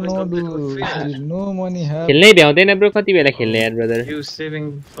No, Something no, complete with free dude. air. No money have. खेल्नै भ्याउँदैन ब्रो कति बेला खेल्ने यार brother You saving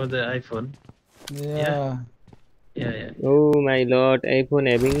for the iPhone? Yeah. Yeah. Oh my Lord iPhone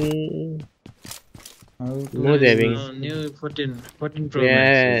having How to Who's having? No, new 14 Pro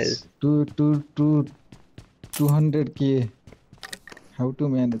Yes. Max. to 200k. How to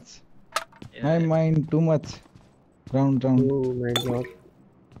manage? Yeah. I mind too much. Round. Oh my god.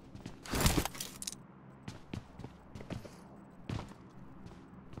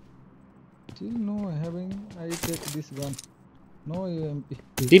 Still no having. I take this gun. No UMP.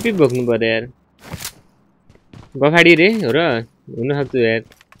 DP बोक्नु पर्यो यार गफाडी रे हो र हुन सक्छ यार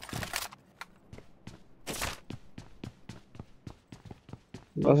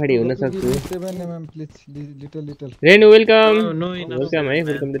गफाडी हुन सक्छ 7mm please. Little. Rain welcome Oh, no enough. Welcome है man.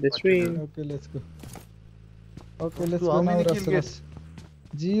 Welcome to the stream Okay, let's go. Okay, let's So go how now. many kill Rush.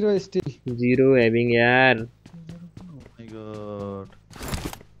 Zero still. Zero having yaar. Oh my god.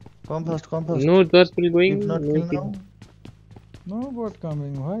 Come fast, come fast. No purple going. If not No kill kill. now. No bot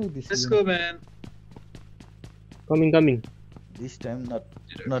coming. Why this? Let's game? go, man. Coming. This time not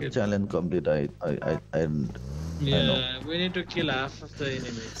Okay. challenge complete. I know. Yeah, we need to kill half of the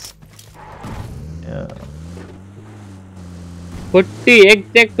enemies. Yeah. 40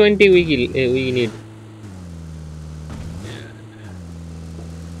 exact 20 we kill. We need.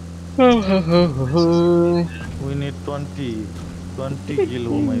 We need 20 kill.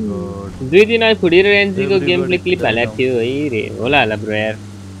 Oh my god. 2 दिन आज foodie र NC को game play Everybody clip die हालेको now. थियो है रे होला bro यार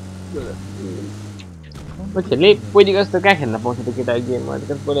म खेल्ने पहिले जस्तो कहाँ खेल्न पाउँछ त केटा गेममा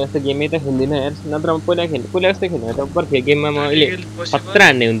पहिले जस्तो गेमै त खेल्दिनँ यार नत्र म पहिला जस्तो खेल्ने त बर्खे गेममा म अहिले खतरा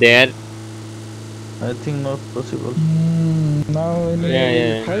हान्ने हुन्थ्यो यार I think not possible. Now enemy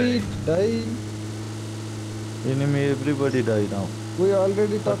Yeah. fight, die. Enemy everybody die now. We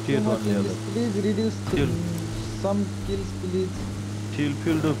already talked too Kill much only English. other. Please reduce Kill. some kills, please.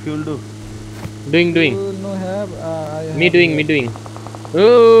 Fuel do. doing You no have. I have. me doing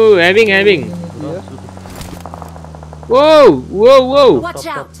oh having Enemy here. whoa Watch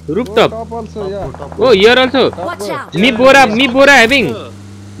out! Go rooftop top also, yeah. oh here also Watch out! me bora having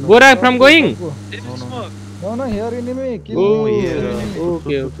bora from going Go. Enemy smoke. No, here enemy. Kill oh me. yeah.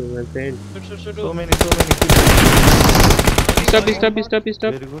 okay my friend So Shoot. many kills. stop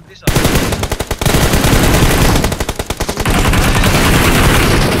Very good. This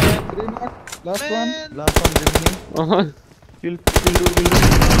Three mark. Last one. Last one remaining. Kill do.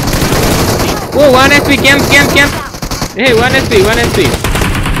 oh 1 HP camp hey 1 HP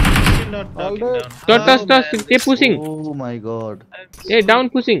Still not All knocking dead. down. toss man, they this- pushing Oh my god. I'm hey so- down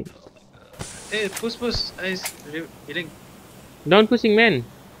pushing Hey, push. Healing. down pushing man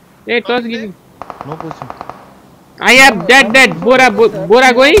hey toss giving No pushing. I have that bora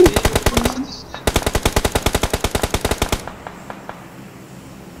going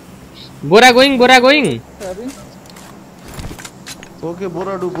bora going Having. Okay,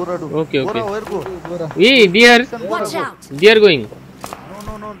 Bora do. Okay. Bora, where go? Bora. hey dear Watch out! No, they are going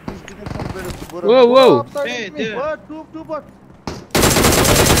this direction better. Bora. whoa Upside Hey, enemy. there. What? Two bot.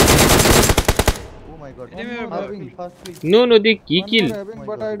 Oh my god. Enemy are Fast Fast kill. no he One more kill having, Oh my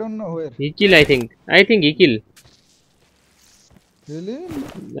but God. I don't know where. he kill I think he kill Really?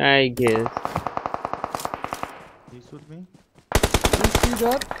 I guess He shoot me. You see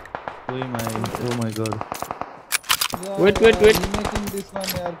that? Oh my god. Yeah, Wait. He making this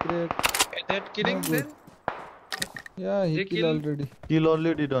one air crate. Hey, that killing No then? Yeah, he They kill kill? already. Kill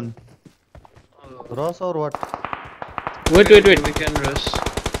already done. Oh, Ross or what? wait We can rush.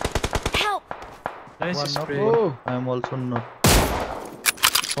 Help! Nice One knock. spray. Oh, I am also not.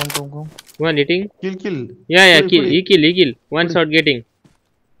 Come. one hitting Kill. yeah Kill. he kill one shot getting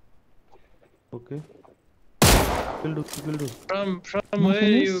Okay. Kill do. From No where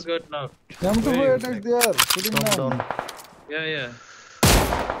finish? you got knocked? M2 Where you attack there. Put him Come down. down. Yeah.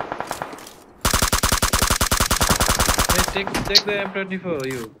 Hey, take the M24,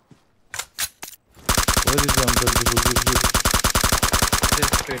 you. Where is the uncle?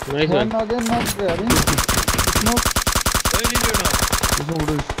 Just straight. nice one One again not having. Smoke. Where did you knock?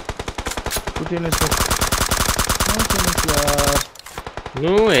 Put in a smoke. No finish, yaar.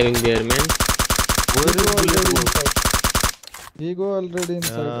 no having there man Where is bullet already go? inside. He go already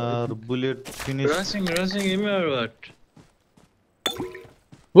inside. Yaar, bullet finish. Rushing him or what?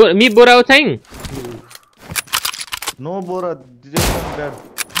 me bora outside No Bora, direction bad.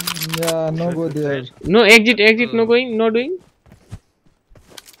 Yeah, no go there. no exit no going no doing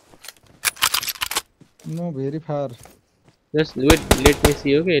No, very far. just wait let me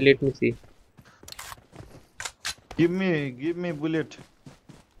see okay let me see Give me bullet.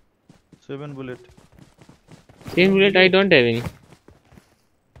 7 bullet. same bullet I don't having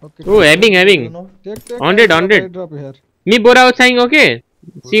Okay. oh having You know? Take. 100. I drop here. me bora outside okay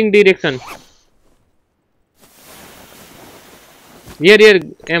seeing direction here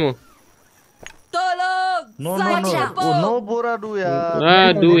ammo No. Watch out. Oh, no Bora do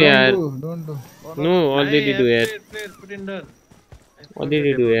yaar. do yaar Don't do. no already do yaar Play, put in done.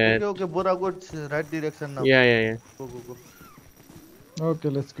 already do yaar Okay, Bora go right direction now. yeah Go. Okay,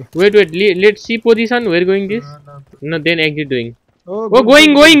 let's go. wait let's see position we're going this no then exit doing Oh, oh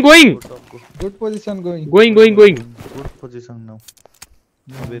going Go top, go. Good position going. going Good position now.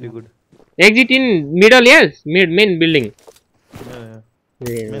 Very good. exit in middle yes main building Yeah.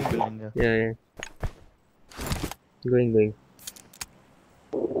 yeah Main building, yeah. yeah going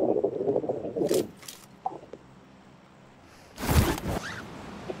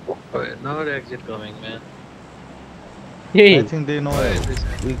Oh, now the exit coming, man. Hey, I think they know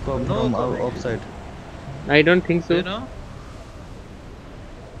we come No from coming. outside. I don't think so. You know?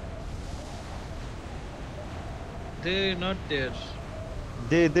 They're not there.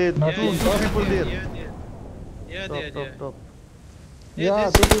 They Not two in people there. Yeah, Top, there. top.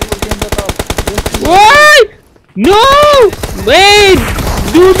 Yeah, two people came the top. Yes, What? No! Wait!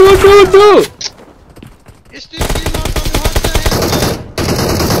 Do! It's still not coming. What the hell?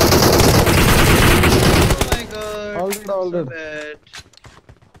 Oh my god. All dead, all So dead. bad.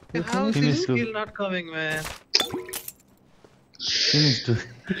 You How is finished this too. skill not coming, man? Finished.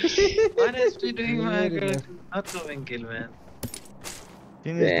 Honestly, doing my Very god, bad. not coming kill, man.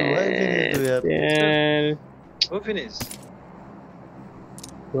 Finished. Why finished yaar? यार Who finished?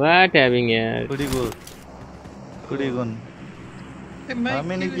 what having यार Foodie gone. Hey, my How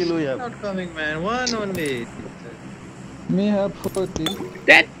many kill kill we is have? not coming, man. One only. Me have 40.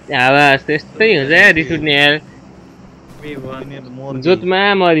 That आवाज त्यस्तै हुन्छ यार रिस उठ्ने यार Me We one. need more. जोतमा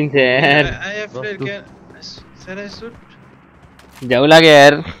मरिन्छ यार I have played Rough can. Shall I shoot? झ्याउ लाग्यो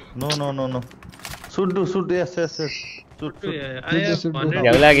यार No. Shoot. Yes. Shoot. Yeah, I have Shoot. 100.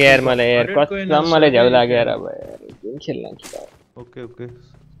 झ्याउ लाग्यो यार मलाई यार 100 coin कसम also मलाई झ्याउ very लाग्यो यार good. अब यार गेम खेल्न Okay.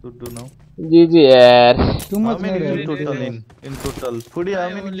 Shoot now. जी यार Too How much many nade. in total? In total. Foodie, how I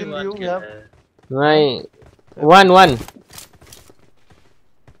many only kill one you kill, have? man. my one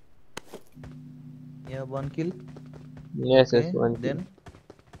Yeah, 1 kill. yes Okay. one Then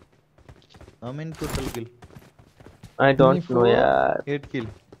how many total kill? I don't know 24. यार 8 kill.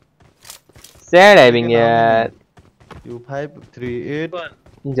 sad having Second, how यार many? You 5, 3, 8. One.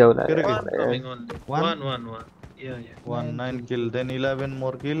 झ्याउ लाग्यो Correct. One coming only. One? One. Yeah. 1, 9 kill. Then 11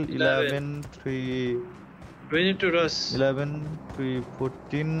 more kill. 11, 3, We need to rush. 11, 3,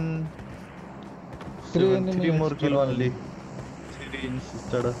 14. Three 7, 3 enemies more kill per only. 3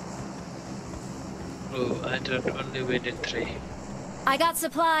 instead of. Oh, I thought only we did 3. I got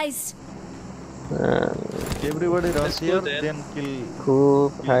supplies. Everybody rush Let's go here, then. then kill.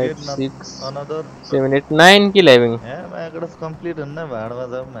 2 You 5 get 6 another. 7 8 9 kill having Yeah, my address complete and na bad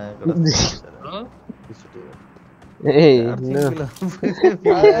was up my address. Huh? hey no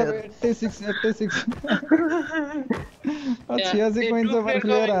I have 86. 86 coins of one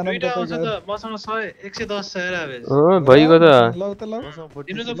player आनंद दुईटा आउँछ तपाईको त मसँग 110 छ हेर आवेश हो भइगयो त लौ त लौ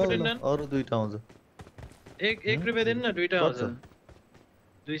दिनु त पुटिन्न अरु दुईटा आउँछ एक रुपैयाँ दिनु न दुईटा आउँछ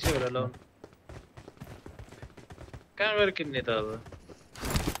 200 वटा लाउन कहाँबाट किन्ने त अब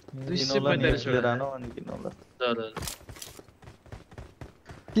 245 वटा अनि किन होला ल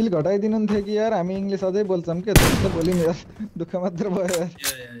किल घटाइदिनु नि थियो कि यार हामी इंग्लिश अझै बोल्छौं के त्यस्तो बोलिन यार दुःख मात्र भयो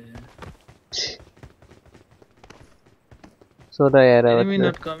यार या सोधा यार अब enemy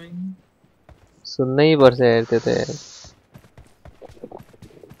not coming सुन्नै पर्छ यार त्यो त यार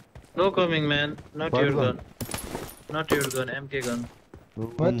no coming man not your gun MK gun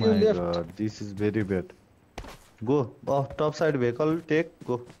What you left? God, this is very bad. Go off top side vehicle take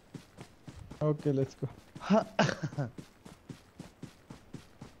go. Okay, let's go.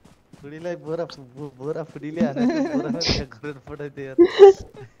 फुडीलाई बोरा फुडीले हाने बोरामा क्या गरेर पठाइदिए यार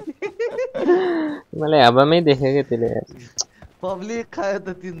मलाई हावामै देखे के त्यसले यार पब्लिक खायो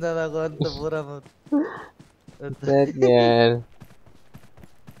त तीन जनाको अन्त बोरामा यार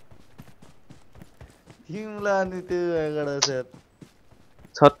तिमीलाई अनि त्यो एगडा छ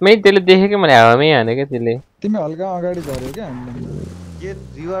छतमै त्यसले देखे के मलाई हावामै हाने के त्यसले तिमी हल्का अगाडि झर्यो के हामीले के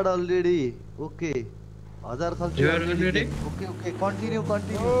रिवार्ड अलरेडी ओके 1000 खर्च already okay continue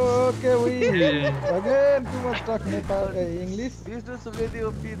Okay, we again too much talk Nepal English. This is very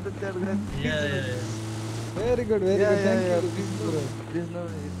OP the third guy. yeah Very good, thank you. This no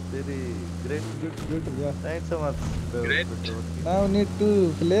is very great. Good, yeah. Thanks so much. Great. Now need to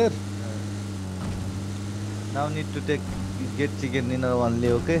flare. Now need to get chicken dinner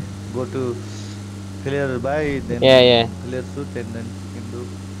only. Okay, go to flare buy then Yeah. flare shoot and then chicken do.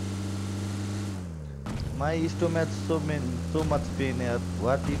 My stomach so much pain yaar.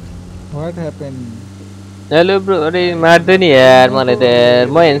 What happened? Hello bro अरे मार्दै नि यार मलाई त यार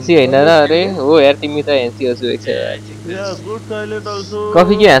म NC हैन र अरे हो यार तिमी त एनसी हो सुएछ यार Yeah, good toilet also.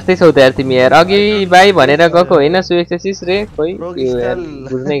 Coffee के हाँस्दै छौ त यार तिमी यार अघि बाई भनेर गएको होइन सुएक्सिस रे खोइ के हो यार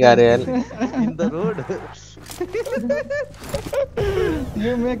बुझ्नै गाह्रो यार In the road.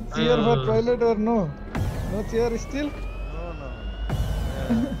 You make cheer for toilet or no? No cheer still?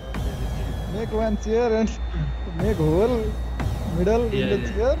 No. Make one chair and make hole middle in the Yeah.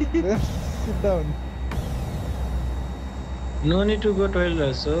 chair. Then sit down. no need to go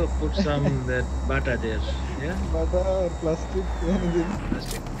toilet so put some that bata there yeah Bata or plastic anything.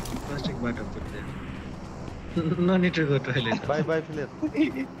 plastic bata put there no need to go toilet Bye flare.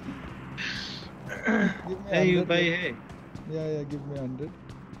 Give me hey you 100 buy hey Yeah, give me 100.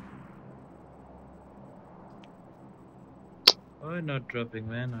 Why not dropping,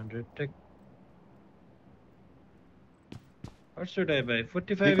 man? 100. Take. What should I buy?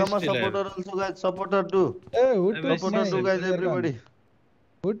 45 Become is a still supporter also, guys. Supporter too. Hey, who I took see my Supporter too, guys. flare gun? Everybody.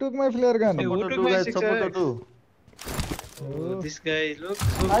 Who took my flare gun? Hey, who Supporter took too, my guys. 6x? Supporter too. Oh, this guy looks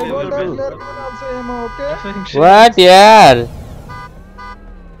so I clever, got a man. flare gun also, ammo, okay? Nothing shit. What yaar?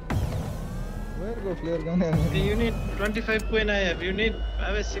 Where go flare gun ammo? Hey, you need 25 coin I have. You need I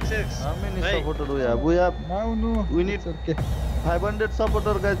have a 6x. How many Hey. supporter do we have? We have. Now, no. We need It's okay. 500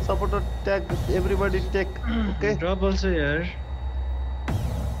 supporter, guys. Supporter tag. Everybody take. Okay. Drop also here.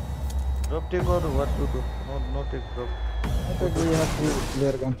 Drop take or what to do? No take drop. I think we have two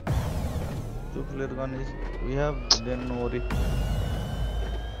flare gun. Two flare gun is we have. Then no worry.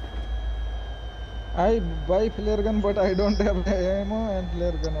 I buy flare gun, but I don't have ammo and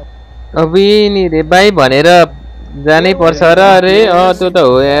flare gun. अभी नि रे भाइ भनेर जानै पर्छ र अरे त्यो त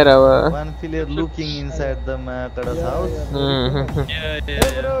हो यार अब One flare looking inside the Makada's house. Yeah.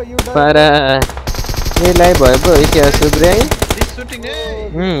 Bro, you पारा यसलाई भयो पो क्या सुब्रे This shooting, hey.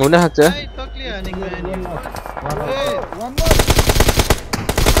 हुन सक्छ Hey, totally hunting, man. Hey. One more.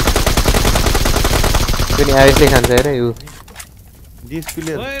 पनि आइसले खान्छ हेर यो This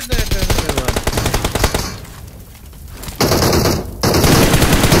flare. Why is that another one?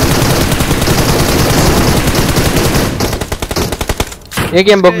 एक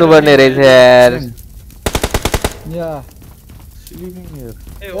गेम बोक्नु पर्ने रहेछ यार Yeah. Sleeping here.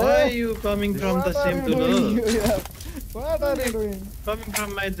 Hey, why are you coming from the same Dulo? What are you doing? Coming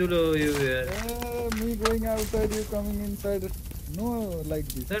from my Dulo, you here. Me going outside, you coming inside. No, like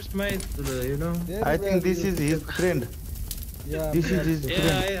this. That's my Dulo, you know. There I where think this you- is his friend. Yeah. This is his Yeah,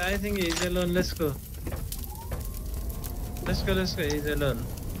 friend. I think he's alone. Let's go. Let's go. He's alone.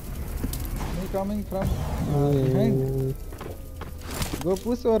 Me coming from behind. Go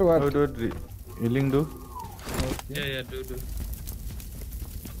push or what? What healing do? Yeah, do.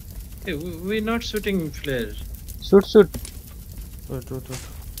 Hey, we're not shooting flare. Suit suit Wait.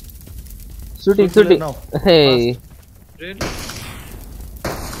 Shooting Shoot shooting now. हे Really?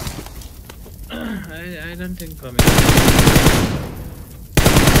 I don't think coming.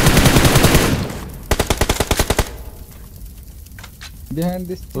 Behind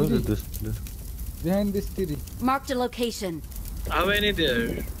this Where tree. is this flare? Behind this tree. Marked a location. How many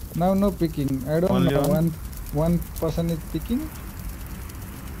there? Now no picking. I don't Only know. one? One person is picking.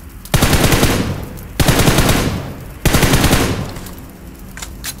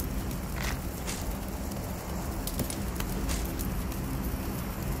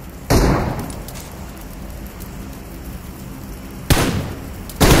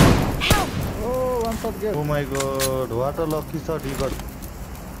 Oh, one shot get. Oh my god, what a lucky shot he got.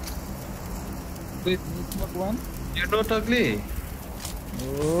 Wait, Smoke one. you're not ugly.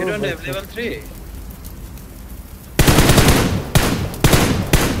 Oh, You don't but- have level 3.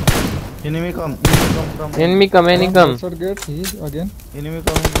 Enemy come from enemy com One shot get. He again. enemy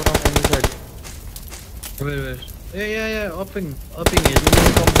coming from any side. Where? Yeah, upping it.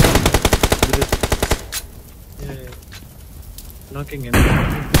 Enemy come from village. Yeah. Knocking in.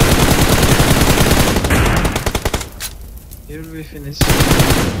 He will be finished.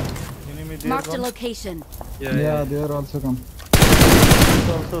 Enemy there Marked a come. location. Yeah, they are also come.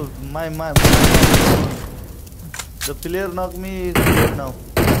 Also my the player knock me is dead now.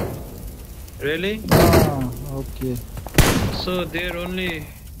 Really? Ah, okay. So they're only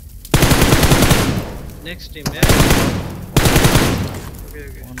next team, yeah? Okay.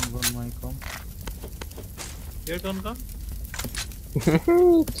 One my come. You're gonna come?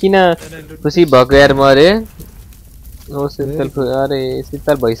 किन खुसी भएको यार म अरे ओ शीतल अरे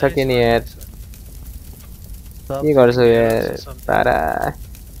शीतल भइसक्यो नि यार के गर्छौ यार पारा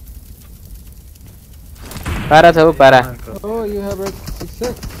पारा छ हौ पारा Oh, you have a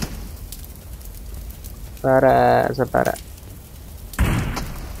 6x. पारा छ पारा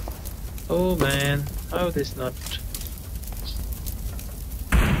Oh man, how this not?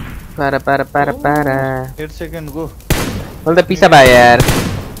 पारा पारा पारा पारा 8 seconds go. मैले त पिसा भयो यार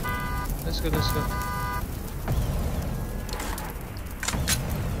Let's go.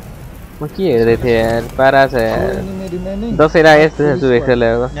 म के हेर्दै थिएँ यार पारा छ Four यार enemy remaining. दसैँ लाग्यो यस्तो छु एक्सले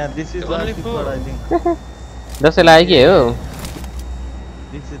अब Yeah, this is Only last four. squad I think. Dashain लाग्यो के हो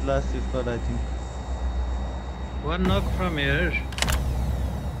This is last squad I think. One knock from here.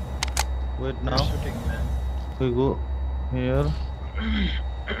 Wait They're now. shooting, man. We go here.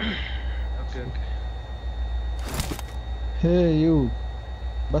 Okay. Hey, you.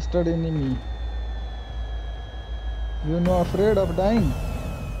 Busted enemy. You no afraid of dying?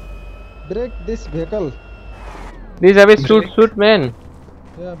 Break this vehicle. Please have a shoot man.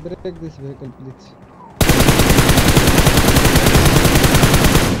 Yeah, break this vehicle please.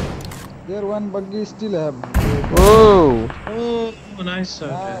 There one buggy still have. Oh. Oh, nice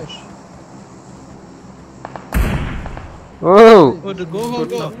shot. Nice. Oh. Oh, go.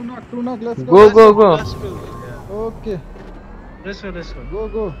 Two knock, let's Go. Last two. Yeah. Okay. Let's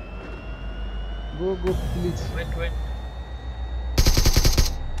go. Go, please. Wait.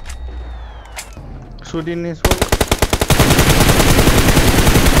 Shooting is what?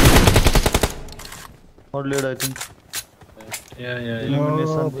 Or lead, I think. Yeah.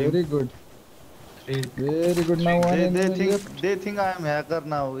 Elimination Oh, team. very good. Three. Very good. Now one enemy left. They think I am hacker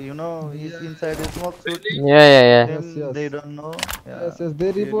now. You know, he's inside a smoke suit. Yeah. Yes. They don't know. Yeah. Yes.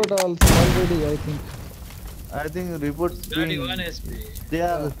 They report also already. I think. Report 31 SP. they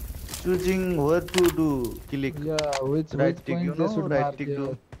are choosing where to do click. Yeah. Which Right point tick, you they know, should right mark, tick yeah.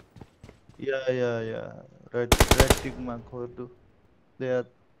 do. Yeah. Right tick mark where to. They are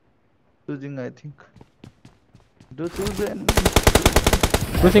choosing, I think. Do choose and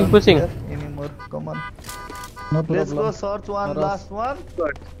Pushing. anymore. Come on. No Let's problem. go search one, last one.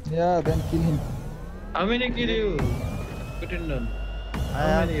 Yeah, then kill him. How many kill you? Put it down. I How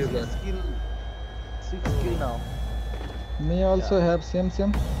have many you got? 6 kill now. Me also have same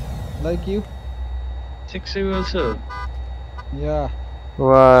like you. 6 you also. Yeah.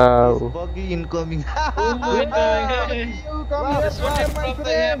 Wow. This buggy incoming. Wait, You come here, This one is my from the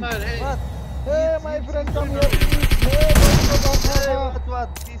friend. hammer. Hey. What? Hey, my friend, come here, please. Hey, don't go back Hey, far. what?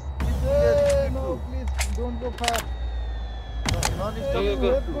 This Hey, no, please, don't go far. non-stop. Hey, Go.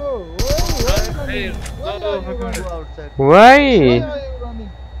 let's go. Why Hey, are you running? go. Outside. Why Why? are you running?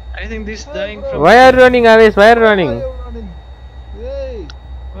 I think this dying from. Why are you running, Aves? Why are you Why running? are you running? Hey,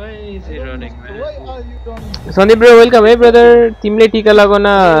 Why is I he don't running, know. man? Why are you running? Sandeep bro, welcome. Hey brother, तिमीले टीका लगाउन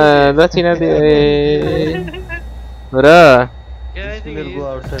दक्षिणा they र Yeah, I think Killer he go is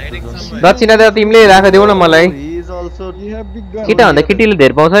outside hiding the zone. somewhere. दक्षिणा त तिमीले राख देऊ न मलाई He is also You have big gun. केटा भन्दा केटीले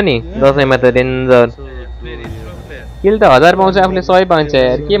धेर पाउँछ नि दसैँमा त डेन्जर Very strong player. किल त 1000 पाउँछ आफूले 100 पाउँछ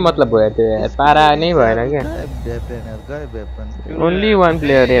यार के मतलब भयो त्यो यार पारा नै भएन क्या ओन्ली वान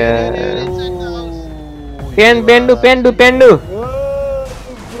प्लेयर यार पेन्डु Oh,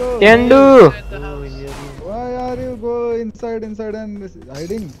 bro. पेन्डु Why are you go inside and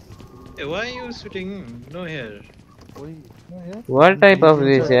hiding? Hey, why are you shooting? No hair. No, here. What type of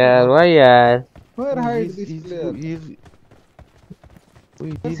this यार why यार Where hide this player?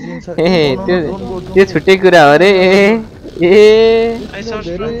 ए त्यो छुट्टै कुरा हो रे ए I saw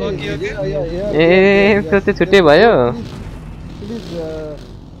strong buggy again. ए त्यो छुट्टै भयो Please,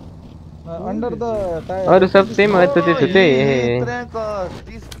 under the tire. अरु सब सेम हो त्यो छुट्टै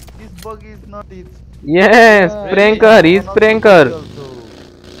This bug is not it. Yes प्र्याङ्कर is प्र्याङ्कर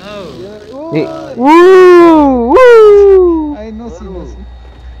Oh. Yeah. Oh, Wu I know, see. No,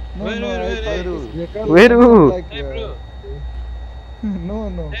 Where, no, where, I where, thought where? this vehicle Where was who? like, Hey, bro. No.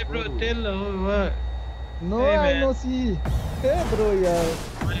 Hey, bro, tell what? No, Hey, I man. know, see. Hey, bro, yeah.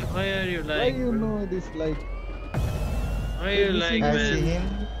 Why are you Why lying? you bro? know this like? Why are you lying, I see man? him.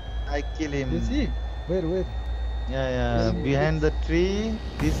 I kill him. You see? Where? Yeah. Behind the tree,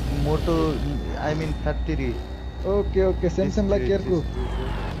 this moto, I mean factory. Okay. Same like Kerku.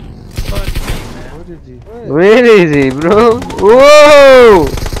 Fuck me, man. What is he? Where is he bro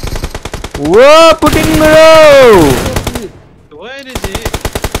whoa putting bro Where is he?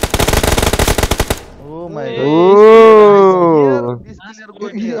 Oh my Hey, oh god. This killer go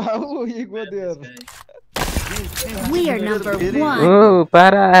here. How he go there? We are number one. oh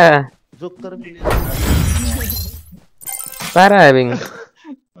para Joker having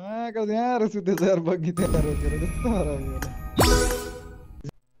कहाँ यहाँ रहेछ त्यो चार बग्गी त्यहाँ रोकेर कस्तो हरायो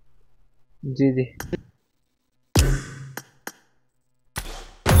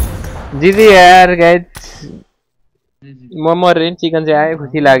जी यार गाइस मोमो रेन चिकन चाहिँ आयो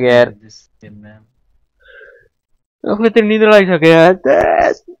खुसी लाग्यो यार आफूले त निद्रा लागिसक्यो यार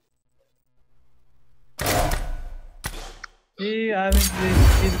I'm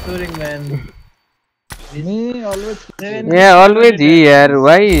still scoring, man. Me always yeah always he yaar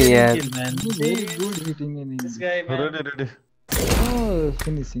why yaar Man. very good hitting in This guy, man. ready. oh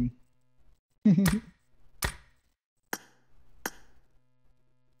finishing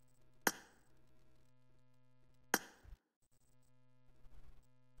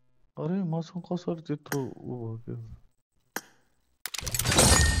अरे मसँग कसरी त्यत्रो उ भयो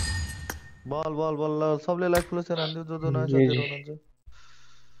बल सबले लाइक फ्लो सेयर हान्दियो जो नयाँ साथीहरु हुनुहुन्छ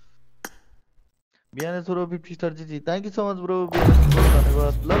बिहान सुरु 50 star G thank you so much bro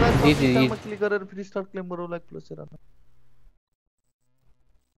धन्यवाद लगातार क्लिक गरेर फ्री स्टार क्लेम गरौ लाइक फ्लो सेयर हान्नु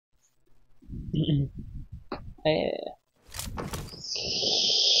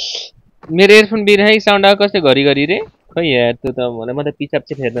मेरो एयरफोन बिराई साउन्ड आएको कस्तो घरिघरि रे खै यार त्यो त मलाई म त पिछाप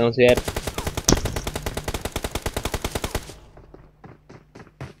चाहिँ फेर्न आउँछु यार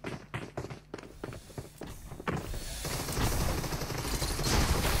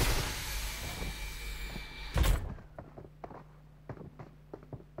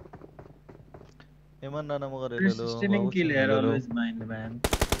Eman nana mo gare Chris stealing kill here always mind man.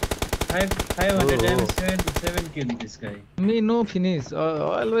 500 damage 7 kill this guy. Me no finish.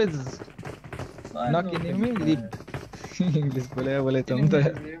 Always knock enemy lead. English बोले तुम तो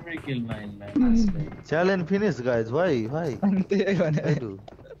Every kill mine man. Challenge finish guys. Why? त्यही भने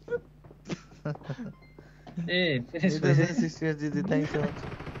Hey, finish GG thanks so much.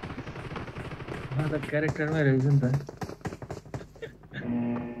 The character में reason था.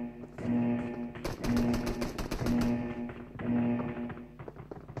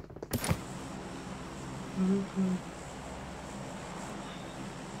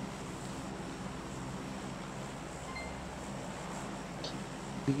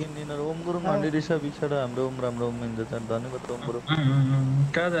 Begin dinner Om गुरु मन्डी रिसा बिछडा हाम्रो ओम राम्रो ओम मिल्छ त धन्यवाद ओम गुरु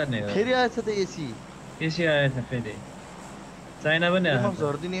कहाँ जाने हो फेरि आएछ त एसी आएछ फेरि चाइना पनि आयो म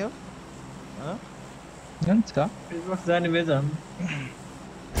झर्दिने हो ह हुन्छ फेसबुक जाने बेजम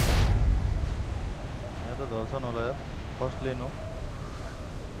यहाँ त झर्छन् होला यार फर्स्ट लेन हो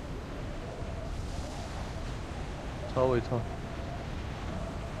छ वइ छ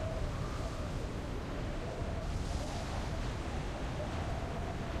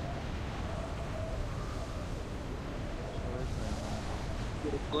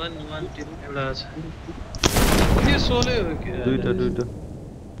one team एउटा छ त्यो सोले हो के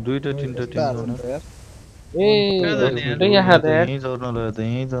दुईटा तीनटा टिम हो ए यहाँ त यार यही झर्न ल्यायो त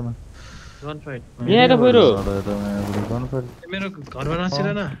यही जान गन फाइट यहाँ त पहिरो मेरो घरमा नछिर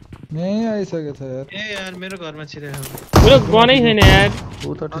न यही आइसकेको छ यार ए यार मेरो घरमा छिरेको मेरो गनै छैन यार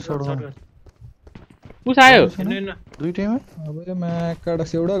उता टिसर्ट पुस आयो दुईटैमा अब यो म्याकाडा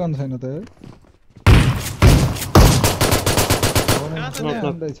एउटा गन छैन त यार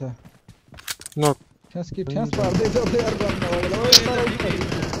नक ठ्यास्की ठ्यास पार्दै छ प्लेयर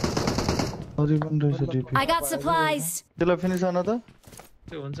अरे बन रहेछ डिपी I got supplies. त्यसलाई फिनिश गर्न त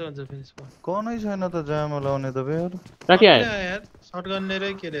त्यो हुन्छ फिनिश भयो कनै छैन त जाम लाउने त बेर राखी आयो यार शटगन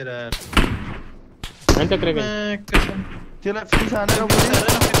लिएरै केलेर यार अनि त क्रेक त्यसलाई फिनिश हानेर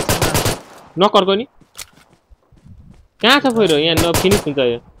नकरको नि कहाँ छ पहिरो यहाँ न फिनिश हुन्छ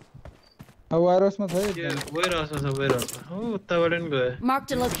यो अब वायरसमा छ वेयरहाउसमा ओ उताबाट नि गयो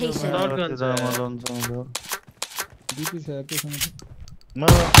Marked a location. शटगन छ डीपी छ यार त्यसमा म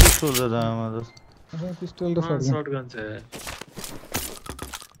पिस्तोल छ जामा जस पिस्टल र शटगन छ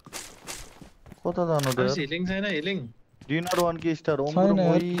कता जानु त हिलिङ छैन हिलिङ डिनर 1 के स्टार ओम गुरु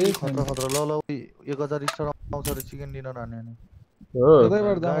ओइ खतरा ल 1000 स्टार आउँछ रे चिकन डिनर हाने नि हो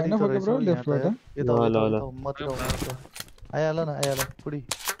कतैबाट जाम हैन फोके ब्रो लेफ्टबाट ल मतिर आइहाल न पुडी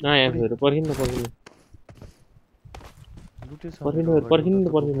आया फेरि पर्खिनु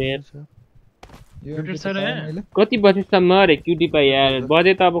यार कति बजेसम्म रे क्युटी पाइ यार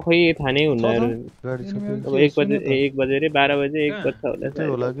बजे त अब खोइ थाहा नै हुन्न यार अब 1 बजे रे 12 बजे 1 बज्छ होला त्यही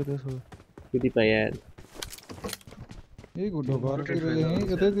होला के त्यसो क्युटी पाइ यार ए गुडो घरतिर यही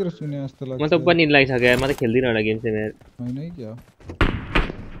कतैतिर सुने जस्तो लाग्छ म त पनि लागिसक्यो यार म त खेल्दिन होला गेम चाहिँ यार हैन है क्या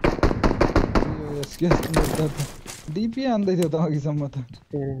यो एसके डीपी आन्दै थियो त अघिसम्म त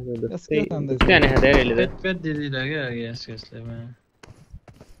एसके आन्दै थियो त्यहाँ हेर्दै रहेले त पेट दिदी लाग्यो अघि एसकेसले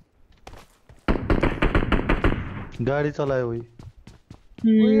गाडी चलायो ओइ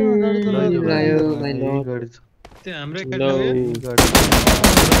गाडी चलायो भाइ लो गाडी छ त्यो हाम्रै गाडी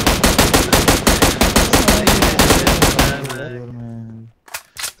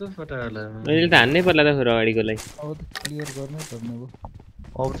त्यो फटाला मैले त हान्नै पर्ला त फेरि अगाडिकोलाई अब त क्लियर गर्नै पर्ने भयो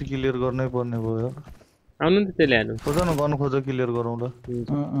अब त क्लियर गर्नै पर्ने भयो आउनु नि त त्यसले हानु खोज न गर्नु खोज क्लियर गरौँ ल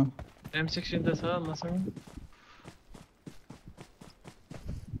M16 त छ मसँग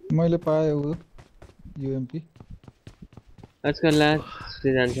मैले पाए उ यूएमपी आजकल लास्ट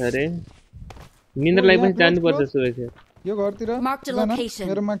जान्छ अरे निन्द्रलाई पनि जानु पर्छ सोचे यो घरतिर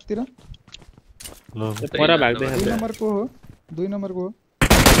मेरो मागतिर ल पर भाग्दै छ 2 नम्बरको हो 2 नम्बरको हो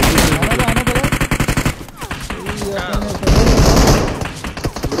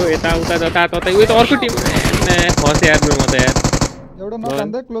ब्रो यता उता जता ततै उयो त अर्को टिम फस यार ब्रो म त यार एउटा नक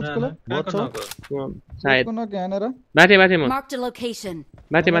हान्दै क्लोज को सायद को नक हानेर बाटे म Marked a location.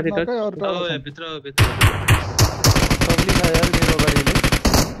 बाटे त ओ भित्र सबली छ यार मेरो गाडीले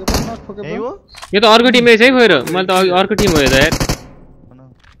त्यो पनि नक फोके यही हो यो त अर्को टिम रहेछ है खोइरो मैले त अर्को टिम हो यो त यार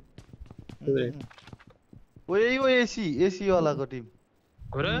ओ यही हो एसी वालाको टिम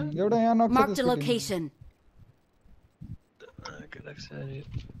एउटा यहाँ नक Marked a location.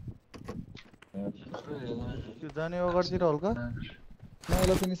 त्यो जाने अगाडितिर हल्का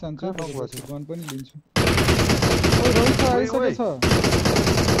मलाई पनि सान्छ गन पनि लिन्छु ओ रोइछ आइसकेछ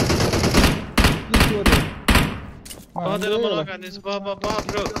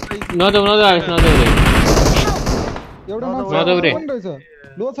नजाऊ आवेश नजाऊ रे एउटा नजाऊ रे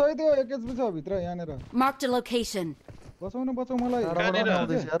लो छ है त्यो 1 एचपी छ भित्र यहाँनेर Mark the location. बचाउनु मलाई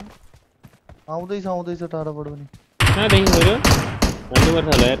आउँदैछ यार आउँदैछ टाढाबाट पनि कहाँ देखि गयो भन्नु पर्छ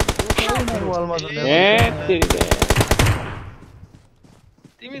होला यार वालमा छ ए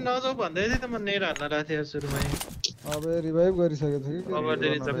तिमी नजाऊ भन्दै थिए त म नेट हाल्न राथे यार सुरुमै अबे रिभाइभ गरिसकेको छ कि अब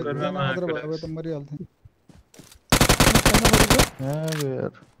धेरै चक्करमा मात्र अब त मरिहाल्थे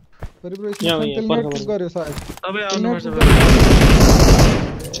यार परिब्रो स्टेसन गर्यो सायद अबे आउनुपर्छ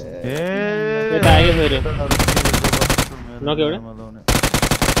ए त आयो फेरि नक एउटा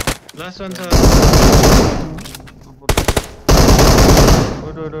लास्ट वान छ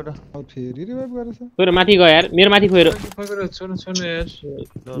अब फेरि रिभाइभ गरेछ खोइरो माथि गयो यार मेरो माथि खोइरो छोड्नु यार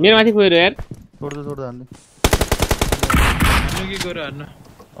मेरो माथि खोइरो यार छोड्दै हान्ने हामी के गरे हान्न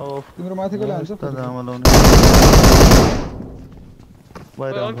ओ तिम्रो माथिकोले हान्छ त जामा लाउने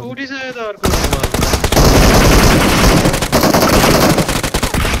बाहिर अर्को उठिसक्यो त अर्को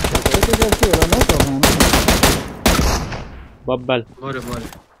बब्बल बरे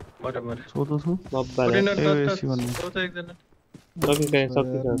सोतो छु बब्बल एसी भन्ने सोतो एकजना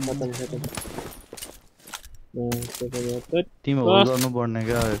टिम होल्ड गर्नु पर्ने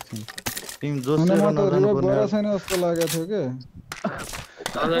क्या एकछिन टिम जोसेर नजानु पर्ने छैन जस्तो लागेको थियो के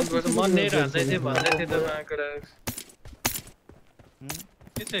म नेट हाल्दै थिएँ भन्दै थिएँ त माकडा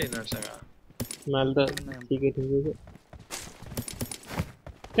के छ यिनीहरूसँग माल त ठिकै छ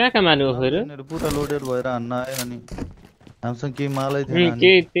कहाँ मार्नु हो फेरि पुरा लोडेड भएर हान्न आयो अनि हामीसँग केही मालै थिएन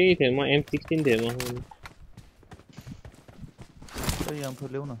त्यही थियो म M16 थियो म यहाँ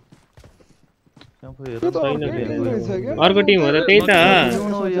ल्याउ न अर्को टिम हो त त्यही त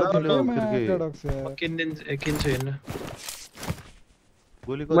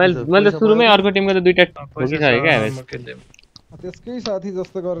मैले त सुरुमै अर्को टिमको त दुईटा ठोकिसक्यो क्या त्यसकै साथी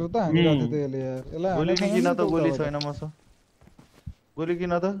जस्तो गरेर त हामी राथे त यसले यार यसलाई गोली किन त गोली छैन मसँग गोली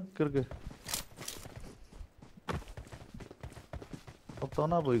किन त किर्के अब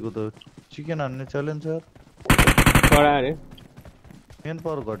तना भइगयो त चिकन हान्ने च्यालेन्ज यार कडा रे मेन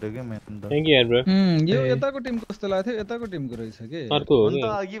पावर घट्यो के मेन त थ्यांक यू यार ब्रो यो यताको टिम कस्तो लाग्थ्यो यताको टिमको रहेछ के अर्को हो नि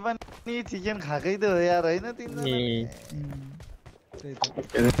अघि पनि चिकन खाकै त हो यार हैन तिनजना त्यही त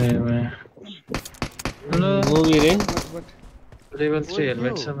हेलो मूवी रे लेभल 3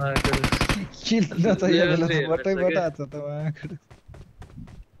 हेलमेट समाएको किन न त यो बेला बटै बटा छ त उहाँको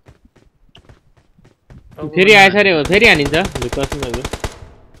फेरि आएछ रे हो फेरि हानिन्छ कसम अब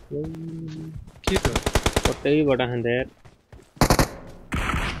के त कतै बटा खान्छ यार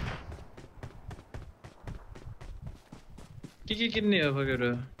के किन्ने हो फकेर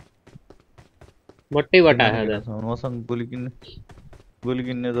बट्टै बटा खान्छ मसँग गोली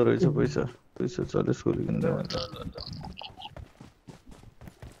किन्ने त रहेछ पैसा 40 गोली किन्ने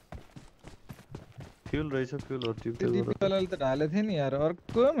फ्यूल रहेछ फ्यूल हो ट्युब वालाले त ढाले थियो नि यार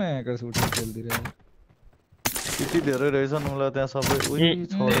अर्को मायाको सुट खेल्दिरे त्यति धेरै रहेछ मलाई त्यहाँ सबै उही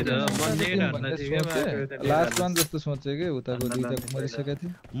छ लास्ट वान जस्तो सोचे के उताको दुईटा मरिसकेको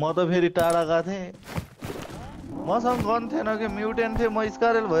थियो म त फेरि टाढा गएको थिएँ मसँग गन थिएन कि म्युटेन्ट थियो म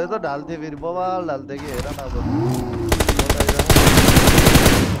स्कारल भयो त ढाल्थे फेरि बबाल ढाल्थे कि हेर न अब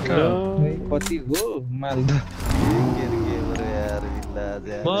कति हो माल त के बरे यार बिल्ला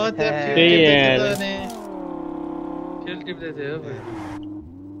जा म त्यहाँ खेल टिप्दै थियो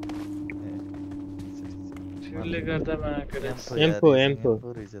फ्यूलले गर्दा M4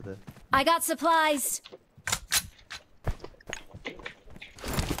 I got supplies.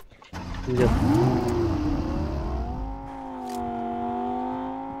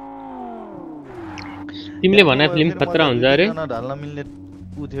 तिमीले भने फिल्म खतरा हुन्छ अरे ढाल्न मिल्ने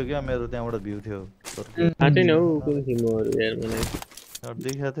उ थियो क्या मेरो त्यहाँबाट भ्यू थियो थाहा छैन हौ कुन फिल्म हो यार मलाई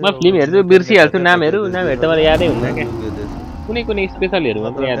देखाएको म फिल्म हेर्छु बिर्सिहाल्छु नामहरु त मलाई यादै हुन्न क्या कुनै स्पेशलहरु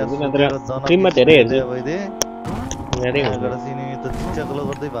मात्र याद हुन्छ नत्र फिल्ममा धेरै हेर्छु यादै हुन्छ गडा सिनी त चिचक्लो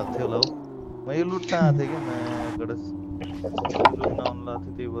गर्दै भाग्थ्यो होला हौ म यो लुट्न आथे के म गडा लुट्न आउनला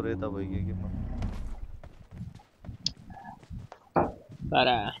त्यही भएर यता भइगयो कि म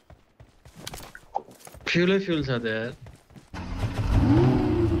Paraaa फ्यूल छ त यार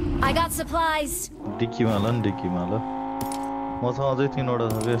I got supplies. डिक्की माला न डिक्की माला मसँग अझै 3 वटा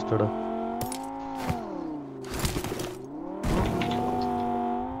छ वेस्टडा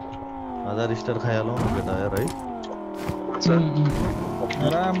हजार स्टार खाइहालौँ न बेटा यार है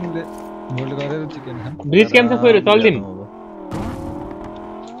आरामले होल्ड गरेर चिकन खाम ब्रिज क्याम्प छ फेरि चल्दिन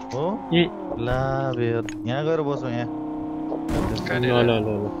हो ला बेर यहाँ गएर बसौँ यहाँ ल ल ल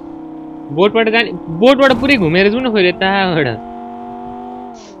बोटबाट जाने बोटबाट पुरै घुमेर जाउँ न फेरि यताबाट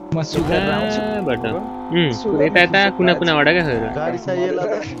म सुगर आउँछु पुरै यता कुना कुनाबाट क्या फेरि गाडी चाहिएला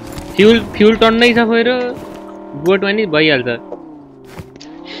फ्युल टन्नै छ फेरि बोटमा नि भइहाल्छ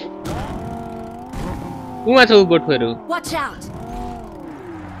उमा छ बोट फेरि Watch out!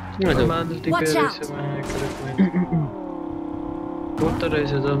 Watch out! बोट त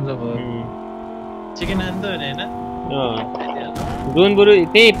रहेछ जमजम हो चिकन आन्द भने हैन जोन बरु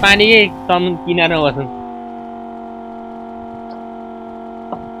त्यही पानीकै किनारमा बसौँ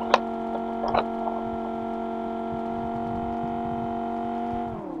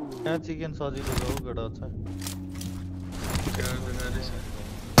यहाँ चिकन सजिलो छ हो केटा छ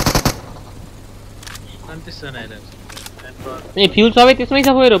ए फ्युल सबै त्यसमै छ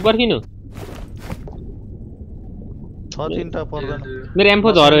फेरि पर्खिनु 6-3 टा पर्दैन मेरो एम्फो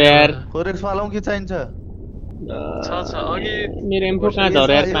झर्यो यार फोरेक्स फालौं के चाहिन्छ छ अघि मेरो एम्फो कहाँ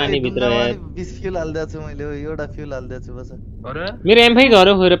झर्यो यार पानी भित्र यार 20 फ्युल हाल्दै छु मैले एउटा फ्युल हाल्दै छु बस अरे मेरो एम्फै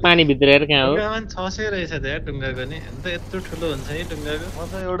झर्यो फेरि पानी भित्र यार कहाँ हो ढुङ्गामा 600 रहेछ त यार ढुङ्गाको नि अन्त यत्रो ठुलो हुन्छ है ढुङ्गाको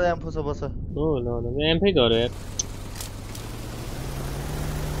मसँग एउटा एम्फो छ बस हो ल मेरो एम्फै झर्यो यार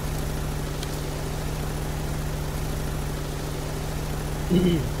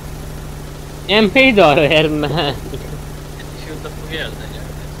एम्फै झर्यो यार फ्युल त पुगिहाल्छ यार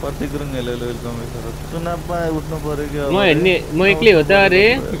प्रत्येक रङ्गले वेलकम सर चुनावमा उठ्नु पर्यो कि म एक्लै हो त अरे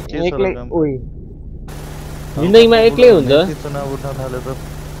एक्लै ओइ जिन्दगीमा एक्लै हुन्छ चुनाव उठ्न थाले त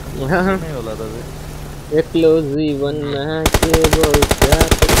नै होला त एक्लो जीवनमा के बोल्छ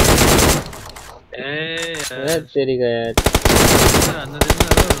ए तेरी गया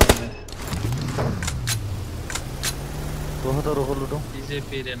रोह त रोह लुटौँ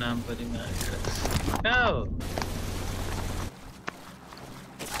बीजेपी रे नाम परिमा कहाँ हो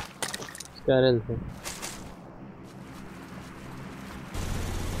कारण छ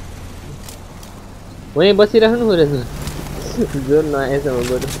वही बसिराख्नु पर्यो जोर नआएछ म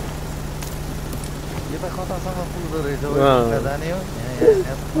बरु यो त कतासँग पुग्दो रहेछ हो जाने हो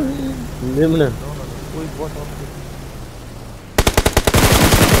जाउँ न कोही बटन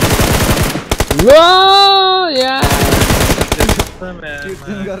लो यार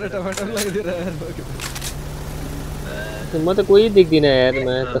किर्तन गरेर टमाटर लगाइदिएर म त कोही देख्दिन यार म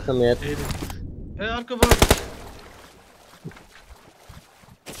कसम यार ए अर्को बट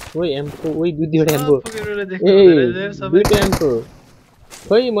ओइ एमको ओइ दुईवटा एमको पुगेर ए देख्नु सबै दुईटा एमको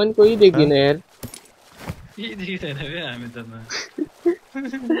खोइ मन कोही देख्दिन यार के देखिदैन बे हामी त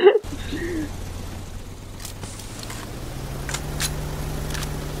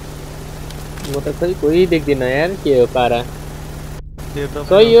म त खोइ कोही देख्दिन यार के हो पारा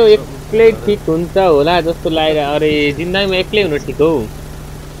सही हो एक्लै ठिक हुन्छ होला जस्तो लागेर अरे जिन्दगीमा एक्लै हुनु ठिक हौ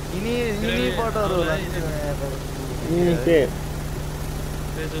यिनी बटहरु होला के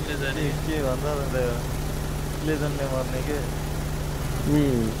लेजनले जाने के भन्दा लेजनले मर्ने के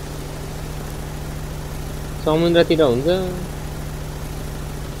समुद्रतिर हुन्छ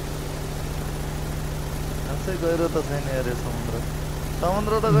खासै गहिरो त छैन अरे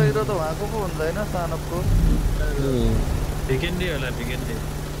समुद्र त गहिरो त उहाँको पो हुन्छ हैन सानपको भिकेन्डी होला भिकेन्डी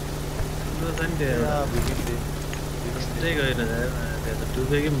ल छ नि त्यो भिकेन्डी त्यही गहिरो छ त्यहाँ त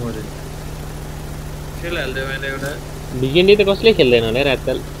डुबे कि मर्यो खेल हाल्दै मैले एउटा भिकेन्डी त कसले खेल्दैन होला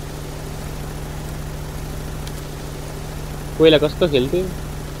आजकल पहिला कस्तो खेल्थ्यो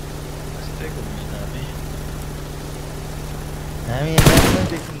यस्तै घुम्ने त हामी यहाँ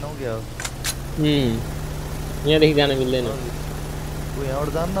देखिन्नौ क्या हो यहाँदेखि जान मिल्दैन कोही यहाँबाट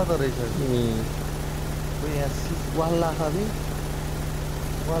जान्न त रहेछ कोही यहाँ वाल्ला खाबे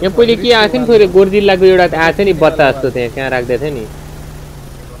यहाँ पहिले के आएको थियो नि फेरि गोर्जिल्लाको एउटा आएको थियो नि बत्ता जस्तो थियो कहाँ राख्दै थियो नि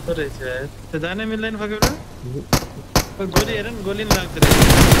कस्तो रहेछ त्यो जानै मिल्दैन फकेर गोली हेर न गोली नि लाग्दो रहेछ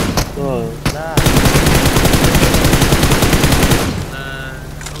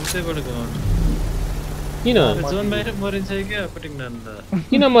उसैबाट घुमाउनु किन जोन बाहिर मरिन्छ कि पटिङ अन्त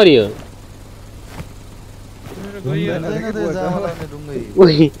किन मरियो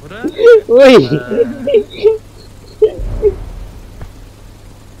ओइ ओइ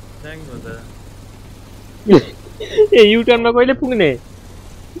ए युटर्नमा कहिले पुग्ने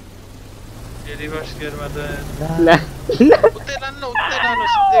रिभर्स गियरमा त ला उतै लानु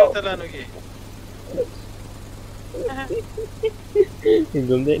सिधै उता लानु कि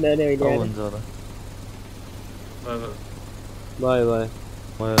घुम्दैन नि अहिले हुन्छ र भयो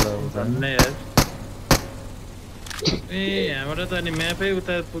भन्ने यार ए यहाँबाट त अनि म्यापै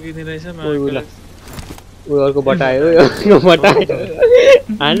उता पुगिने रहेछ अर्को बटायो अर्को बटायो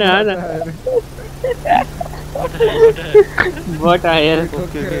हान बटा यार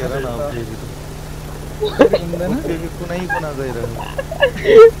ओके हेर न हुँदैन कुनै कुना गइरहेको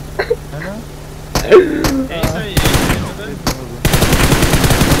हैन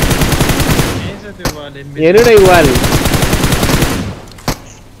हेर न वाल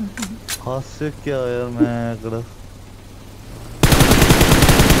हस्यो क्या हो यार म्यागड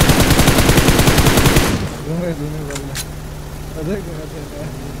घुमे बल्ल अझै घुमे छैन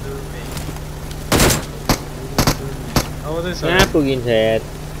कहाँ पुगिन्छ यार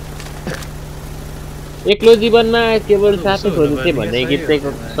एक्लो जीवनमा केवल साथै खोज्थे भन्ने गीत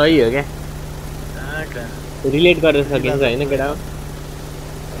चाहिँ सही हो क्या रिलेट गर्न सकिन्छ हैन केटा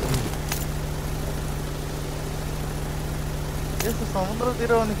यसो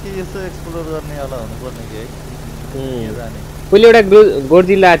समुद्रतिर अनि के यसो एक्सप्लोर गर्ने वाला हुनुपर्ने कि है पहिले एउटा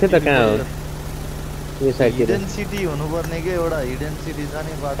गोर्जिल्ला थियो त कहाँ हो यो साइडतिर हिडन सिटी हुनुपर्ने के एउटा हिडन सिटी छ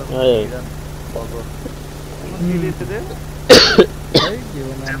नि बाटोको हिडन भएको कुन सिटी थियो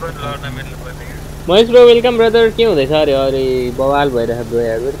महेश ब्रो वेलकम ब्रदर के हुँदैछ अरे अरे बवाल भइरहेको ब्रो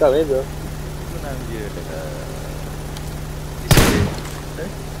यार वेलकम है ब्रो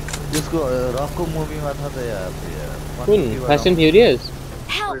उसको रकको मुभीमा छ त यार कुन फास्ट एन्ड फ्युरियस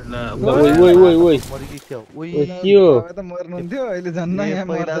ओइ ओइ ओइ ओइ त्यो त मर्नुहुन्थ्यो अहिले झन् यहाँ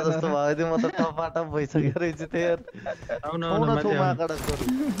पहिला जस्तो भयो त्यो म त टपाटप भइसक्यो रहेछ त्यो यार आउन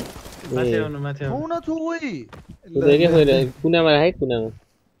छु ओइ के फेरि कुनामा राखे कुनामा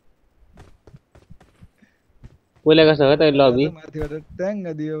पहिला कस्तो हो त लबी माथिबाट ट्याङ्ग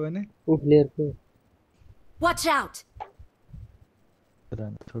दियो भने उ प्लेयरको Watch out!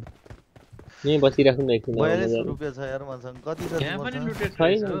 यही बसिराख्नु न एकछिन 42 रुपैयाँ छ यार मसँग कति छ यहाँ पनि लुटेड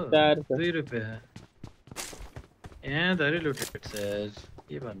छैन छ 4 2 रुपैयाँ यहाँ धरि लुटेड छ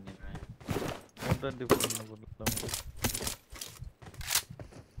के भन्ने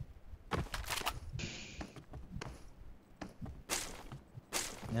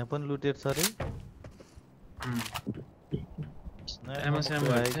यहाँ पनि लुटेड छ रे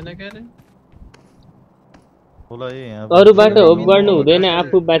अरूबाट होप गर्नु हुँदैन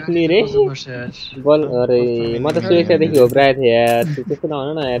आफू बाँच्ने रे बल अरे म त सुरक्षादेखि होप्राएको थिएँ यार त्यस्तो नहुन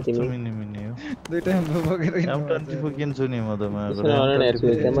न यार तिमी दुईटा बोकेर M24 किन्छु नि म त त्यस्तो नहुन न यार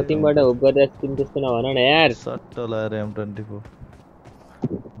सुरक्षा म तिमीबाट होप गरिरहेको छु तिमी त्यस्तो नभन न यार सट्ट लाएर M24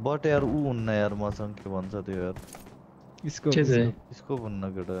 बट यार ऊ हुन्न यार मसँग के भन्छ त्यो यार इसको भन्न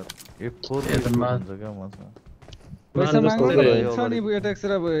केटा F4 भन्छ क्या मसँग पैसा माग्नु छ नि एटेक्स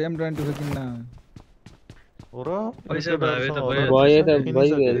र M24 किन्न ओरा पैसा भयो त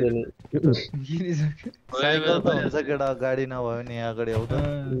भइगयो नि साइकल त हुन्छ केटा गाडी नभयो नि यहाँ अगाडि आउँदा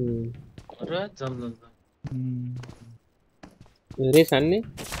र जम्जम रे सान्ने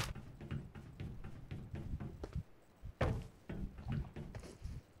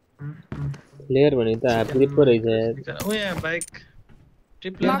प्लेयर भने त हातले पो रहेछ यार ओ यहाँ बाइक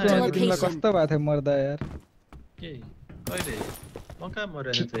ट्रिपल तिमीलाई कस्तो भएको थियो मर्दा यार के कहिले म कहाँ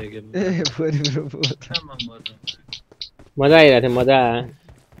मरेको थिएँ गेम ए फोरी ब्रो कहाँ मर्नु मजा आइरहेको थियो मजा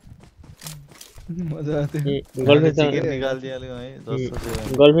थियो गर्लफ्रेन्डसँग निकालिदिहाल्यो है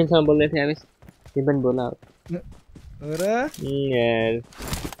गर्लफ्रेन्डसँग बोल्दै थिएँ हामी तिमी पनि बोला र यार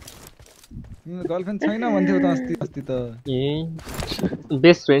गर्लफ्रेन्ड छैन भन्थ्यौ त अस्ति त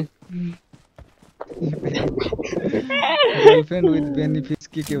best friend girlfriend with benefits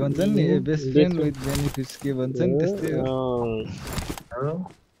के भन्छन् नि बेस्ट फ्रेन्ड विथ बेनिफिट्स के भन्छन् त्यस्तै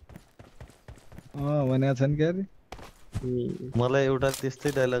हो भनेका छन् क्या रे मलाई एउटा त्यस्तै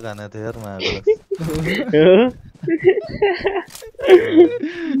डायलग हानेको थियो यार मायाको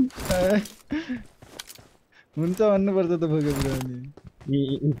हुन्छ भन्नुपर्छ त भोगे ब्रो नि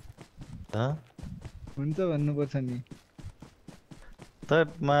हुन्छ भन्नुपर्छ नि त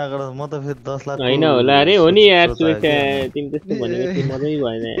मायाको म त फेरि 10 लाख हैन होला अरे हो नि यार सुरक्षा तिमी त्यस्तो भनेको मजै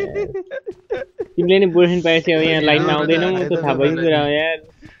भएन तिमीले नि बोयफ्रेन्ड पाएपछि अब यहाँ लाइनमा आउँदैनौ म त थाहा भएको कुरा हो यार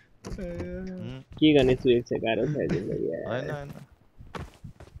के गर्ने सुरक्षा गाह्रो छ जिन्दगी यार हैन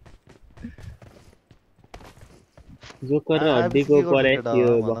जोकर र हड्डीको परेको थियो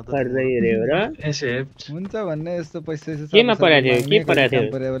भर्खर रे हो र हुन्छ भन्ने यस्तो पैसा केमा परेको थियो के परेको थियो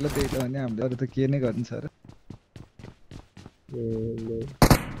परे होला त्यही त भने हामीले अरु त के नै गर्नु छ र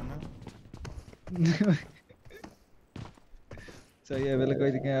चाहिए बेला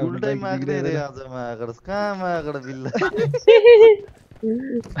कहिले कहाँ उल्टै माग्दै रे आज मागड कहाँ मागड बिल्ला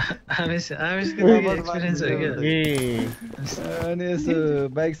आवेश के एक्सपीरियन्स हो क्या अनि यसो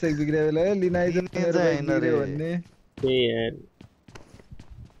बाइक साइक बिग्रियो बेला लिन आइजन हैन रे भन्ने त्यही यार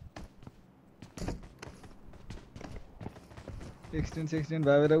एक्सिडेन्ट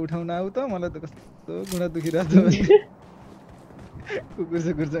भएर उठाउन आउ त मलाई त कस्तो गुणा दुखिरहेको छ भने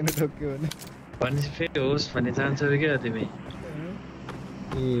कुकुरसँग ठोक्यो भने भने फेरि होस् भन्ने चाहन्छौ क्या तिमी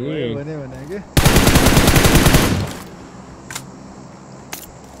भने के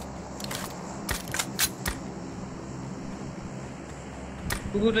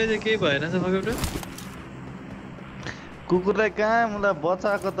कुकुरले चाहिँ केही भएन छ फकेब्रो कुकुरलाई कहाँ मलाई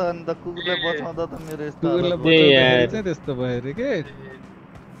बचाएको त अनि त कुकुरलाई बचाउँदा त मेरो यस्तो कुकुरलाई बचाउँदा चाहिँ त्यस्तो भयो रे के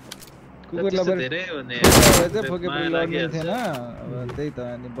कुकुरलाई धेरै हो नि चाहिँ फकेब्रो लड्ने थिएन अब त्यही त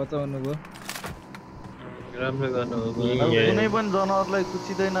अनि बचाउनु भयो राम्रो गर्नु हो कुनै पनि जनावरलाई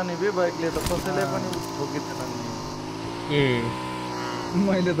कुचिदैन नि बे बाइकले त कसैले पनि ठोकिदैन नि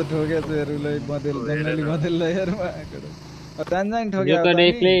मैले त ठोकेको छु हेरुलाई बदेल जंगली बदेललाई हेरमा तान्जान ठोक्यो यो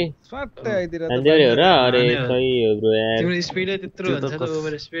करेक्टली स्वाट्टै आइदिरा त अन्जरी हो र अरे सही हो ब्रो यार तिम्रो स्पिडै त्यत्रो हुन्छ त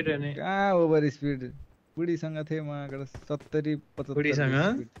ओभर स्पिड अनि कहाँ ओभर स्पिड बुढीसँग थिए मबाट 70 75 बुढीसँग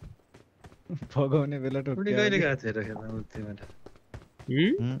भगाउने बेला ठोक्यो बुढी कहिले गएको थियो र खेल्न उतिबाट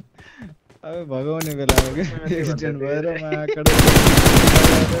अब भगाउने बेला हो के एक्सिडेन्ट भएर माकड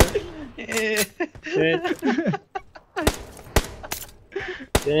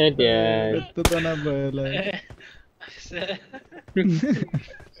यस्तो तनाव भयो ल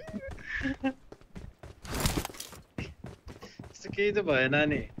केही त भएन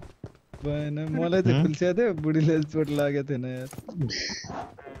नि भएन मलाई चाहिँ खुल्सिया थियो बुढीले चोट लागेको थिएन यार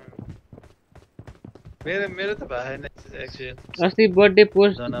मेरो त भएन एक्चुअली अस्ति बर्थडे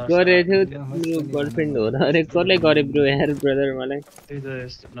पोस्ट गरेको थियो मेरो गर्लफ्रेन्ड हो र अरे कसले गरे ब्रो यार ब्रदर मलाई त्यही त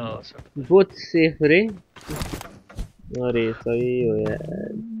यस्तो नहोस् बोथ सेफ रे अरे सही हो यार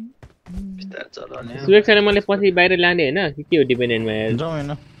बिस्तार चलाउने सुवेक सर मैले पछि बाहिर लाने हैन के हो डिपेन्डेन्टमा यार जाऊ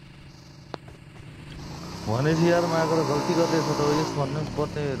हैन भनेपछि यार मागर गल्ती गर्दैछ त यस भन्नु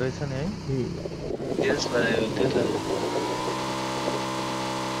पर्ने रहेछ नि है यस भयो त्यो त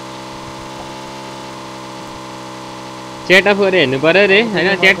च्याट अफ गरे हेर्नु पर्यो रे हैन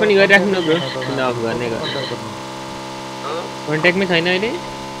च्याट पनि गरिराख्नु न ब्रो किन अफ गर्ने कन्ट्याक्टमै छैन अहिले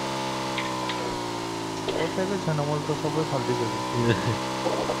कन्ट्याक्टमै छैन मैले त सबै फाल्टिसक्यो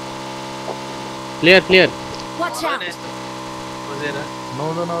प्लेयर Watch out! बजेर 9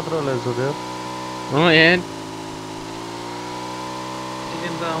 जना मात्रलाई सोध्यो यार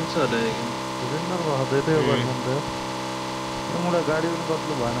चिकन त आउँछ होला सुरेन्द्र बहादुर त्यो गर्छन् त मलाई गाडी पनि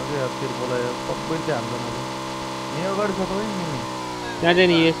कत्लो भएन के यार फेरि बोलायो सबैले हान्दैन नि अगाडि छ त नि कहाँ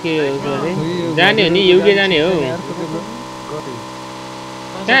जाने यसके जाने हो नि युके जाने हो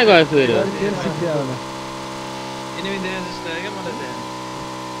कहाँ गयो फेरि एनिमी देख्या जस्तो लाग्यो मलाई त्यहाँ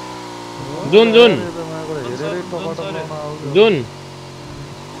जोन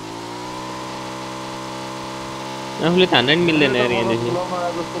आफूले थाहा नै मिल्दैन यार यहाँदेखि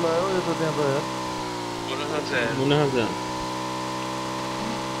हुन सक्छ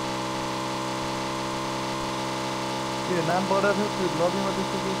नाम पढाएको थियो लबीमा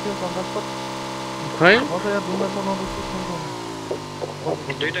त्यस्तो के थियो सङ्घर्ष खै म त यहाँ दुमा चलाउनु सक्छु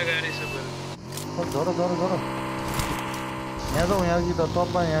दुईटा गाडी छ झर यहाँ जाउँ यहाँ कि त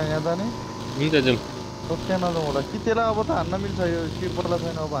टपमा यहाँ जाने हुन्छ जाउँ त्यहाँ नजाउँ होला कि त्यसलाई अब त हान्न मिल्छ यो स्पिडवाला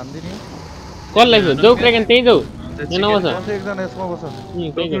छैन अब हान्दिने कसलाई जाऊ क्रेकन त्यही जाऊ यहाँ नआउँछ एकजना यसमा बस्छ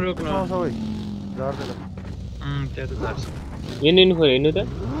सबै झर्दैन हिँड्नु खोइ हेर्नु त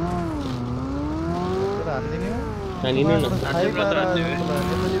हान्दिने हानिनु न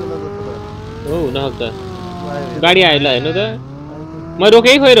हो हुन सक्छ गाडी आयो ल हेर्नु त म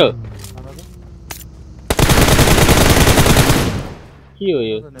रोकेँ खोइ र के हो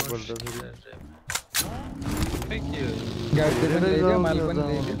यो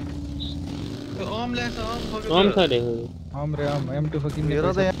अम छ रे M2 फकिङ हेर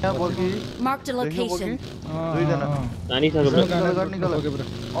त यहाँ बोल्की Marked a location. दुईजना हानिसक्यो गाडी निकाल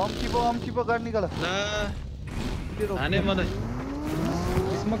अम कि पो गाडी निकाल हाने मलाई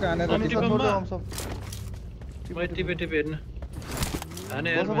स्मोक हानेर टिपे हेर्नु हाने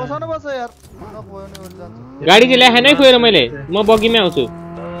बस यार गाडी चाहिँ ल्याए नै खोएर मैले म बगीमै आउँछु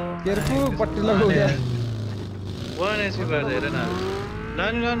केरको पट्टी लगाउ यार वान एसपी भएर हेर न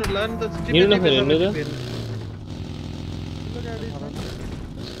लानु त हिँड्नु न फेरि हेर्नु त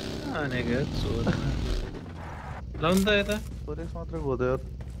हाने गयो चोर लाउनु त यता फोरेक्स मात्र भोदो यार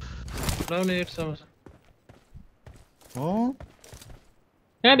लाउने 8 सम्म हो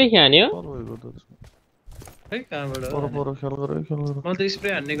कहाँदेखि हान्यो खै कहाँबाट पर खेल गरे म त स्प्रे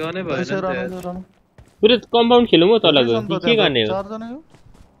हान्ने गर्नै भएन पुरै कम्पाउन्ड खेलौँ हो तलको के गर्ने हो चार जना हो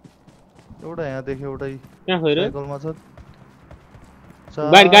एउटा यहाँ देखि एउटा कहाँ खोइ र साइकलमा छ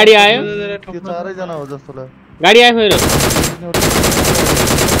गाडी आयो त्यो चारै जना हो जस्तो लाग्यो गाडी आयो खोइ र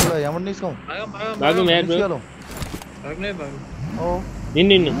यहाँ पनि निस्कौँ भागौँ यार ब्रो भाग्ने हो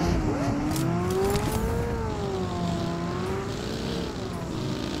हिँड्नु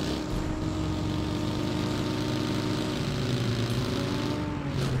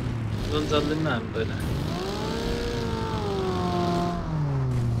जोन चल्दैन हामी पहिला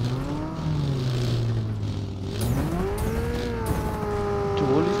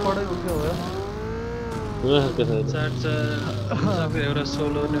होली पढाइ हो क्या हो यार चार एउटा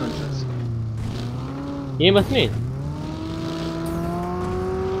सोलो नै हुन्छ यही बस्ने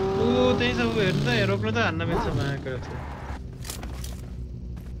ऊ त्यही छ ऊ हेर्नु त रोक्नु त हान्न मिल्छ मायाको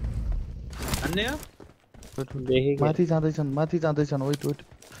हान्ने हो माथि जाँदैछन् वेट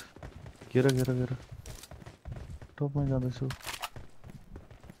घेर टपमा जाँदैछु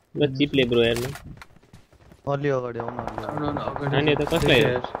ल चिपले ब्रो हेर्नु अलि अगाडि आउन हान्ने त कसलाई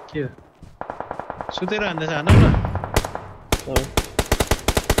के सुतेर हान्दैछ हान न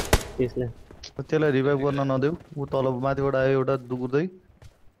त्यसलाई रिभाइभ गर्न नदेऊ ऊ तल माथिबाट आयो एउटा दुगुर्दै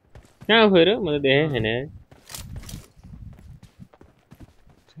कहाँ फेर म त देखेँ छैन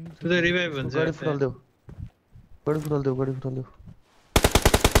त्यो रिभाइभ हुन्छ गाडी फुटाल्देऊ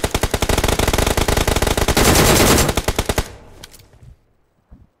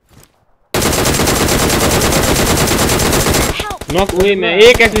नक उही में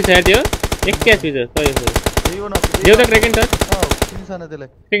एक एचपी छ त्यो एक एचपी छ सही हो देऊ त क्रेकन टच किन साना त्यसलाई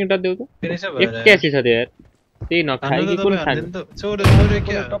क्रेकन टच देऊ त एक एचपी छ त्यो यार त्यही नक खाइ कि कुन खान चोर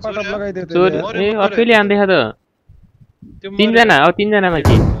के टपाटप लगाइदियो चोर ए अफेली आन्दै छ त तीन जना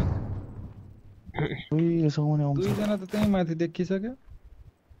माथि उही यसोमा आउँछ दुई जना त त्यही माथि देखिसक्यो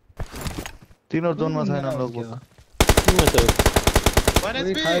तीनहरु जोनमा छैन लगभग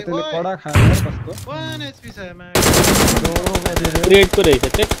कोही खाए त्यसले कडा खाएर कस्तो 1 एचपी छ मा ग्रेड को रहेछ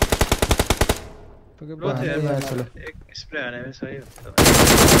त एक स्प्रे हाने सही हो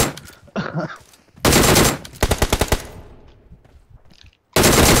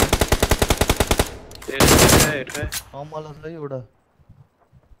अमला छ एउटा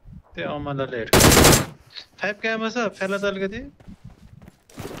त्यो अमलाले हेर 5 क्याममा छ फेला त अलिकति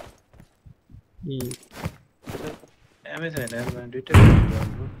एमए छैन यार दुईटा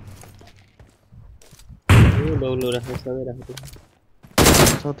यो डौलो राख्नु सबै राख्नु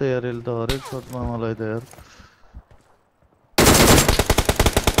छ त यार एल त हरेक शटमा मलाई त यार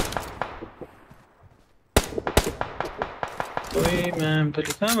ओइ म्याम त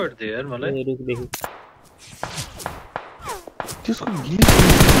कहाँबाट दियो यार मलाई रुक देखि त्यसको ग्लिच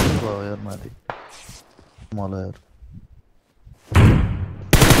भयो यार माथि मलाई यार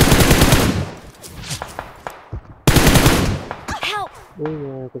ओइ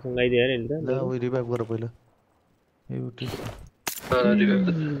म कसम लगाइदिए यार नि त ल ओइ रिभाइभ गर पहिला ए उठी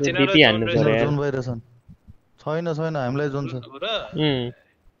डिपी हान्नु पर्यो यार जोन बाहिर छन् छैन हामीलाई जोन छ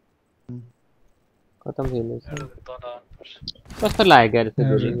खतम छैन कस्तो लाग्यो यार त्यो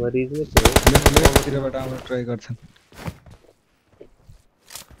गोली मरिजले लेफ्टतिरबाट आउन ट्राई गर्छन्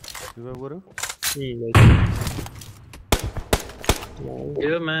रिभाइभ गरौ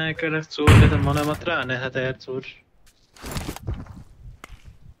यो माकेर चोरले त मलाई मात्र हानेछ त यार चोर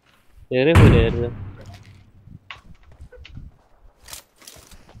हेरे फेरि हेर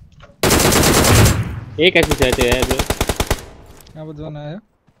एक एचपी छ त्यो यार अब जोन आयो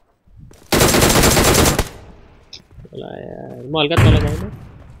ल यार म हल्का तल जाउँ यो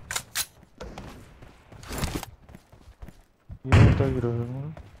त गिरो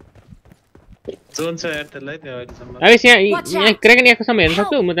जोन छ यार त्यसलाई त्यो अहिलेसम्म अब यहाँ क्रेकन यहाँको समय हेर्न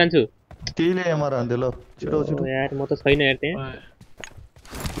सक्छु म जान्छु त्यहीले एमआर हान्दै ल छिटो यार म त छैन यार त्यहाँ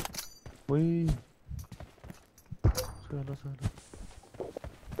ओइ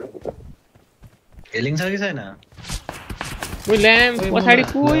हेलिङ छ कि छैन ओइ ल्याम्प पछाडी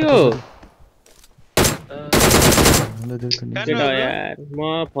को यो यार म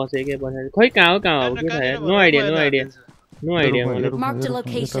फसे के पछाडी खै कहाँ हो अब के छ यार नो आइडिया मलाई Marked a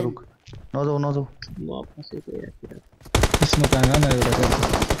location. नजाऊ म फसेको यार स्मोक आएन न एउटा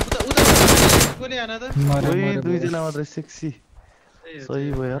उता गोली हान त ओइ दुई जना मात्र सेक्सी सही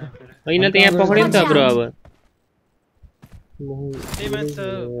भयो यार हैन त यहाँ पक्ड्यो नि त ब्रो अब त्यही मान्छ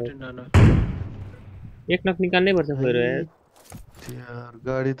एक नक निकाल्नै पर्छ फेरि यार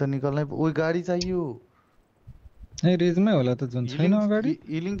गाडी त निकाल्नै ओइ गाडी चाहियो ए रेजमै होला त जोन छैन अगाडि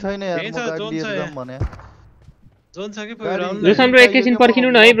हिलिङ छैन यार म गाडी लिएर जाम भने जोन छ कि पुरै राउन्ड जोसन ब्रो एकैछिन पर्खिनु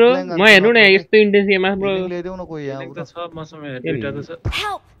न है ब्रो म हेर्नु न यस्तो इन्टेन्सिटीमा ब्रो ल्याइदेऊ न कोही यहाँ त छ मसँग दुईटा त छ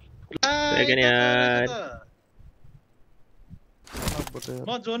Help! यार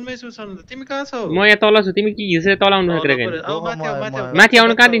म जोनमै छु सन तिमी कहाँ छौ म यहाँ तल छु तिमी के हिल्से तल आउनु छ क्रेकन माथि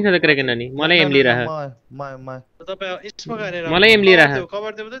आउनु कहाँ दिन्छ त क्रेकन अनि मलाई एम लिइराख तपाई स्मोक हानेर मलाई एम लिइराख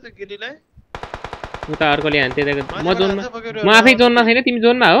कभर देऊ त त्यो गिलीलाई उता अर्कोले हान्थे म जोनमा म आफै जोनमा छैन तिमी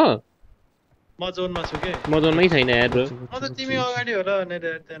जोनमा हो म जोनमा छु के म जोनमै छैन यार ब्रो म त तिमी अगाडि होला भनेर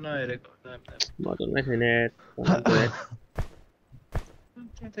त्यहाँ नहेरेको म जोनमै छैन यार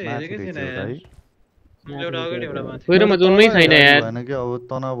त हेरेकै थिएन यार एउटा अगाडि एउटा माथि कोइरोमा जोनमै छैन यार हैन के अब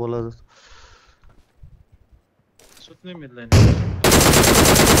तनाव होला जस्तो सुत्नै मिल्दैन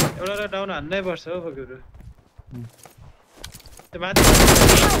एउटा डाउन हान्नै पर्छ हो फगुरु त्यो माथि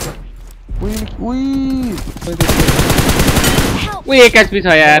उई एक एचपी छ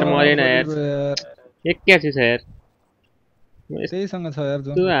यार मरेन यार एक एचपी छ यार त्यहीसँग छ यार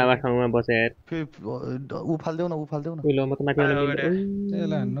जोन त्यो हावा ठाउँमा बस यार उफाल्देऊ न उइ ल म त माथि आउन मिल्दैन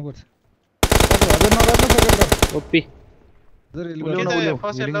त्यसलाई हान्नु पर्छ हजुर नगर्नु सकेर ओपी हजुर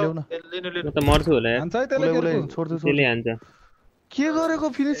म त मर्छु होला यार हान्छ है त्यसले त्यसले हान्छ के गरेको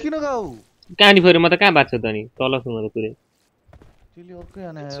फिनिश किन गाउ कहाँ नि फेरि म त कहाँ बाँच्छ त नि तल छु म त पुरै त्यसले अर्कै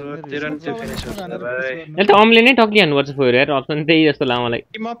हाने ल त अमले नै टक्लिहाल्नु पर्छ फेरि यार अप्सन त्यही जस्तो लाग्यो मलाई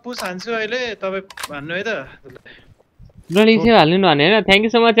म पुस हान्छु अहिले तपाई भन्नु है त ब्रली से हाल्नु न हैन थ्यांक यू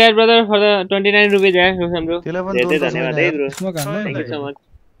सो मच यार ब्रदर फर द 29 रुपैयाँ यार हाम्रो धेरै धन्यवाद है ब्रो स्मोक हान्नु thank you so much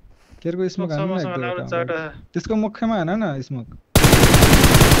केरको smoke हान्नु न त्यसको मुखमा हान न स्मोक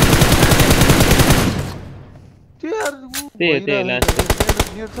त्यही लास्ट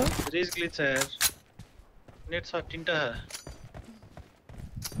रेज ग्लिच छ यार नेट छ तीनटा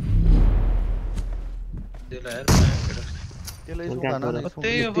देला यार त्यसले स्मोक हान न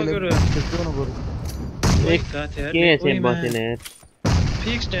त्यही हो फगुरु एक के चाहिँ बसेन यार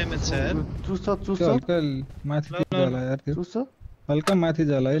फिक्स ड्यामेज छ यार चुस्छ हल्का माथि जाला यार त्यो चुस्छ हल्का माथि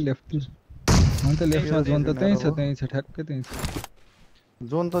जाला है लेफ्ट अनि त लेफ्टमा जोन त त्यही छ ठ्याक्कै त्यही छ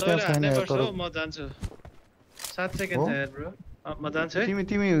जोन त त्यहाँ छैन यार तर म जान्छु 7 सेकेन्ड छ यार ब्रो म जान्छु है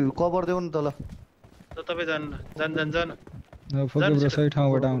तिमी कभर देऊ न त ल तपाई जान फोकस ब्रो सही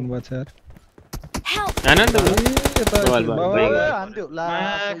ठाउँबाट आउनु भएको छ यार आनन्द हान्दियो ला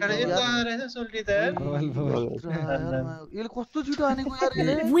यसले कस्तो छिटो हानेको यार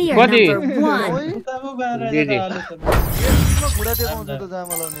यसले We are Foodie. number 1. जी जी घुडा देखाउँछ त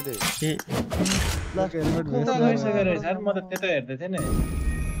जामा लाउनेले म त त्यता हेर्दै थिएँ नि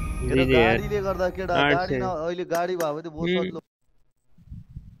जी जी यार गाडीले गर्दा केडा गाडी न अहिले गाडी भयो भने बहुत सजिलो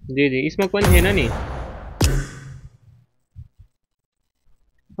जी जी स्मोक पनि थिएन नि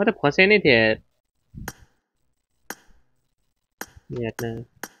म त फसे नै थिएँ यार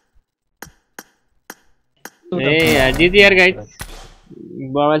ए यार जी जी यार गाइस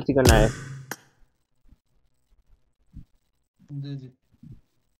बवाल चिकन आयो जी जी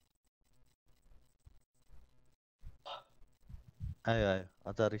आयो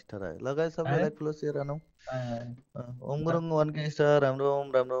 1000 स्टार आयो लगाए सबैलाई प्लस हेर न ओम गुरुङ 1k स्टार राम्रो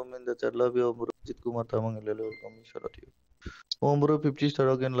मिन्द चर लभ यु ब्रो जित कुमार तामाङ ले वेलकम सर थियो Om bro 50 star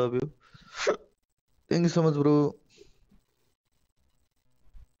again love you thank you so much bro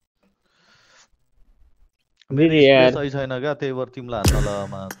जी यार सही छैन क्या त्यही भएर तिमीलाई हान्न ल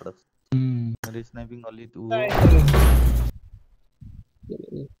मा खडक मैले स्नाइपिङ अलि उ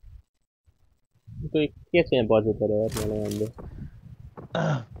कोही के छ बजेट तर यार मलाई भन्दै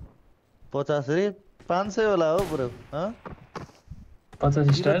 50 रे 500 होला हो ब्रो ह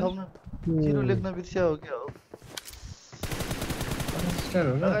 50 स्टार जिरो लेख्न बिर्स्या हो क्या हो स्टार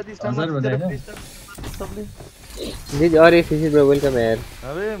हो लगाइ दिस टाइम सबले जी जी अरे सीसी ब्रो वेलकम यार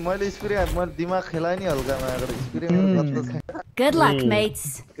अबे मैले स्प्रे मैले दिमाग खेलाए नि हल्का मा अगर स्प्रे मेरो गत्तो छैन Good luck, mates.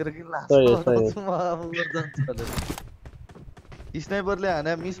 स्नाइपरले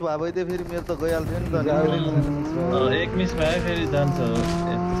हाने मिस भए भए फेरि मेरो त गइहाल्थ्यो नि त एक मिस भयो फेरि जान्छ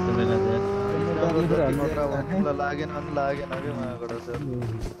त्यस्तो बेला चाहिँ लागेन के मागड छ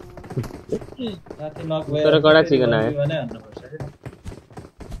साथी नक भयो तर कडा चिकन आयो भने हान्नु पर्छ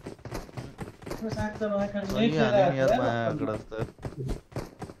सही हाने यार मागड छ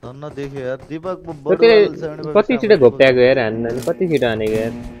धन्न देख्यो यार दीपक कति छिटो घोप्ट्याएको यार हान्न कति छिटो हानेको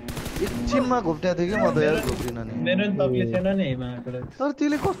यार एकछिनमा घोप्ट्या थियो कि म त यार घोप्टिन नि मेरो नि तकले छैन नि मागड तर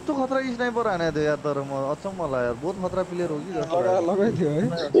त्यसले कस्तो खतरा स्नाइपर हाने थियो यार तर म अचम्म लाग्यो यार बहुत खतरा प्लेयर हो कि जस्तो लगाइथ्यो है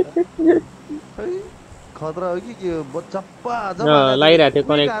खतरा हो कि के चप्पा लागिरहेको थियो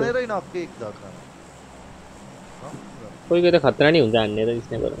कनेक्ट हानेरै नक्के एक झट्का कोही त खतरा नि हुन्छ हान्ने त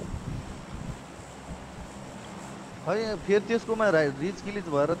स्नाइपर है फेरि त्यसकोमा रिच क्लिच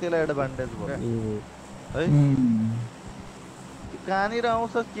भएर त्यसलाई एडभान्टेज भयो है कहाँनिर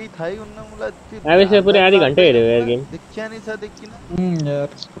आउँछ केही थाहै हुन्न मलाई आवेश पुरै आधी घण्टा हेर्यो यार गेम देखिया नि छ देखिन यार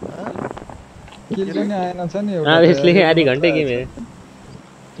किल पनि आएन छ नि एउटा आवेशले आधी घण्टा गेम हेर्यो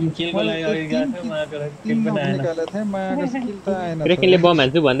तिमी किलको लागि अघि गएको थियो मागड किल पनि आएन निकाले थिए मायाको स्किल त आएन ब्रेकिङले बम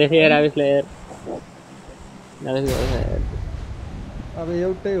हान्छु भन्दै थियो यार आवेशले यार अब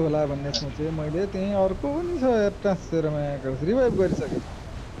एउटै होला भन्ने सोचे मैले त्यही अर्को पनि छ यार ट्रान्सफर मायाको रिभाइभ गरिसके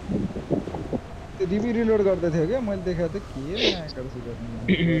त्यो रिभी रिलोड गर्दै थियो क्या मैले देखाएको थिएँ के मायाको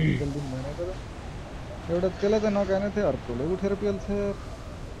जल्दी भएन तर एउटा त्यसलाई त नकाने थियो अर्कोले उठेर पेल्छ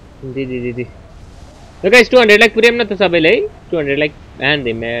दी ल गाइस 200 लाइक पुर्याम न त सबैले है 200 लाइक एन्ड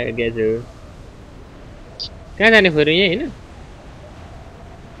दे गाइजहरु कहाँ जाने फेरि यहाँ हैन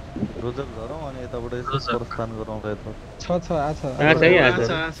रोजर झरौँ अनि यताबाट यसो प्रस्थान गरौँ त छ है आज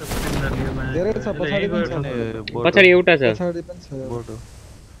धेरै छ पछाडी पनि छ पछाडी एउटा छ पछाडी पनि छ बोर्ड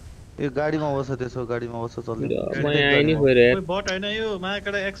ए गाडीमा बस त्यसो गाडीमा बस चल्दै म यहाँ आइ नि फेरि ओइ बट हैन यो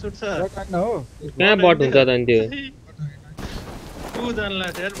मायाकडा एक्सुट छ बट हैन हो कहाँ बट हुन्छ त अनि त्यो तु जानला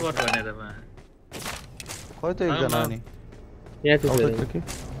यार बट भनेर मा खै त एकजना अनि यहाँ छु फेरि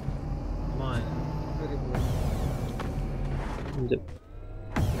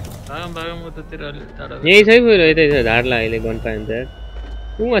म भागम उतातिर अलि टाढा यही छै फेरि यतै छ झाडला अहिले गन पाइन्छ यार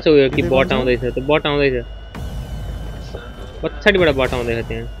कुमा छ उयो कि बट आउँदैछ त बट आउँदैछ पछाडीबाट बट आउँदैछ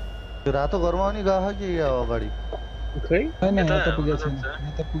त्यहाँ त्यो रातो घरमा पनि गयो कि या अगाडि खै हैन यहाँ त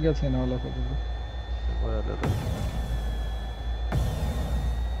पुगेको छैन होला कतै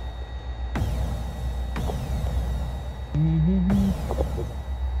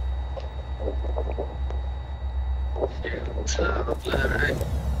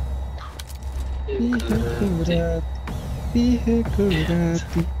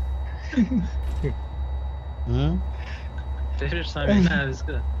फेभरेट सङ हैन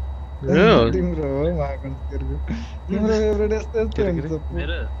यसको तिम्रो हो महाकन्सको तिम्रो फेभरेट यस्तो हुन्छ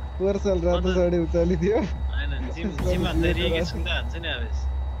मेरो वर्षल रातो साडी उचाली थियो हैन जिममा धेरै के सुन्दा हुन्छ नि अब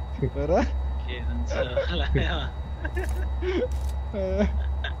तर के हुन्छ होला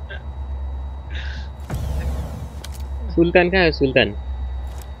सुल्तान कहाँ है सुल्तान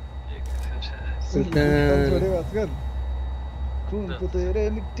छोड़े बात कर खून तो तेरे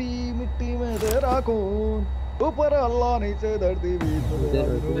मिट्टी मिट्टी में तेरा खून ऊपर अल्लाह नीचे धरती भी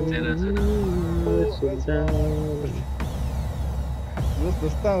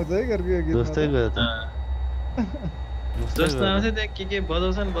दोस्ता आउँछ है करके गीत दोस्तै गयो त दोस्त आउँछ त्यहाँ के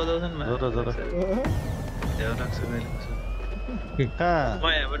बजाउँछन् जरा जरा ध्यान राख्छ मैले कहाँ म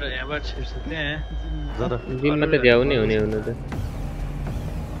यहाँबाट छिर्छु त्यहाँ जरा जिममा त भ्याउने हुने हुन त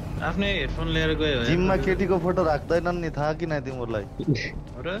आफ्नै हेडफोन लिएर गयो जिममा केटीको फोटो राख्दैनन् नि थाहा किन तिमीहरूलाई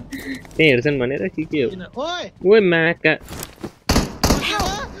र त्यही हेर्छन् भनेर के हो ओइ ओइ माका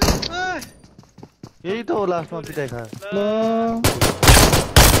यही त हो लास्टमा पिटाइ खा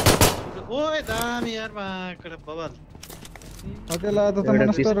ओइ दामी यार माकडा बबाल अकेला त एउटा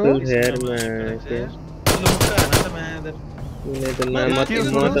मनस्टर हो पिस्तुल हेर माके लुक्का हाना त मादर उनी त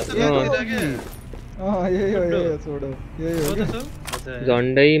यही हो छोडो यही हो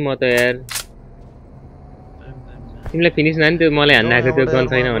झन्डै म त यार तिमीलाई फिनिश नानी त्यो मलाई हान्न आएको त्यो गन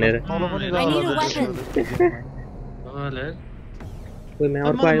छैन भनेर I need a weapon. ओइ मा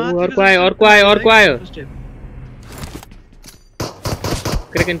अर्को आयो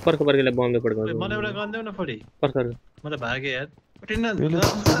क्रेकेन पर्कलाई बमले पड्काउँछ मलाई एउटा गन देऊ न फोडी पर्क म त भागे यार पटिन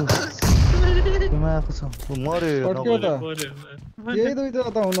आएको छ मर्यो पड्क्यो त यही दुईटा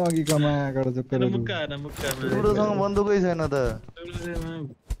त हुन अघि कमाबाट जुक्कर मुक्का तिम्रोसँग बन्दुकै छैन त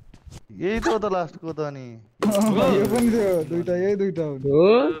यही त हो त लास्टको त अनि यो पनि थियो दुईटा यही दुईटा हो हो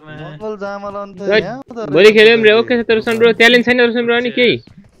मङ्गल जामल अन्त भोलि खेल्यौँ रे ओके छ तेरो सनब्रो ट्यालेन्ट छैन तेरो सनब्रो अनि केही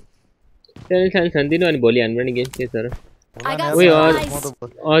ट्यालेन्ट छैन दिनु अनि भोलि हान्नु नि गेम के छ र I got ओइ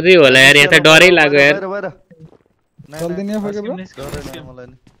supplies. अझै होला यार यहाँ त डरै लाग्यो यार चल्दिने फके ब्रो मलाई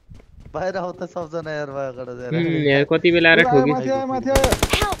नि बाहिर आउ त सबजना यार बाहिरबाट यार कति बेला आएर ठोकी माथि आयो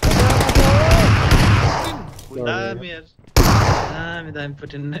दामी यार दामी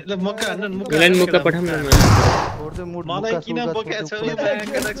पटिन ल मक्का हान्न मुक्का मलाई मुक्का पठाउन न मलाई किन बोक्या छौ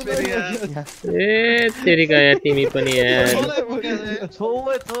ए तेरिका यार तिमी पनि यार छौ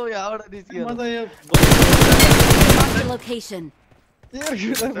यहाँबाट निस्कियो म त यो Marked a location.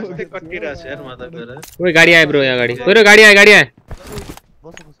 कटिरा छ यार म त गएर ओइ गाडी आयो ब्रो यहाँ गाडी ओइ गाडी आयो यहाँ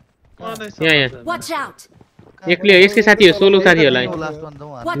Watch out. एक्लै यसकै साथी हो सोलो साथी होला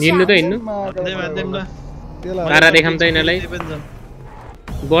Watch हिँड्नु त out. हिँड्नु मान्दैम ल पारा देखाम त यिनीलाई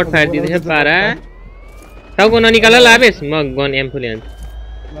बट फायर दिँदैछ पारा टाउको ननिकाल ल आवेश म गन एम फुल हान्छु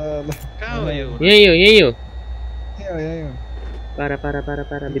कहाँ हो यो यही हो यही हो पारा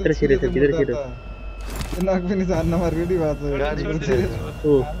भित्र छिरेछ नक पनि जान्न मार रेडी भएको गाडी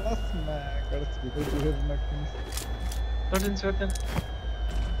ओ पटिन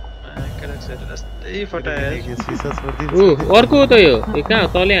यस्तै फटायो ओ अर्को हो त यो कहाँ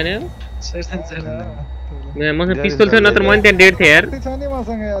तले हाने मसँग पिस्तोल छ नत्र मैले त्यहाँ डेड थिएँ यार छ नि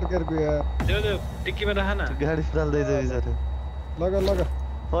मसँग यार केरको यार त्यो टिक्कीमा राख न गाडी फाल्दै छ बिचारो लगा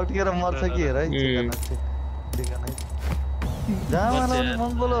पट्केर मर्छ कि हेर है ठिकाना जामा लाउने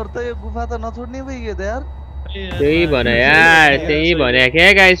मङ्गोलहरु त यो गुफा त नछोड्ने भइगयो त यार त्यही भने यार त्यही भने के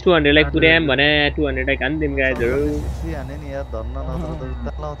गाइस 200 लाइक पुर्याम भने 200 लाइक हान दिम गाइसहरु सी हाने नि यार धन्न नत्र त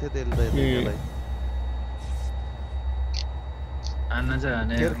तलाउँथे त्यसले त्यसलाई हान्न चाहिँ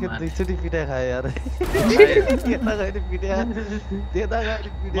हाने खेर दुईचोटी पिटा खाए यार केता गएर पिटा त्यता गएर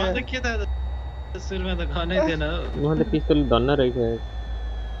पिटा म त के त सुरुमा त खनै थिएन हो म त पिस्तोल धन्न रहेछ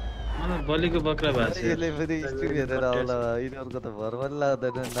म बलिको बक्रा भएको छ यसले फेरि स्ट्रिम हेरेर आउला यिनीहरुको त भर पनि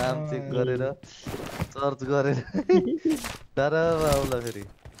लाग्दैन नाम चेक गरेर सर्च गरेर तर आउला फेरि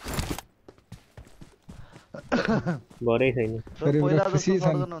भरै छैन पहिला जस्तो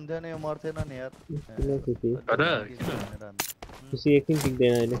सर्जन हुन्थ्यो नि यो मर्थेन नि यार खुसी एकछिन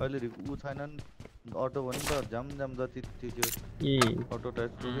टिक्दैन अहिले अहिले उ छैन नि अटो पनि त जाम जति थियो अटो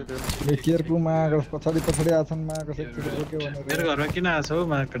टाइप त्यो केयरको माग पछाडी आछन् माग सेक्टर बोक्यो भनेर मेरो घरमा किन आछौ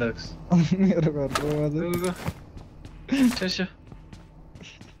माकडक्स मेरो घरको हजुर छछ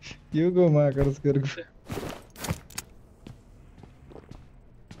यो गो माकडक्स केयरको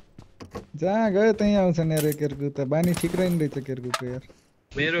जहाँ गयो त्यही आउँछ नि यार केयरको त बानी ठीक रहेन रहेछ केयरको यार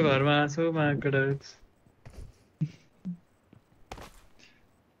मेरो घरमा आछौ माकडक्स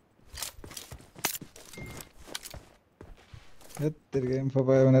तेरे गेम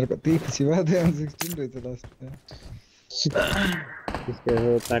पायो भनेर कति खुसी भयो थियो 16 रहेछ लास्ट त्यसको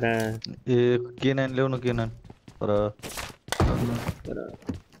हो पारा ए के9 ल्याउनु के9 पर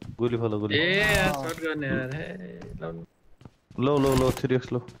गोली फलो गोली ए शॉट गर्ने यार हे लो 3x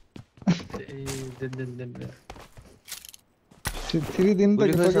लो दिन 3 दिन त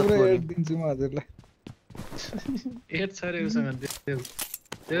पक्कै 8 दिन्छु म हजुरलाई 8 छ रे उसँग देऊ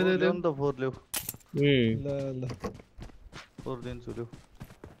त 4 ल्याउ ल 4 दिन सुरु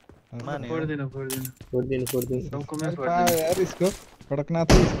माने 4 दिन सबको में यार इसको कड़कनाथ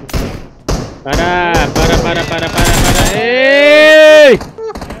है इसको para ए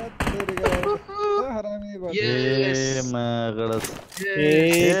ए मागडस ए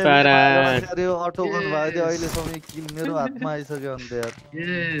para अरे अटो गन भयो अहिले समय कि मेरो हातमा आइसक्यो अन्त यार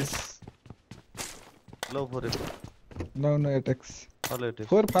यस लो four no एटेक्स already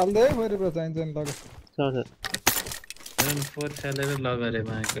 4 fall they 4 pro चाहिन्छ नि लग छ 4 खेलेर लगरे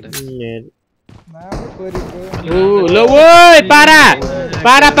माकडे नाम 4 प्रो ओ लो ओइ para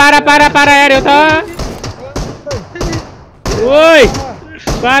यार यो त ओइ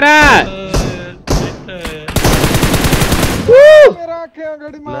para मेरा आँखें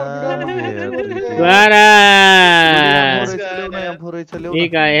अगाडि मार para फोरै चल्यो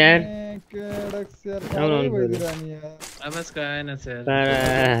एक आ यार केडक्स यार पारै भइदिरानी यार आवाज का आएन सर para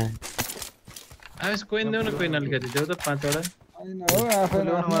आवाज कोइन देऊ न कोइन अलिकति देऊ त 5 वटा हैन हो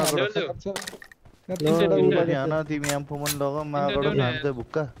आफैले कति आना तिमी एम फोमन लग मागड खान्छ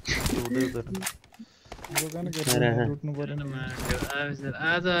भुक्का दोकान के लुट्नु पर्दैन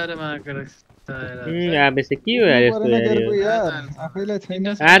आज आएर माकडे आबेस के हो यार यस्तो यार आफैलाई छैन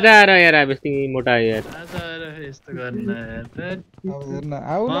आज आएर यार आबेस मोटा यार आज आएर यस्तो गर्न यार अब हेर्न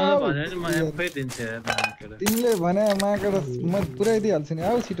आउ न भने म एफै दिन्छु यार माकडे तिमीले भने माकड म पुरै दिइहाल्छु नि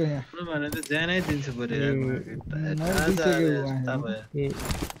आउ छिटो यहाँ म भने त ज्यानै दिन्छु बरु यार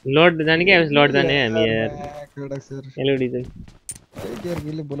लर्ड जाने के लर्ड जाने हामी यार एलओडी चाहिँ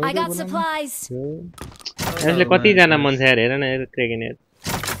I got supplies. यसले कति जना मन छ यार हेर न क्रेकेन यार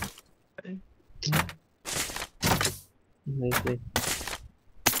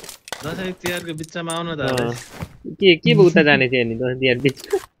दसैँ तिहारको बिचमा आउनु त के उता जाने थियो नि दसैँ तिहार बिच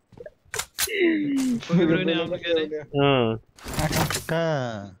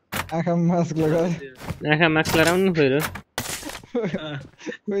आँखा मास्क लगाए लगाउनु फेरि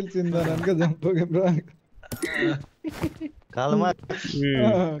कोइल चिन्दानका जम्पो गेब्रा कालो मास्क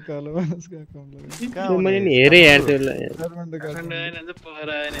कम लगाए मैले नि हेरे यार त्यो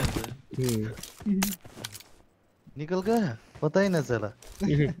निकल गया पता ही न चला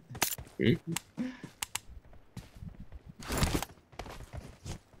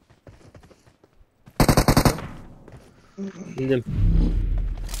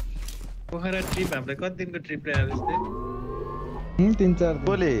पोखरा ट्रिप हाम्रो कति दिनको ट्रिप रे आवेश थियो 3-4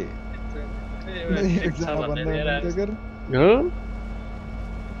 बोले हो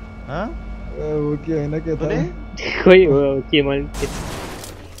हाँ हो कि हैन के त खोइ हो के मैले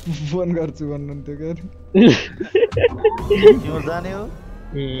फोन गर्छु भन्नुहुन्थ्यो के क्यों जाने हो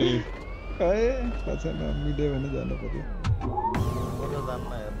खै पछन मिल्यो भने जानु पर्यो बोलो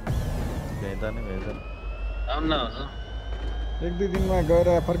जान्न यार भेट्दा नि भेट्दैन आउन एक दुई दिनमा गएर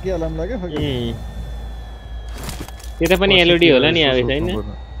फर्किहालम लाग्यो त्यता पनि एलओडी होला नि आवेश हैन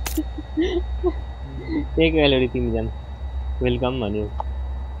त्यही एलओडी तिमी जान वेलकम भन्यो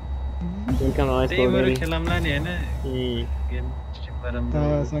वेलकम आवाज कोडी खेलामला नि हैन गेम स्ट्रिम गरम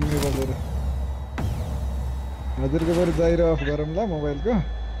सँगै बसेर हजुरको बरु जाइरो अफ गरौँला मोबाइलको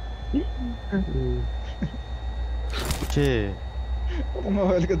के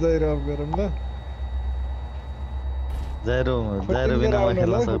मोबाइलको जाइरो अफ गरौँला जाइरो बिनामा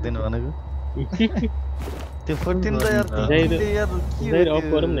खेल्न सक्दिन भनेको त्यो 14 त यार तिमीले यार के जाइरो अफ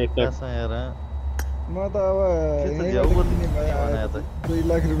गरौँ न एकपल्ट यार म त अब यही 2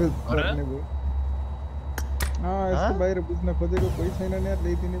 लाख रुपैयाँ पर्ने भयो यसको बाहिर बुझ्न खोजेको कोही छैन नि यार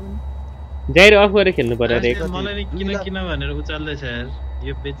ल्याइदिने पनि जाइरो अफ गरेर खेल्नु पर्यो रे मलाई नि किन भनेर उचाल्दै छ यार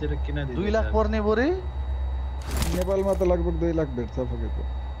यो बेचेर किन दिन्छ 2 लाख पर्ने बोरे नेपालमा त लगभग 2 लाख भेट्छ फकेको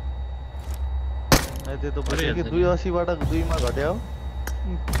त्यो त पछि के 280 बाट 2 मा घट्यो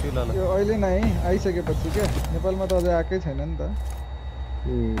यो अहिले नै आइसकेपछि के नेपालमा त अझै आकै छैन नि त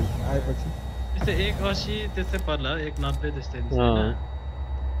आएपछि त्यस्तै 180 त्यस्तै पर्ला 190 त्यस्तै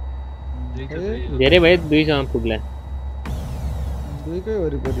धेरै भयो 200 मा पुग्ला 2 कै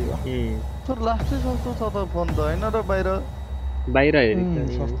वरिपरि हो तर लास्टै सस्तो छ त फोन त हैन र बाहिर हेरि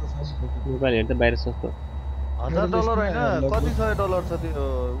नेपाल हेर्दा बाहिर सस्तो $1000 हैन कति $100 छ त्यो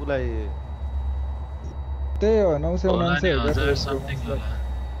उलाई त्यही हो 999,000 समथिङ होला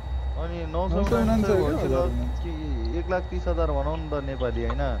अनि 999,000 1,30,000 भनौं न त नेपाली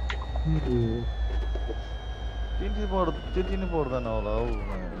हैन त्यति नै पर्दैन होला हौ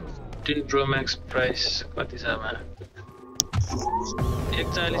 15 Pro Max प्राइस कति छ मा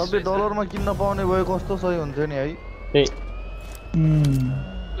 140 अब डलर मा किन्न पाउने भए कस्तो सही हुन्थ्यो नि है त्यही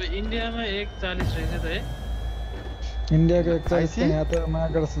इन्डियामा 140 रहेछ त है इन्डियाको 140 यहाँ त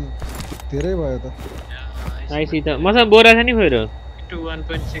मार्केट धेरै भयो त आइसी त मसँग बोरा छ नि फेरि टु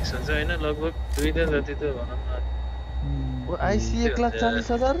 1.6 हुन्छ हैन लगभग 2 जति त भनौं न ओ आइसी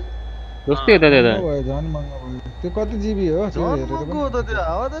 1,40,000 जस्तै त त्यो त भयो झन् महँगो भयो त्यो कति जिबी हो त्यो हेरेर महँगो त त्यो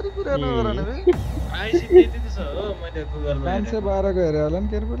हावादारी कुरा नगर न बे आइसी त्यति त छ हो मैले गुगलमा 512 को हेरे होला नि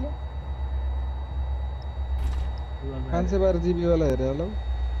केयरफुल 512 जिबी वाला हेरे होला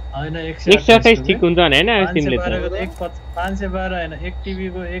हैन 128 ठीक हुन्छ हैन तिमीले त 512 हैन 1 टिबी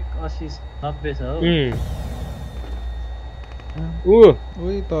को 180 90 छ हो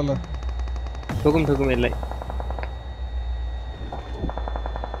ओइ तल ठोकुम यसलाई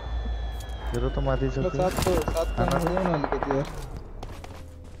हेरो त माथि छ 7 ल्याउन अलिकति यार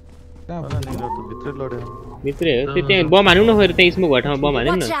कहाँ नि त भित्रै लड्यो भित्रै हो त्यो त्यहाँ बम हान्नु न फेरि त्यहाँ स्मोक भएकोमा बम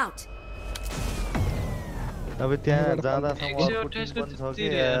हान्नु न अब त्यहाँ जाँदासम्म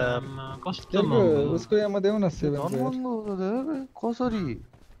कस्तो महँगो उसको यामा देऊ न 7 कसरी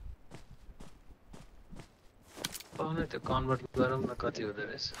पाउने त्यो कन्भर्ट गरौँ न कति हुँदै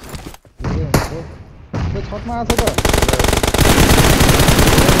रहेछ त्यो छतमा आछ त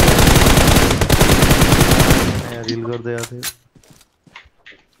रिल गर्दै आथे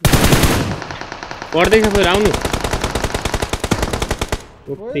पर्दैछ फेरि आउनु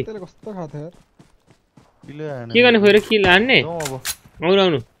ओए त्यसले कस्तो खाथ्यो यार के गर्ने फेरि किल हान्ने अब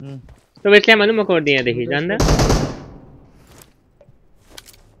आउनु तपाईँ स्ल्याम हाल्नु म कट्दै यहाँदेखि जान्दा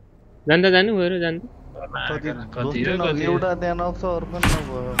जानु फेरि जान्दा एउटा त्यहाँ नक्छ अर्को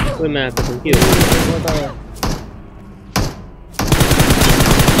नभयो कोही माको के हो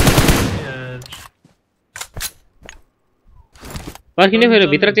पर्खिने फेरि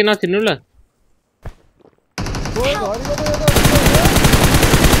भित्र चाहिँ नछिर्नु ल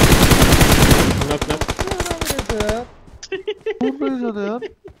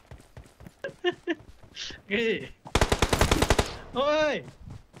ओए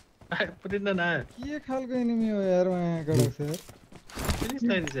पुटिन न के खालको एनिमी हो यार माया गडक यार फिनिश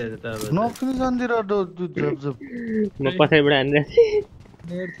लाइदिन्छ त अब नक्सनी जान्दिर जब म पछाडिबाट हान्दै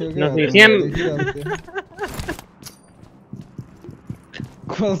नेट थियो नक्सनी के स्याम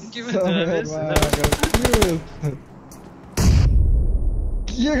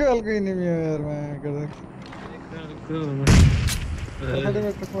के खालको एनिमी हो यार माया गडक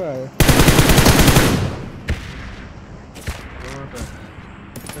पछाडिबाट त को आयो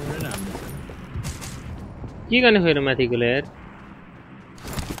के गर्ने फेरि माथिको यार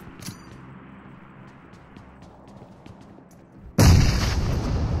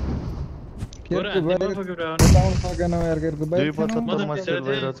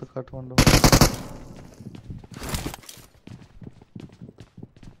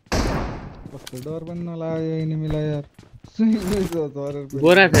डर पनि नलाग्यो एनिमीलाई यार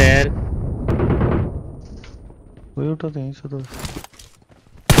बोरा छ यार एउटा त्यही छ त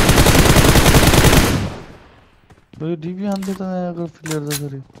यो डिबी हान्दै त यहाँको प्लेयर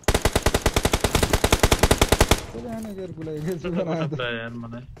जसरी यार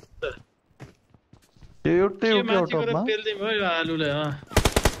मलाई एउटै हो के टपमा पेल्दै भयो आलुले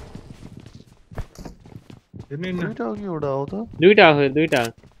दुईटा हो कि एउटा हो त दुईटा हो दुईटा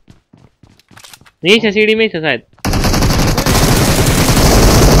यही छ सिडीमै छ सायद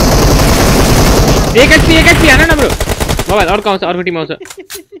एक एचपी हान न ब्रो मोबाइल अर्को आउँछ अर्को टिम आउँछ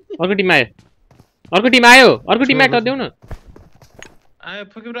अर्को टिम आयो अर्को टिम आयो देऊ न आयो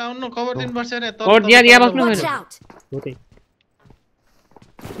फुकिब्रो आउनु न कभर दिनु पर्छ रे कभर दिया बस्नु हैन हो त्यही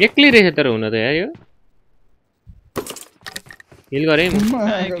एक्लै रहेछ तर हुन त यार यो हिल गरे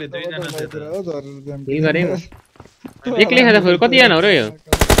एक्लै दुई जना छ त हिल गरे एक्लै छ त फेरि कति जना हो र यो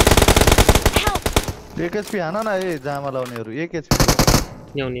एक एचपी हान न ए जामा लाउनेहरु एक एचपी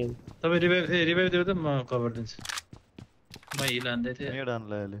ल्याउने तपाई रिभाइभ दिउ त म कभर दिन्छु म हिल हान्दै थिए नेड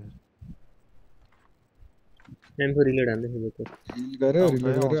हान्ला अहिले M4 रिलोड हान्दै थिए त हिल गर्यो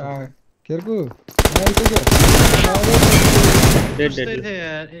आ केरको डेड सुस्तै थिए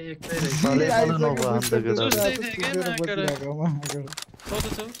यार एक्लै रहेछ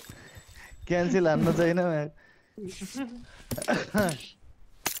क्यान्सल हान्न छैन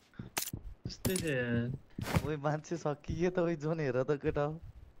सुस्तै थिए यार ओइ मान्छे सकिए त ओइ जोन हेर त केटा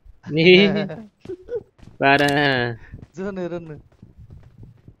नि पारा जोन हेर न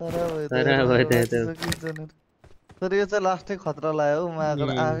तारा भयो त तर यो चाहिँ लास्टै खतरा लाग्यो मागड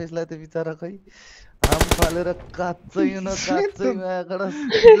आवेशलाई त बिचारा खै हाम फालेर काच्चै न काच्चै मागड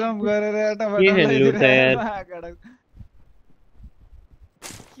जम्प गरेर एटा के लुट यार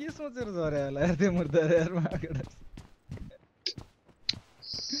के सोचेर झरे होला यार त्यो मुर्दा यार मागड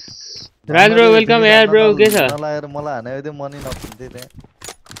राज ब्रो वेलकम यार ब्रो के छ नलाएर मलाई हाने त्यो मनी नथिन्थे त्यहाँ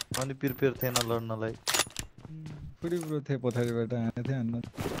अनि प्रिपेयर थिएन लड्नलाई फुडी ब्रो थे पछाडीबाट हाने थे हान्न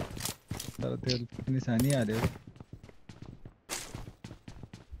तर त्यो पनि सानी हाल्यो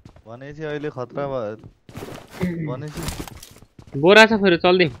भनेपछि अहिले खतरा भयो भनेपछि बोरा छ फेरि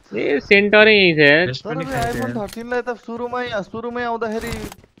चल्दै ए सेन्टरै यही छ यार तर आइफोन 13 लाई त सुरुमै आउँदाखेरि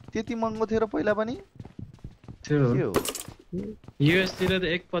त्यति महँगो थियो र पहिला पनि थियो के हो यूएस तिर त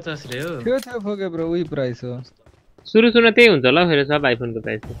 150 रे हो त्यो फोके ब्रो उही प्राइस हो सुरु त्यही हुन्छ ल फेरि सब आइफोनको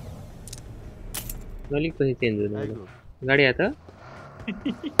प्राइस अलिक पछि चेन्ज हुँदैन गाडी आ त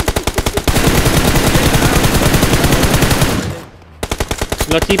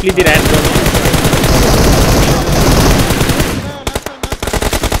ल चिप्ली दिएर आएर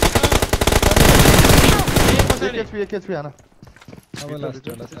एक एचपी हान अब लास्ट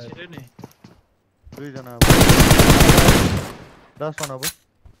होला सायद दुई जना लास्ट वन अब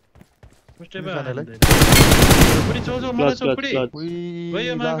पुष्टे बा पुडी चो मलाई चो पुडी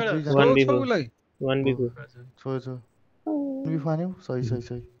गयो मागड 1v4 छो बी फान्यो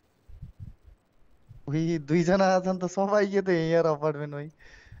सही उही दुई जना आछन् त सबै के त यहाँ अपार्टमेन्ट होइ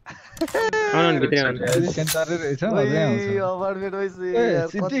आउन भित्र आउन सेन्टरै रहेछ मज्जा आउँछ अपार्टमेन्ट होइ यार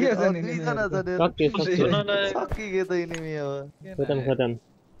सिटी के छ नि दुई जना छ सक्की के त इनिमी हो खतम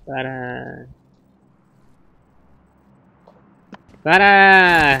पारा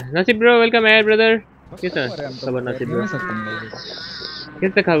नसीब ब्रो वेलकम यार ब्रदर के छ खबर नसीब ब्रो के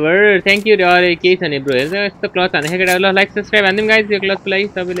छ खबर थ्यांक यू अरे के छ नि ब्रो हेर्नु यस्तो क्लच हाने केटा ल लाइक सब्स्क्राइब हान्दिम गाइस यो क्लचको लागि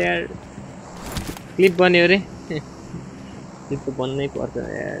सबैले यार क्लिप बन्यो रे क्लिप त बन्नै पर्छ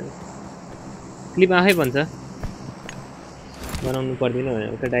यार क्लिप आफै भन्छ बनाउनु पर्दैन भने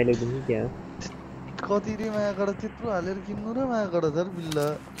एउटा डायलग दिनु के हो कति रे मायाबाट त्यत्रो हालेर किन्नु र मायाबाट जर बिल्ला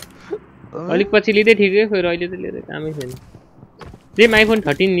अलिक पछि लिँदै ठिकै फेरि अहिले त लिएर कामै छैन सेम आइफोन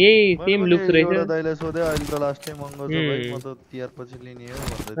 13 यही सेम लुक्स रहेछ दाइले सोधे अहिले त लास्ट टाइम महँगो छ भाइ म त तिहार पछि लिने हो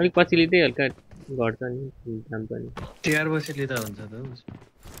भन्दै अलिक पछि लिँदै हल्का घट्छ नि दाम पनि तिहार पछि लिँदा हुन्छ त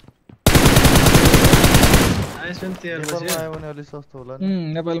आइसक्रिम तिहार पछि नेपालमा आयो भने अलि सस्तो होला नि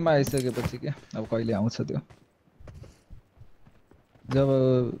नेपालमा आइसकेपछि के अब कहिले आउँछ त्यो जब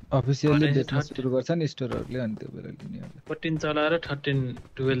अफिसियली बेच्न सुरु गर्छन् स्टोरहरुले अनि त्यो बेला लिने होला 14 चलाएर 13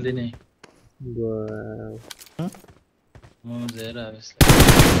 12 दिने मजेर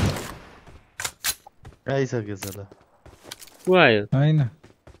आइसकेछ ल को आयो हैन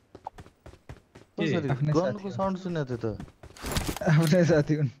कसरी गनको साउन्ड सुने थियो त आफ्नै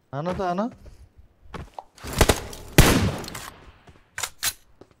साथी हुन् हान त हान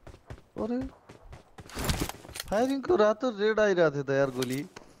अरे फायरिङको रात रेड आइरा थियो त यार गोली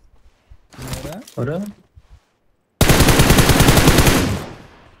अरे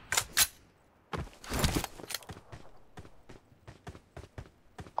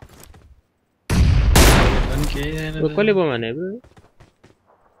कसले बम हाने ब्रो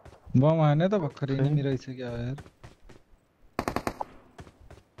बम हाने त भर्खरै नि रहेछ क्या यार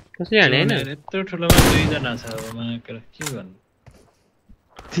कसले हाने हैन यत्रो ठुलोमा दुई जना छ अब म के भन्नु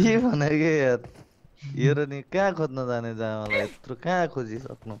के भने के यार हेर नि कहाँ खोज्न जाने जामालाई यत्रो कहाँ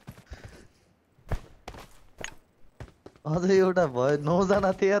खोजिसक्नु अझै एउटा भयो 9 जना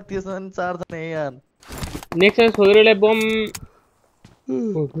थिए यार त्यसमा पनि 4 जना यार नेक्स्ट छोरीलाई बम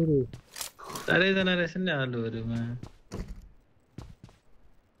चारैजना रहेछ नि आलुहरुमा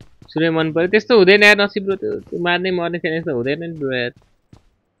सूर्य मन पर्यो त्यस्तो हुँदैन यार नसिब ब्रो त्यो मार्ने मर्ने छैन यस्तो हुँदैन नि ब्रो यार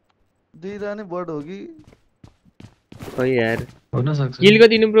दिइरा नि बड हो कि खै यार हुन सक्छ किलको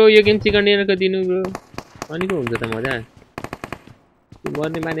दिनु ब्रो यो गेम चिकन डिनरको दिनु ब्रो अनि को हुन्छ त मजा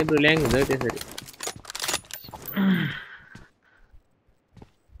मर्ने मार्ने ब्रो ल्याङ हुन्छ त्यसरी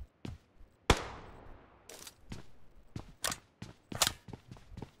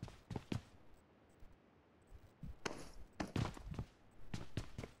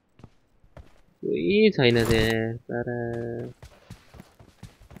कोही छैन त्यहाँ पारा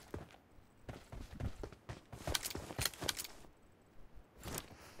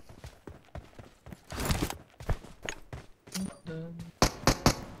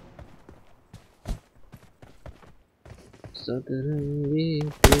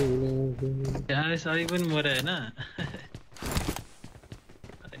यहाँ सही पनि मरे हैन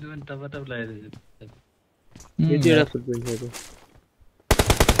अहिले पनि टपटप लागिरहेछ यो चाहिँ एउटा फुटबल छ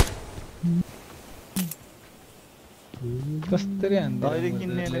कसरी हान्दै अहिले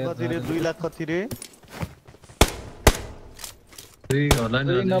किन्ने ने कति रे 2 लाख कति रे 2 होला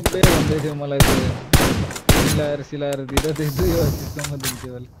नि 90 भन्दै थियो मलाई त सिलाएर दिँदा त्यही 280 सम्म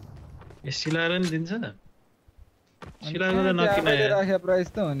दिन्थ्यो होला ए सिलाएर नि दिन्छ सिलाको त नकिन राखे प्राइस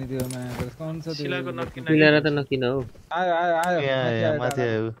त हो नि त्यो मायाको कौन छ त्यो सिलाको नकिन सिलाएर त नकिन हो आयो माथि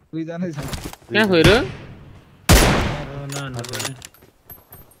आयो दुई जनै छ कहाँ खोइरो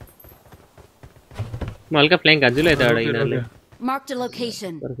म हल्का फ्ल्याङ्क हान्छु ल यताबाट यिनीहरूले Marked a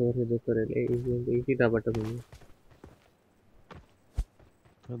location. पर्खर देखरेले इजी दाबाट घुम्नु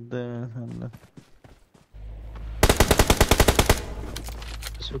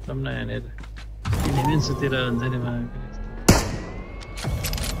सुतम न हेरेर किनभने सुतेर हुन्छ नि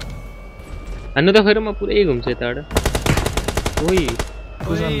हान्नु त खोइरो म पुरै घुम्छु यताबाट ओइ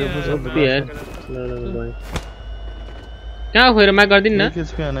यार ल कहाँ खोइरो मा गर्दिन न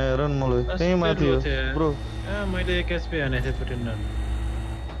एचपी हाने रन मलाई त्यही माथि हो ब्रो मैले एक एचपी हाने थिए पुटिन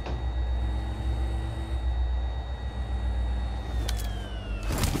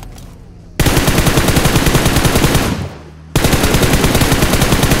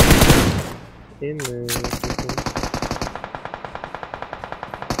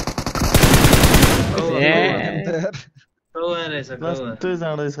कस्तो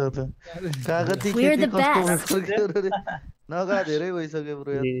जाँदैछ त कागती खेती कस्तो नगा धेरै भइसक्यो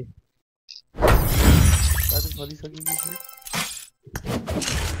ब्रो यार आज फलिसक्यो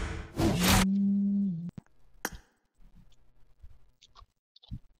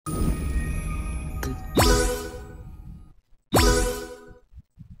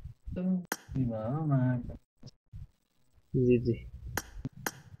कि जी जी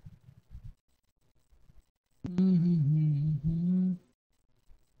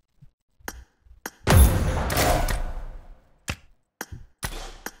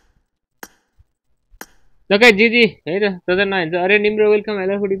लकै जी जी है त त नहिन्छ अरे निम्रो वेलकम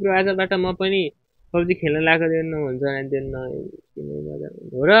हेलो फुडी ब्रो आजबाट म पनि पब्जी खेल्न लाग्यो दिनु हुन्छ अनि दिन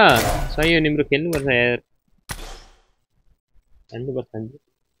हो र सही हो निम्रो खेल्नुपर्छ यार हान्नुपर्छ नि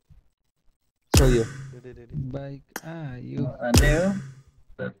सही हो बाइक आयो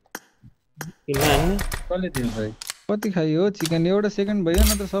किन हान्ने कसले दियो भाइ कति खायो चिकन एउटा सेकेन्ड भयो न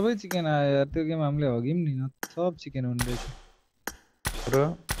त सबै चिकन आयो यार त्यो गेम हामीले हग्यौं नि सब चिकन हुने रहेछ र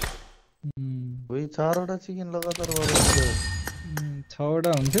ओइ 4 वटा चिकन लगातार भयो 6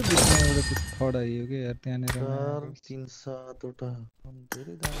 वटा हुन्थ्यो बिचमा एउटा त्यो खड आइयो के यार त्यहाँनेर 4 3 7 वटा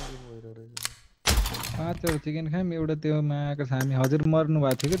धेरै दामी गेम भइरहेछ 5 वटा चिकन खायौं एउटा त्यो मायाको छ हामी हजुर मर्नु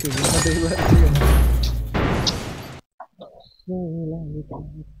भएको थियो के त्यो गेममा त्यही भएर चिकन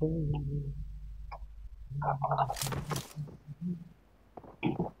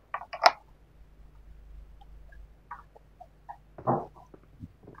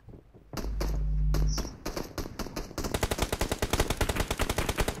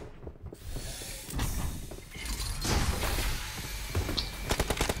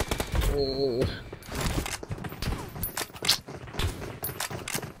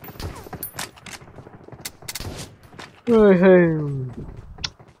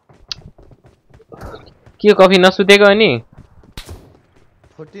के कफी नसुतेको अनि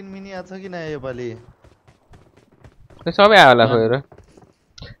 14 मिनी आछ कि न योपाली सबै आयो होला खोएर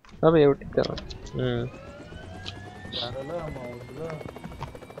सबै एउटै त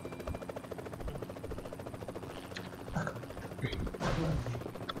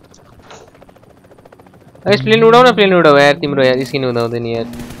प्लेन उडाउ न प्लेन उडाउ यार तिम्रो यार स्किन उडाउँदैन यार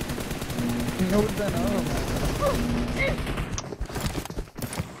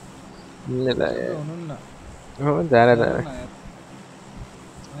हो जारा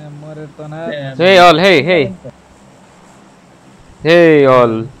मरे तना Hey all, hey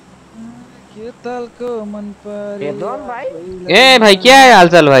all. के तालको मन पर्यो ए भाई क्या है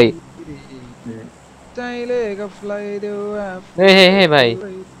हालचाल भाई? चाहिले गफलाई देऊ हे भाइ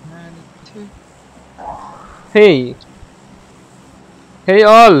हे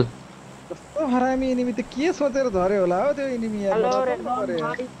अल कस्तो हरामी एनिमी त के सोचेर झर्यो होला हो त्यो एनिमी यार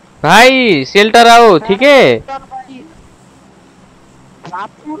भाइ सेल्टर आओ ठीक है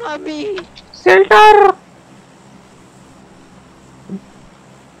shelter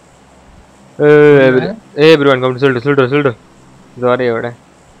everyone come to shelter झरे एउटा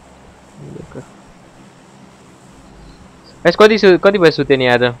कति बजे सुते नि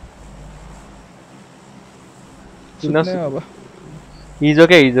आज हिजो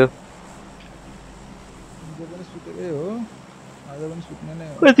के हिजो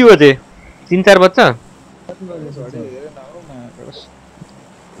कति बजे 3-4 बज्छ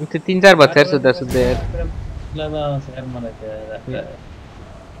 3-4 बज्छ यार सुत्दा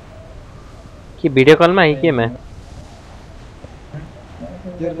के भिडियो कलमा है केमा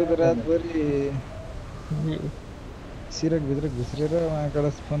सिरक भित्र घुस्रेर उहाँबाट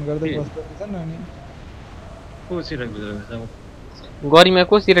फोन गर्दै बस्दै रहेछन् अनि को सिरक भित्र गरीमा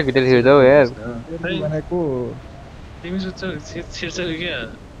को सिरक भित्र थियो जाऊ यार भनेको तिमी सुत्छ छिर्छ के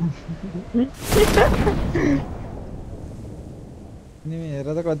तिमी हेर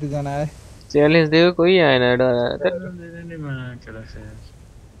त कति जना आए च्यालेन्ज दियो कोही आएन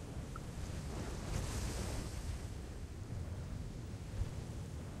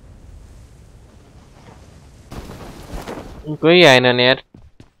कोही आएन नि यार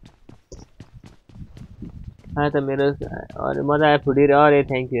त मेरो अरे मजा आयो फुडी र अरे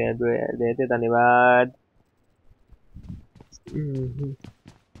थ्यांक यू यार ब्रो यार धेरै धन्यवाद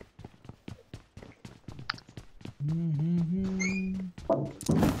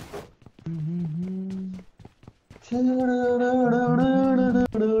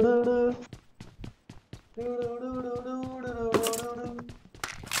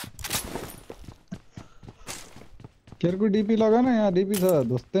केरको डीपी लगा ना यहाँ डीपी छ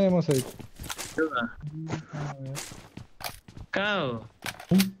दोस्तै म सहित कहाँ हो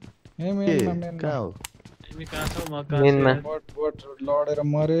ए मेनमा कहाँ हो तिमी कहाँ छौ म कहाँ छु बट लडेर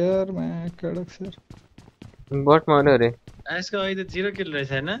मरे यार म कडक सर बट मर्यो रे आजको अहिले 0 किल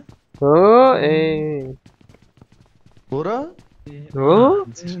रहेछ हैन हो ए हो र हो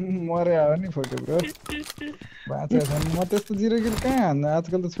मरे आयो नि फोटो ब्रो बाचा छन् म त्यस्तो 0 किल कहाँ हान्न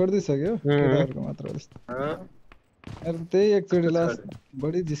आजकल त छोड्दै सक्यो केटाहरुको मात्र जस्तो यार त्यही एकचोटी लास्ट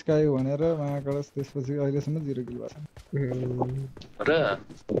बढी जिस्कायो भनेर उहाँबाट त्यसपछि अहिलेसम्म 0 किल भएको छ र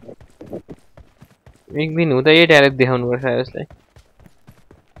एक दिन हुँदा यही डाइरेक्ट देखाउनु पर्छ यसलाई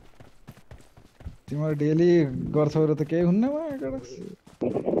तिम्रो डेली गर्छौ र त केही हुन्न उहाँबाट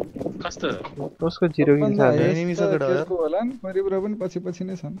कस्तो कसको 0 किल छ एनिमी छ केटा को होला नि परिब्र पनि पछि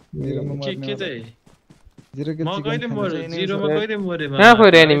नै छन् 0 मा मर्ने के चाहिँ 0 किल म कहिले मरे 0 मा कहिले मरे म कहाँ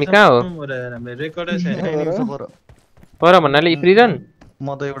गयो एनिमी कहाँ हो मरे हाम्रो रेकर्डै छैन एनिमी छ पर भन्नाले प्रिजन म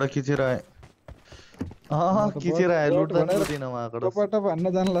त एउटा खिचेर आए खिचेर आए लुट्दा लुटिन उहाँबाट टपटप हान्न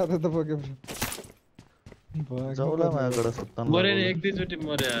जान लाग्यो त पके जाउला उहाँबाट सत्तान मरे नि एक दुई चोटी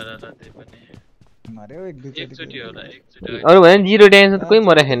मरे आएर त्यही पनि मर्यो एक दुई चोटी होला एकचोटी अरु भने 0 ड्यामेज त कोही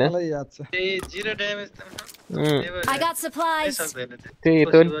मरे छैन मलाई याद छ ए 0 ड्यामेज त I got supplies. त्यही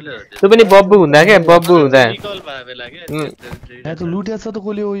त पनि बब्बु हुँदा के बब्बु हुँदा रिकल भए बेला के यहाँ त लुट्या छ त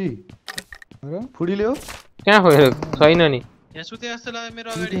कोले ओइ फुडीले हो कहाँ खोयो छैन नि यहाँ सुते जस्तो लाग्यो मेरो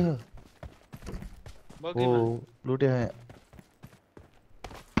अगाडि ओ लुट्या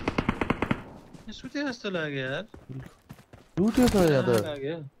सुते जस्तो लाग्यो यार लुट्यो त यहाँ त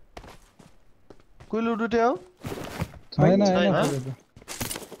कोही लुट्यो हो छैन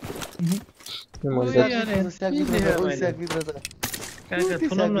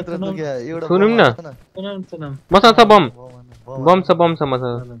सुनौँ न मसँग छ बम छ मसँग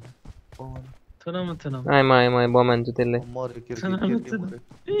आएम बम हान्छु त्यसलाई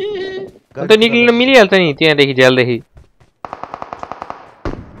त निक्लिन मिलिहाल्छ नि त्यहाँदेखि झ्यालदेखि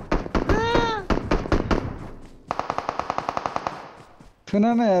सुन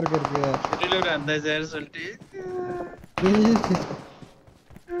न यार करके यार रिलोड हान्दै छ यार सल्टी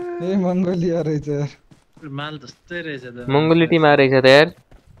ए मंगोलिया रहेछ यार माल जस्तै रहेछ त मंगोली टिम आ रहेछ त यार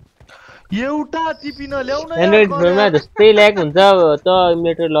एउटा टिपिन ल्याउन एन्ड्रोइड फोनमा जस्तै ल्याग हुन्छ त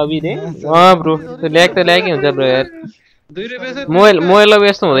इमुलेटर लबी रे ब्रो त्यो ल्याग त ल्यागै हुन्छ ब्रो यार 2 रुपैयाँ मोबाइल लबी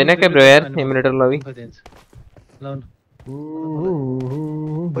यस्तो हुँदैन के ब्रो यार इमुलेटर लबी लाउन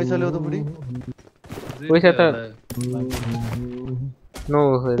पैसा ल्याउ त बुढी पैसा त नो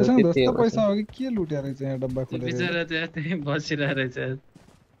त्यसमा जस्तो पैसा हो कि के लुट्या रहेछ यहाँ डब्बा खोलेर बिचारा त्यहाँ त्यही बसिरहेको रहेछ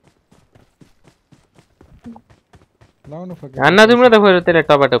लाउनु फके हान्न जाउँ न त फेरि त्यसले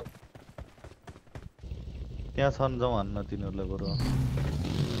टपाटप त्यहाँ छन् जाउँ हान्न तिनीहरूलाई बरु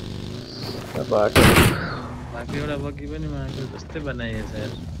टपाटप बाकी एउटा बगी पनि मार्यो जस्तै बनाइएछ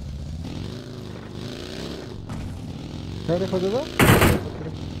यार साइड खोज्यो त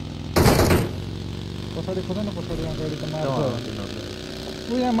पछाडि खोज्न पछाडि अगाडि त मार्छ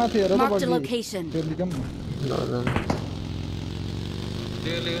उ यहाँ माथि हेर त Marked a बगी location. त्यो लिकम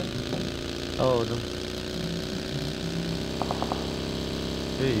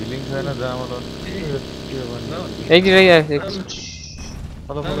हिलिङ छैन जामा लाउनु एकछिन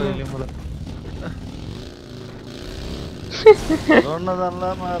फलो हिलिङ फलो लड्न जान्ला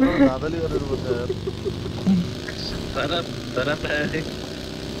धाँधली गरेर बस्छ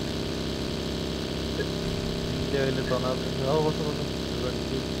अहिले तनाव बस्छ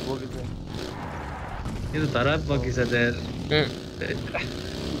बोकी छ यो त धराप बगी छ यार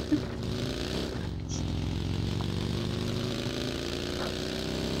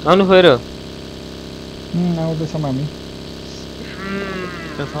आउनु फेरि आउँदैछौँ हामी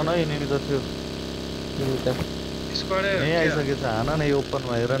त्यो छ नै एनिमी त थियो यहीँ आइसकेछ हान न यो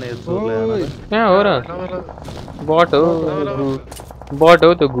ओपनमा हेर न यो कहाँ हो र बट हो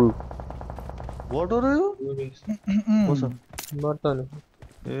त गु बट हो र यो बट त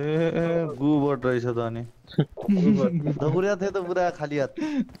ए गु बट रहेछ त अनि दगुरिया थियो त पुरा खाली हात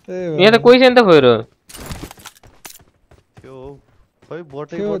यहाँ त कोही छैन त फेरि थियो खै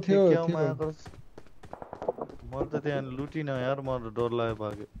बटै बट क्या मार्छ म त त्यहाँ लुटिन यार म डर लाग्यो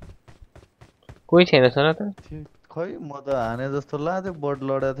भाग्यो कोही छैन छ न त खै म त हाने जस्तो लाग्यो बट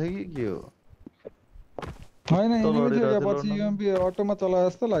लडेको थियो कि के हो होइन एनिमी थियो या पछि एमपी अटोमा चलाए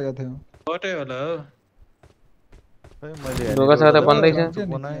जस्तो लागेको थियो बटै होला हो खै मैले ढोका छ त बन्दै छ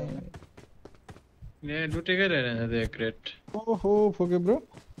ए लुटेकै रहेन त्यो क्रेट ओहो फोके ब्रो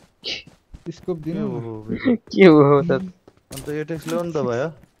स्कोप दिनु के हो त अन्त एटेक्स ल्याउ नि त भयो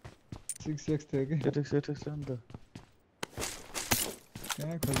 6x थियो के एटेक्स ल्याउ नि त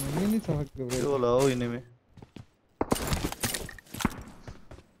कहाँ खोज्नु मिनी छ फोके ब्रो के होला हौ इनेमी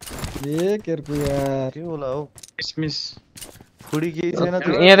ए केरको यार के होला हौ किसमिस फुडी केही छैन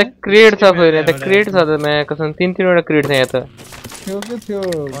यहाँ त क्रेट छ फेरि यहाँ त क्रेट छ त मैं कसम 3-3 क्रेट छ यहाँ त थियो के थियो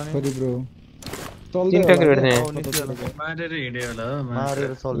फोरी ब्रो तीनटा क्रेट छ यहाँ मारेर हिँड्यो होला हो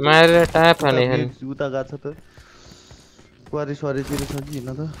मारेर चल्छ मारेर टाप हाने उता गएको छ त क्वारी स्वारीतिर छ कि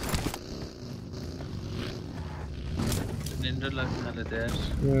हिँड्न त निन्द्रा लाग्छ मलाई त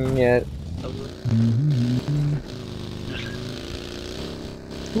यार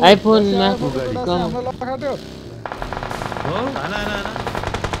आइफोन मा हाम्रो लखाट्यो हो हाना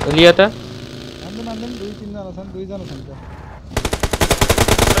लियो त नन्दन 2-3 जना छन् 2 जना छन्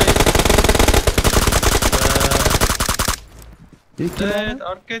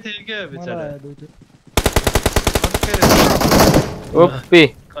अर्कै थियो क्या बिचारा ओपी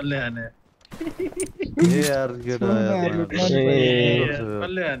कसले हाने ए यार केटा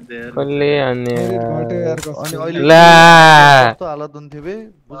कसले हान्ने अनि अहिले ला कस्तो हालत हुन्थ्यो बे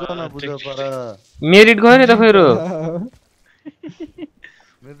बुझ न बुझ पर मेरिट गयो नि त फेरि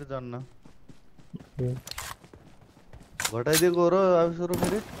मेरो जान्न घटाइदिएको र अब सुरु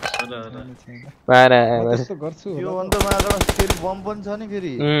फेरि पारा त्यस्तो गर्छु यो अन्त मागमा फेरि बम पनि छ नि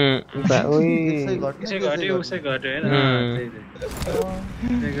फेरि उसै घट्यो हैन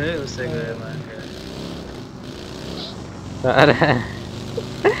त्यही गयो उसै गयो मागे पारा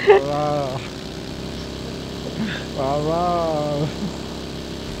वाह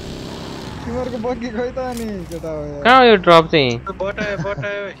तिमीहरुको बग्गी खै त अनि केटा हो यार कहाँ यो ड्रप चाहिँ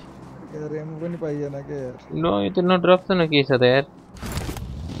बटायो यार एम पनि पाइएन के यार नो यो त न ड्रप छ न के छ त यार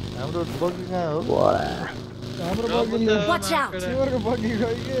हाम्रो बग्गी कहाँ हो हाम्रो बग्गीले Watch out! तिमीहरुको बग्गी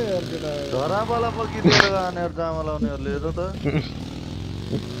खै के यार केटा धरावाला बग्गी दिएर आनेहरु जामा लाउनेहरुले हेर त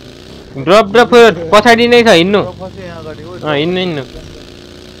ड्रप पछाडि नै छ हिन्नु फसे यहाँ अगाडि हो हिन्नु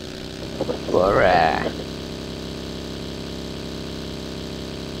बरा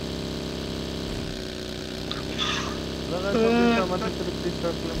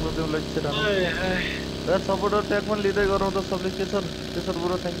सपोर्टर ट्याग पनि लिँदै गरौँ त सबले के छ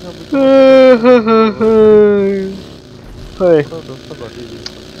बुढो थ्याङ्क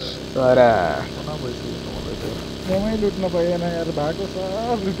समय लुट्न पाइएन यार भएको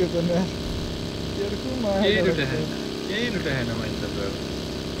सब लुटेछ नि यार केही लुटेन मैले त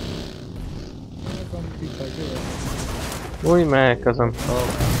कम्ती छ के ओइ मा कसम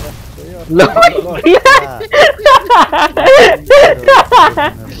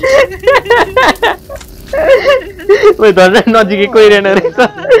ओइ धन्दा नजिकै कोही रहेन रहेछ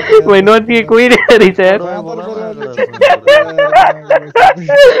ओइ नजिकै कोही रहेछ यार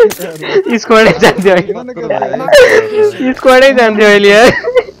स्क्वाडै जान्थ्यो अहिले स्क्वाडै जान्थ्यो अहिले यार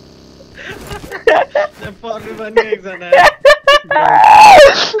पर्नु पनि एकजना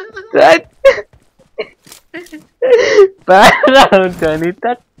पारा हुन्छ नि त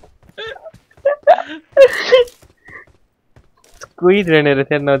कोही छैन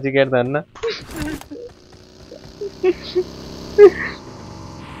रहेछ नजिक हेर्दा धन्न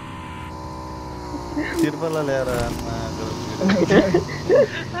तिरपाला ल्याएर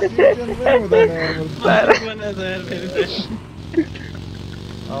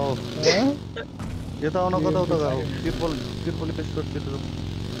यता आउन कता उता तिरपली पेस्टोर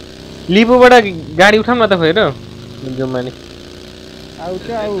लिपोबाट गाडी उठाउँ न त फेर जुम्मा नि आउँछ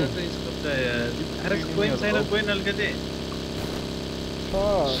आऊ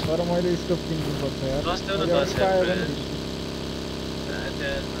तर मैले स्कोप किन्नु पर्छ यार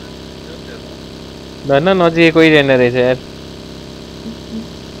धन्न नजिकै कोही रहेन रहेछ यार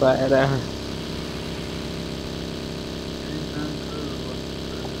पाएर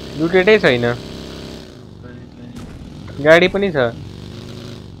लुटेटै छैन गाडी पनि छ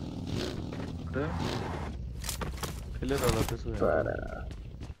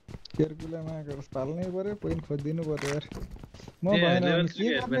केरकुलेमा गरस पाल्नै पर्यो पोइन्ट खोजिदिनु पर्यो यार म भएन के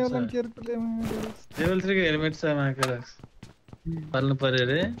गर्ने होला केरकुलेमा लेभल 3 को हेलमेट छ माकरस पाल्नु पर्यो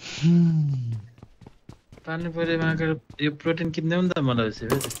रे पाल्नु पर्यो माकर यो प्रोटिन किन्दै हुन्छ मलाई चाहिँ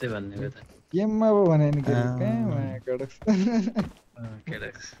त्यस्तै भन्ने हो त गेममा पो भने नि के कहाँ माकरस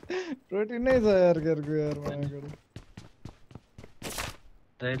केरक्स प्रोटिन नै छ यार केरकु यार माकरस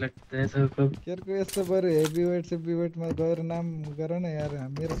केरको यस्तो पर्यो हेभी वेटमा गएर नाम गर न यार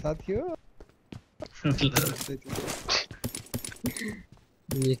मेरो साथी हो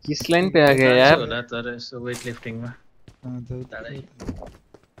ये किस लाइन पे आ गया यार होला तर सो वेट लिफ्टिङ मा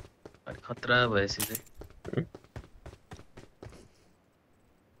खतरा भएपछि चाहिँ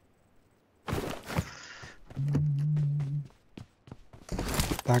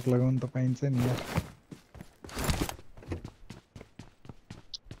धाक लगाउन त पाइन्छ नि यार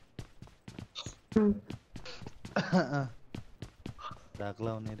धाक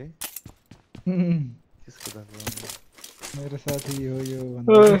लाउने रे किसको धाक लाउने मेरो साथी हो यो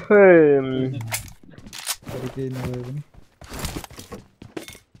भन्दा अरु केही नभए पनि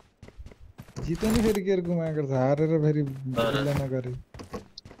जिते नि फेरि केरको मागर हारेर फेरि बिल्ला नगरे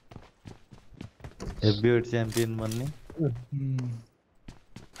हेभीवेट च्याम्पियन बन्ने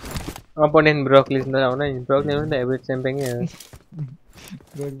अपोनेन्ट ब्रोकलिस न आउन नि ब्रोकलिस पनि त हेभीवेट च्याम्पियन नै हो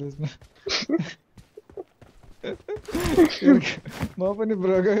ब्रोकलिसमा म पनि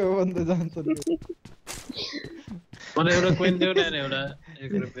ब्रोकै हो भन्दै जान्छ मलाई एउटा कोइन देऊ न एउटा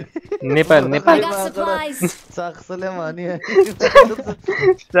 1 रुपैयाँ नेपाल साक्सले मानी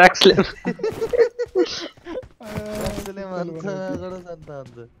साक्सले मान्छ गड जान्छ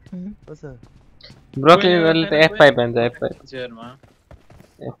हुन्छ बस ब्रोकलिस वाले त F5 भन्छ F5 चेयरमा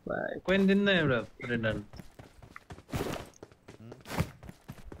F5 कोइन दिन न एउटा रेडन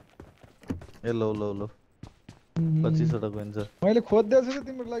ए लो 25 वटा कोइन छ मैले खोज्दै छु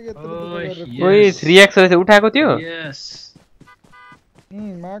तिम्रो लागि यत्रो ओइ 3x रहेछ उठाएको थियो यस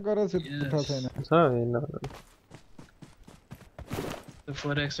मा गरेछ उठा छैन छ हैन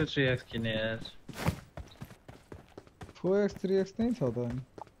 4x र 3x किने यार 4x 3x नै छ त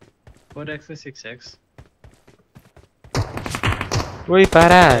 4x र 6x ओइ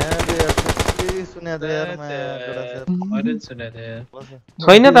पारा सुन्या त यार मैले सुने थिए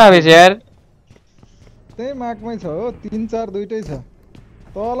छैन त आवेश यार त्यही मागमै छ हो 3 4 दुईटै छ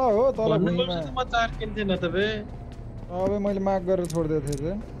तल हो तल भुइँमा म 4 किन्थे न त बे अबे मैले माग गरेर छोड्दै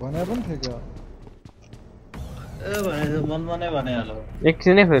थिए भने पनि थियो क्या ए भने मनमा नै भने हालो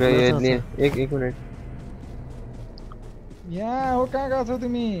एकछिन नै फेरि यो एक मिनेट यहाँ हो कहाँ गएको छौ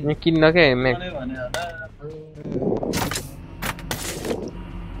तिमी म किन्न के म्याक भने होला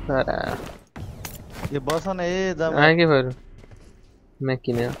सारा ये बस न ए जाम आगे फेरि म्याक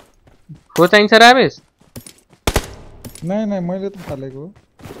किने खो चाहिन्छ र आवेश नहीं मैले त फालेको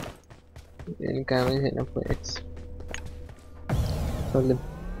अनि कामै छैन फोएक्स चल्दै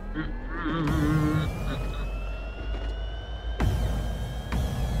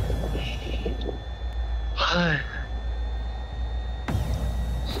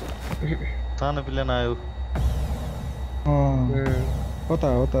सानो प्लेन आयो कता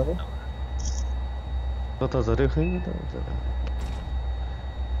हो त कता झऱ्यो खै त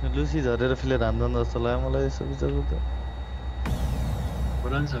लुसी झरेर फ्लेयर हान्दैन जस्तो लाग्यो मलाई यसो बिचको त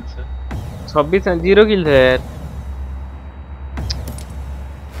बुरान सक्छ 26 0 किल थियो यार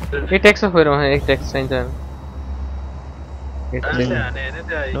एक टैक्स हो रहा है एक टैक्स चाहिए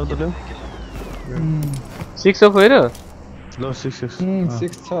 6 of हेर लो 6 6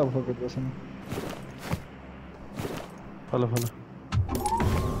 6 छ फोकट बस्नु फलो फलो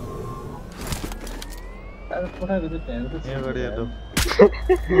अरे कोठा भित्र ढ्याङ्ग्रो यहाँ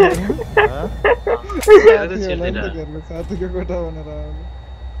गडी हेर्नु साथीको कोठा भनेर आयो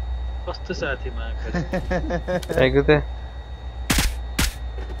कस्तो साथी माग आइगो त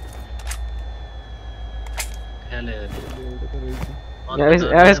खेले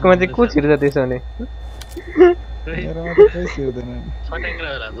यसको माथि को छिर्छ त्यसो भने मेरोमा त केही छिर्दैन फट्याङ्ग्रा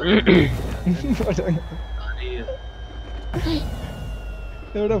होला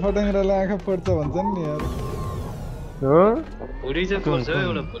एउटा फट्याङ्ग्राले आँखा फोड्छ भन्छन् नि यार हो भुडी चाहिँ फोड्छ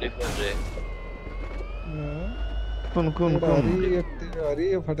एउटा भुडी फोड्छ कुन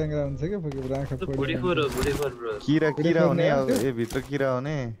हरियो फट्याङ्ग्रा हुन्छ क्या फुकेर आँखा फोड्छ भुडी फोड ब्रो किरा हुने अब ए भित्र किरा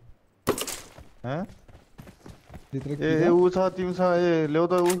हुने ह भित्र ए उ छ तिमी छ ए ल्याउ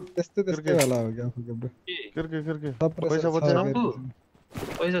त उ त्यस्तै वाला हो क्या फुके ब्रो करके पैसा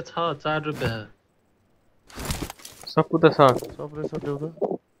पैसा छ 4 रुपैयाँ सबको त छ सप्रेसर ल्याउ त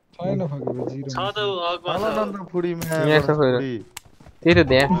छैन फुके ब्रो जिरो छ त अगमा हाल न फुडी मा यहाँ छ फेरि त्यही त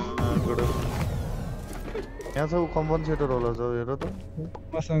त्यहाँ यहाँ छ कम्पनसेटर होला छ हेर त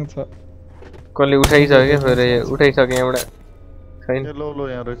मसँग छ कसले उठाइसक्यो फेरि उठाइसक्यो एउटा छैन ए लो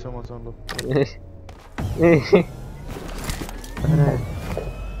यहाँ रहेछ मसँग लो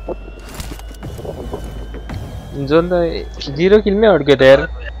जोन त 0 किलमै अड्क्यो त यार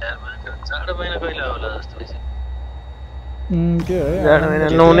जाडो महिना कहिले होला जस्तो छ के है जाडो महिना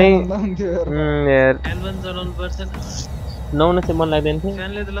नौनै यार फ्यान चलाउनु पर्छ नौन चाहिँ मन लाग्दैन थियो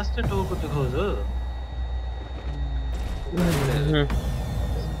फ्यानले त लास्टै टाउको दुखाउँछ हो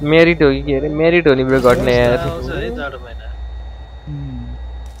मेरिट हो कि के अरे मेरिट हो नि ब्रो घट्ने यार आउँछ है जाडो महिना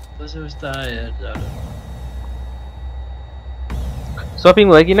बस्दा आयो यार जाडो शपिङ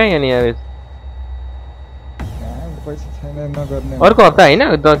भयो कि नै अनि अब पैसा छैन नगर्ने अर्को हप्ता हैन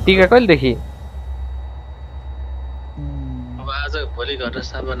टीका कहिले देखि अब आज भोलि घर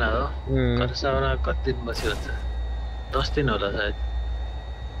साबना हो घर साबना कति दिन बसी हुन्छ 10 दिन होला सायद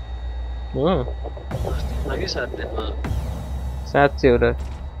हो 10 दिन लागि 7 दिन हो 700 एउटा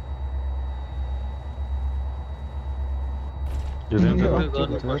म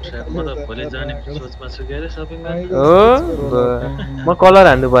त भोलि जाने सोचमा छु के अरे शपिङ गर्न हो म कलर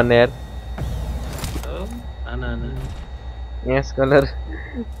हान्नु पर्ने यार आना यस कलर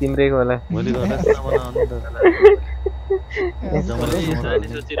तिम्रै होला भोलि घर साबना आउनु त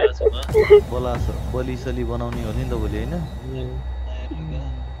बली सली बनाउने हो नि त भोलि हैन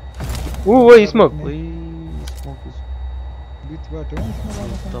ओ स्मोक बिचबाट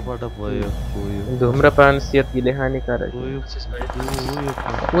टपट भयो धुम्रपान सेहतले हानिकारक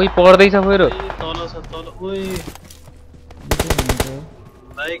ओइ पर्दैछ फेरि तल छ तल ओइ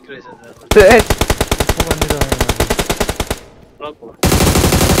बाइक रहेछ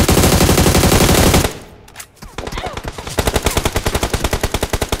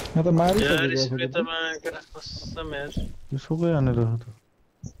म त सबै हानेर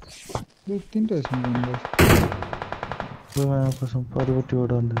दुई तीनटा कसम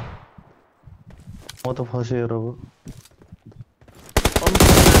परिवर्तन अन्त म त फसेर अब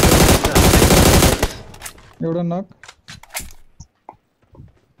एउटा नक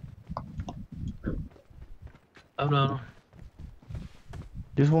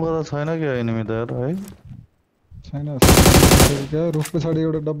त्यसमा त छैन के एनिमी त यार है छैन क्या रुख पछाडि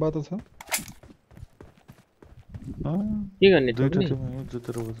एउटा डब्बा त छ के गर्ने दुईटा टिम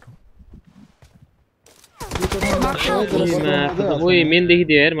जुतेर बज्रो ओइ मेन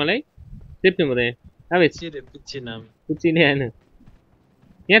देखिदियो यार मलाई सेप्नु म त यहाँ आवे पिच्छे नाम पिच्छे नि आएन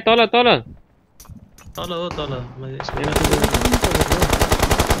यहाँ तल तल तल हो तल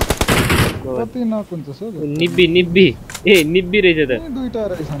कति नक हुन्छ सर निब्बी ए निब्बी रहेछ त दुईटा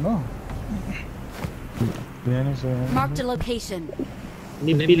रहेछन् हो Marked a location.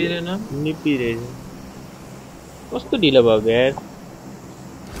 निब्बी रहेछ कस्तो ढिलो भयो यार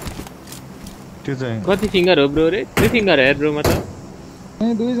त्यो चाहिँ कति फिंगर हो ब्रो रे 3 फिंगर हो यार ब्रो म त ए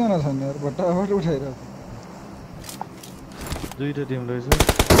दुई जना छन् यार फटाफट उठाइरा दुईटा टिम रहेछ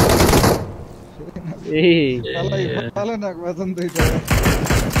ए मलाई नक वजन दुईटा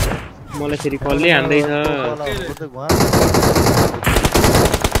मलाई फेरि कलले हान्दै छ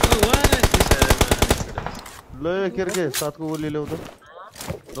ल के सातको गोली ल्याउ त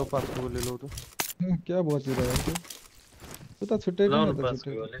ल पाँचको गोली ल्याउ त क्या बचिरहेको त्यो त छुट्टै नि त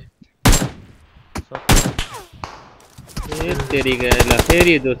ए तेरी गएला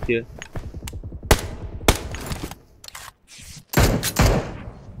फेरि दोस्यो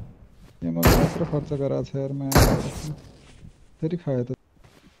ये म मात्र खर्च गराछ यार म फेरि खाए त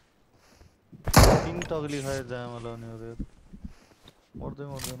टगली खाए जामा लाउने हो रे मर्दै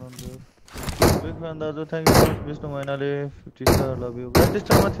मर्दैन नि बिग फ्यान दाजु thank you so much Vishnu मैनाले 50 star love you grand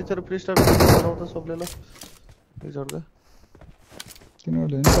स्टारमा थिचर free star गराउ त सबले ल प्लिज हर्दा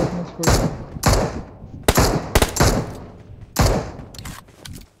किनले नि सक्नु छोड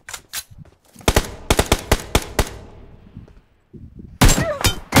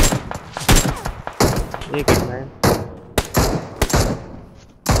एक है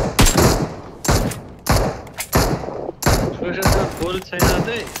छोरा त गोल छैन त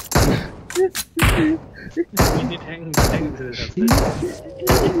मिनी ट्याङ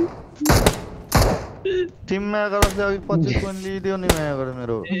टिम में अगर से अभी 25 पॉइंट लीड हो नहीं मैं अगर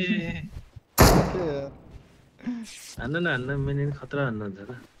मेरो के यार हान्न मिनी खतरा हान्न हुन्छ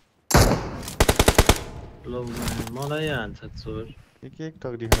त ल मलाई हान्छ चोर एक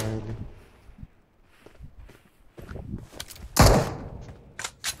टगली खाएले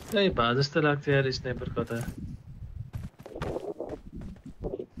ए भा जस्तो लाग्थ्यो यार स्नाइपर कता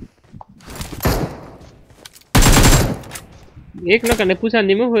एक नकाने पुछान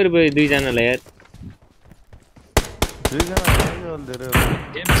दिमु फेरि भयो दुई जनालाई यार दुई जना हल धेरै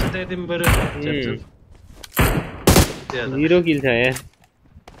गेम सिधै दिम बरु जीरो किल छ यार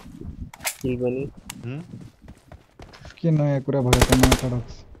किल पनि के नयाँ कुरा भयो त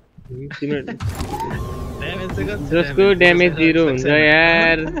माकडक्स जसको ड्यामेज जीरो हुन्छ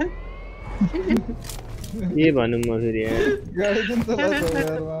यार के भन्नु म फेरि यार गाडी किन चलाउँछ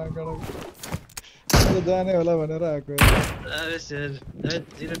यार माकडक्स मैले जाने होला भनेर आको अरे सर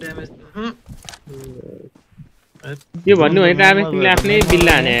जीरो ड्यामेज के भन्नु है त अब तिमीले आफ्नै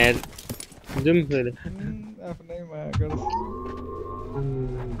बिल्ला हाने यार जुम फेरि आफ्नै माकडक्स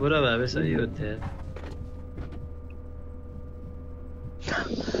बुरा भावे सही होते हैं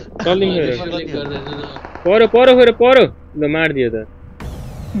कलिङ परो परो फेरि परो ल मारिदियो त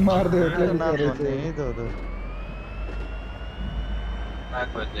मारिदियो के नहीं तो नाक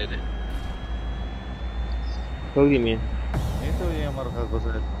बदले रे ठोकिदिए नहीं तो ये हमारा खाको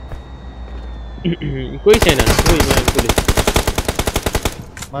शायद कोही छैन कोही यहाँ पुलिस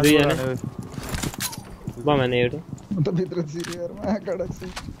दुईजना बम हाने एउटा म त भित्र छिरे यार माकडक्स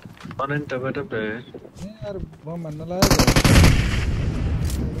करेन्ट टबाट पे यार बम हान्न लाग्यो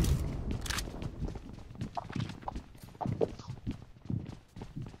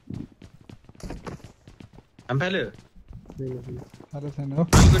हम पहले अरे छैन हो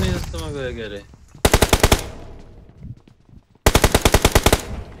कुनै जस्तोमा गयो के रे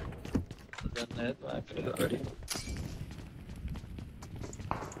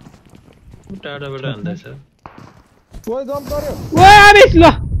टाढाबाट हान्दैछ ओइ जम्प गर्यो ओए आबिस ल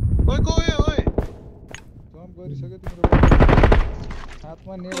ओइ गयो ओइ जम्प गरिसक्यो तिम्रो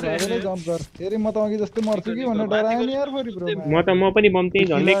हातमा नेट भएरै जम्प गर फेरि म त अघि जस्तै मर्छु कि भनेर डरायो नि यार फेरि ब्रो म पनि बम त्यही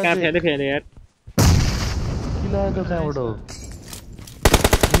झन्डै काफेले फेरे यार किन आयो त कहाँबाट हो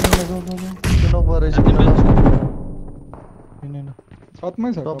किन परेछ किन किन छतमै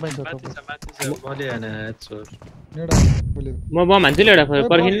छ टपमै छ माथि छ मैले हाने चोर नेडा बोले म बम हान्छु ल एउटा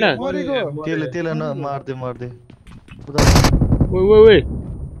पर्खिन ल त्यसले न मार्दै मार्दै ओइ ओइ ओइ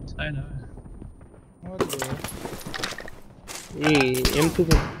छैन ए M2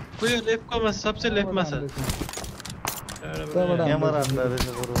 कोही लेफ्टकोमा सबसे लेफ्टमा छ क्यामेरा हान्दा रहेछ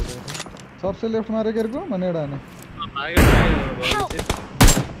बरोबर सबसे लेफ्ट मारे केरको म नेडा हाने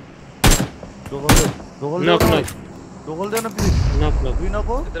ढोकल नक नक ढोकल देन प्लिज नक नक दुई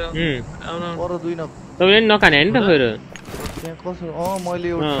नको आउन पर दुई नको तपाईले नखाने हैन त फेरि त्यहाँ कसो मैले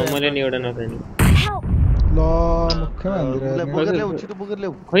मैले नि एउटा नखाने ल मुखमा हान्दिरा बोकेर ल्याउ छिटो बोकेर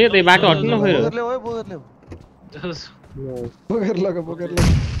ल्याउ खोइ त बाटो हट्नु न फेरि बोकेर ल्याउ ओइ बोकेर ल्याउ बोकेर लग ओरे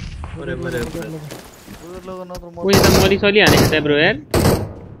ओरे बोकेर लग नत्र म ओइ त मली सली हानेछ त ब्रो यार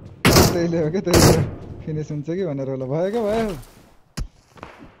त्यसले हो के त्यसले फिनिश हुन्छ कि भनेर होला भयो के भयो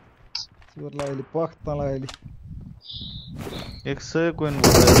चोर लाग्यो पख त लाग्यो 100 कोइन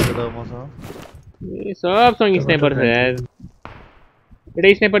बोकेर त मसँग ए सब सँग स्नाइपर छ यार एउटा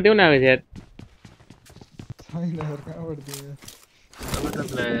स्नाइपर देऊ न अब यार छैन यार कहाँबाट दियो टबाट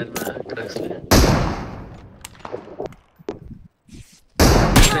प्लेयरमा क्रक्सले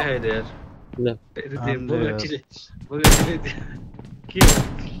है यार ल बोगटी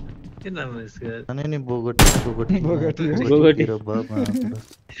के नाम है इसका अनि नि बोगटी र बाबा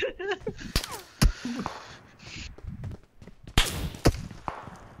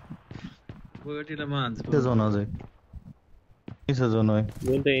बोगटी र मान्छ के जोन अझै किस जोन है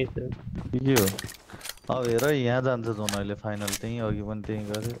जोन त यही छ के हो अब हेर यहाँ जान्छ जोन अहिले फाइनल त्यही अघि पनि त्यही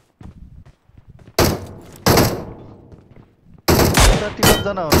गरे 30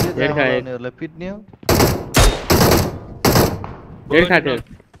 जना हो के जानेहरुलाई पिट्ने हो डेढ खाथे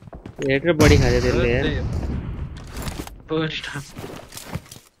हेटर बढी खायो त्यसले यार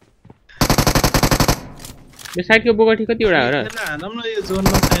यो साइडको बोगटी कतिवटा हो र यो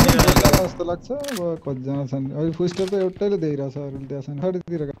जोनमा छैन जस्तो लाग्छ अब कतिजना छन् अहिले फुस्टर त एउटैले देखिरहेछ अरूले त्यहाँ छैन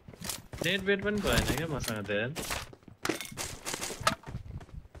साइडतिर नेट बेट पनि भएन क्या मसँग त यार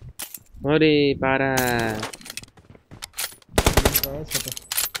अरे पारा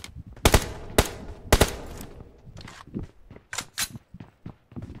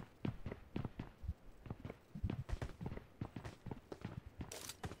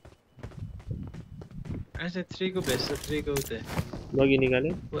ऐसे 3 को बेस्ट 3 को उते बगी निकाले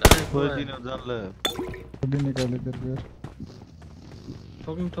फोर्डी न जानले फोर्डी निकाले तेरे यार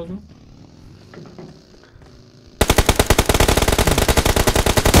ठोक्नु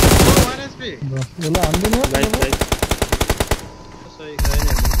यसलाई हान्दैन नाइस सही खाएन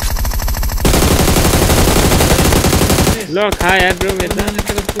ल खा यार ब्रो मेता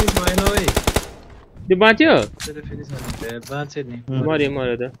तेरो फुल भएन ओइ त्यो बाँच्यो तेरो फिनिश भयो बाँचे नि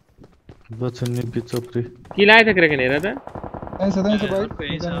मर्यो त बच्चन नि पिचोप्री कि लाए त क्रेकन हेर त त्यही छ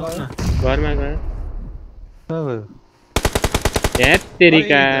भाइ घरमा गयो कहाँ भयो हेत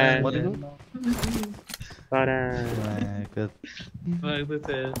तेरिका पारा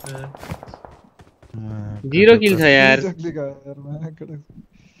जीरो किल छ यार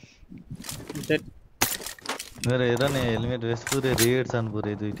मेरो हेर न हेलमेट भेस्ट पुरै रेड छन्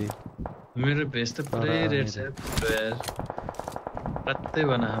पुरै दुईटै मेरो भेस्ट त पुरै रेड छ यार कतै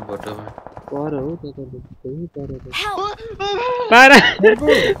बना फोटो पर हो त पारा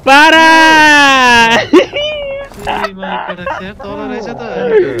पारा तल रहेछ त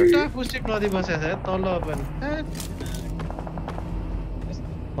एउटा पुस्टिक नदी बसेछ तल पनि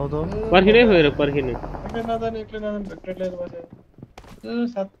पर्खिनै खोएर पर्खिनु एक्लै नजाने भेक्टर लिएर बसेछ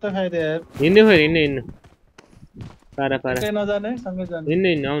सत्त खाइदे यार हिँड्नु खोएर हिँड्नु पारा एक्लै नजाने सँगै जाने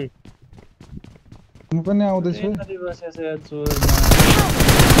हिँड्नु आउनु म पनि आउँदैछु नदी बसेछ यार चोरमा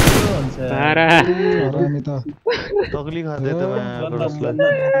पारा हरामी त तगली खाँदै त गडसलाई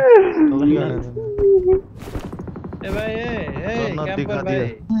तगली खाने ए भाइ ए क्याम्पर भाइ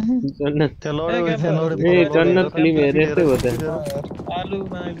जन्नत त्यो लड्यो ए जन्नत फिल्म हेरे जस्तै हो त आलु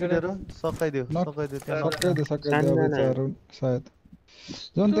लिएर सकाइदियो सकाइदियो बच्चाहरू सायद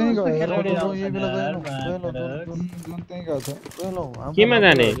जुन त्यही गयो यही बेला गयो जुन त्यही गयो छ केमा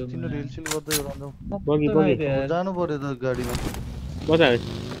जाने तिनीहरु हिलसिल गर्दै रहन्छौ बगी जानु पर्यो त गाडीमा बजा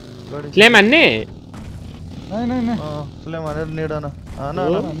स्ल्याम हान्ने नै नै नै स्ल्याम हानेर नेडान हान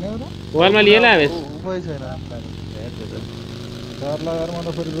वालमा लिएला अब उपाय छैन यार यार म त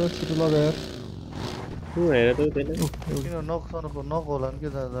फेरि रोज छिटो लगा यार तु हेर त त्यसले किन नक होला नि के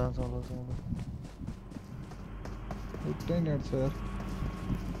जान्छ होला उतै नेट छ यार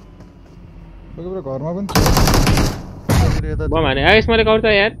बगेर घरमा पनि बम हाने आ यसमा कौर त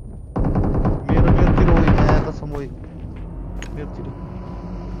यार मेरोतिर ओइ माया कसम ओइ मेरोतिर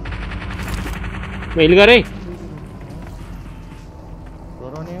हिल गरे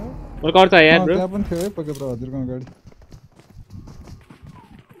गराउने हो और कौर त यार ब्रो त्यहाँ पनि थियो है पके ब्रो हजुरको गाडी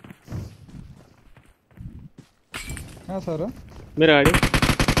कहाँ छ र मेरो गाडी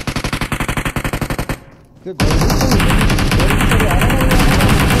त्यो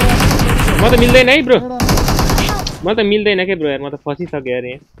म त मिल्दैन है ब्रो म त मिल्दैन के ब्रो यार म त फसिसक्यो यार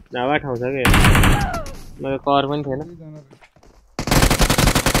यहाँ हावा ठाउँ छ के मेरो कभर पनि थिएन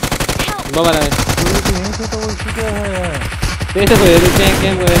बाबा त्यही त हेर्नु त्यहाँ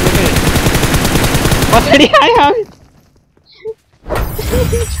क्याम्प गरेर के पछाडि आयो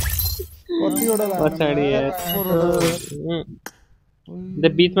पछाडि यार द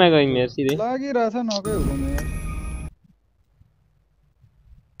बीचमा गयौँ यार सिधै लागिरहेछ नकै हुँदैन यार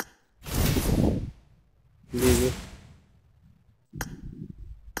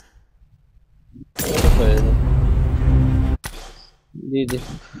जी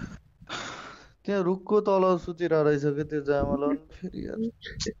त्यहाँ रुखको तल सुतिरहेको रहेछ कि त्यो जामल फेरि यार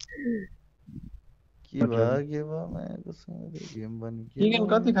के भयो माया कसम गेम बनि चिकन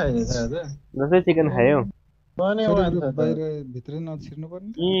कति खाइदिन्छ आज जस्तै चिकन खायो बाहिर भित्र नछिर्नु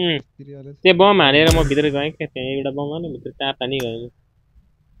पर्ने त्यो बम हानेर म भित्र गएँ क्या त्यहाँ एउटा बम हाने भित्र तापा नि गयो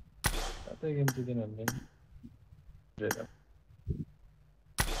कतै गेम चिकन हाल्ने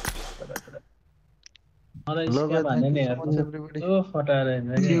मलाई स्क्याम हाने नि यार ओ फटाएर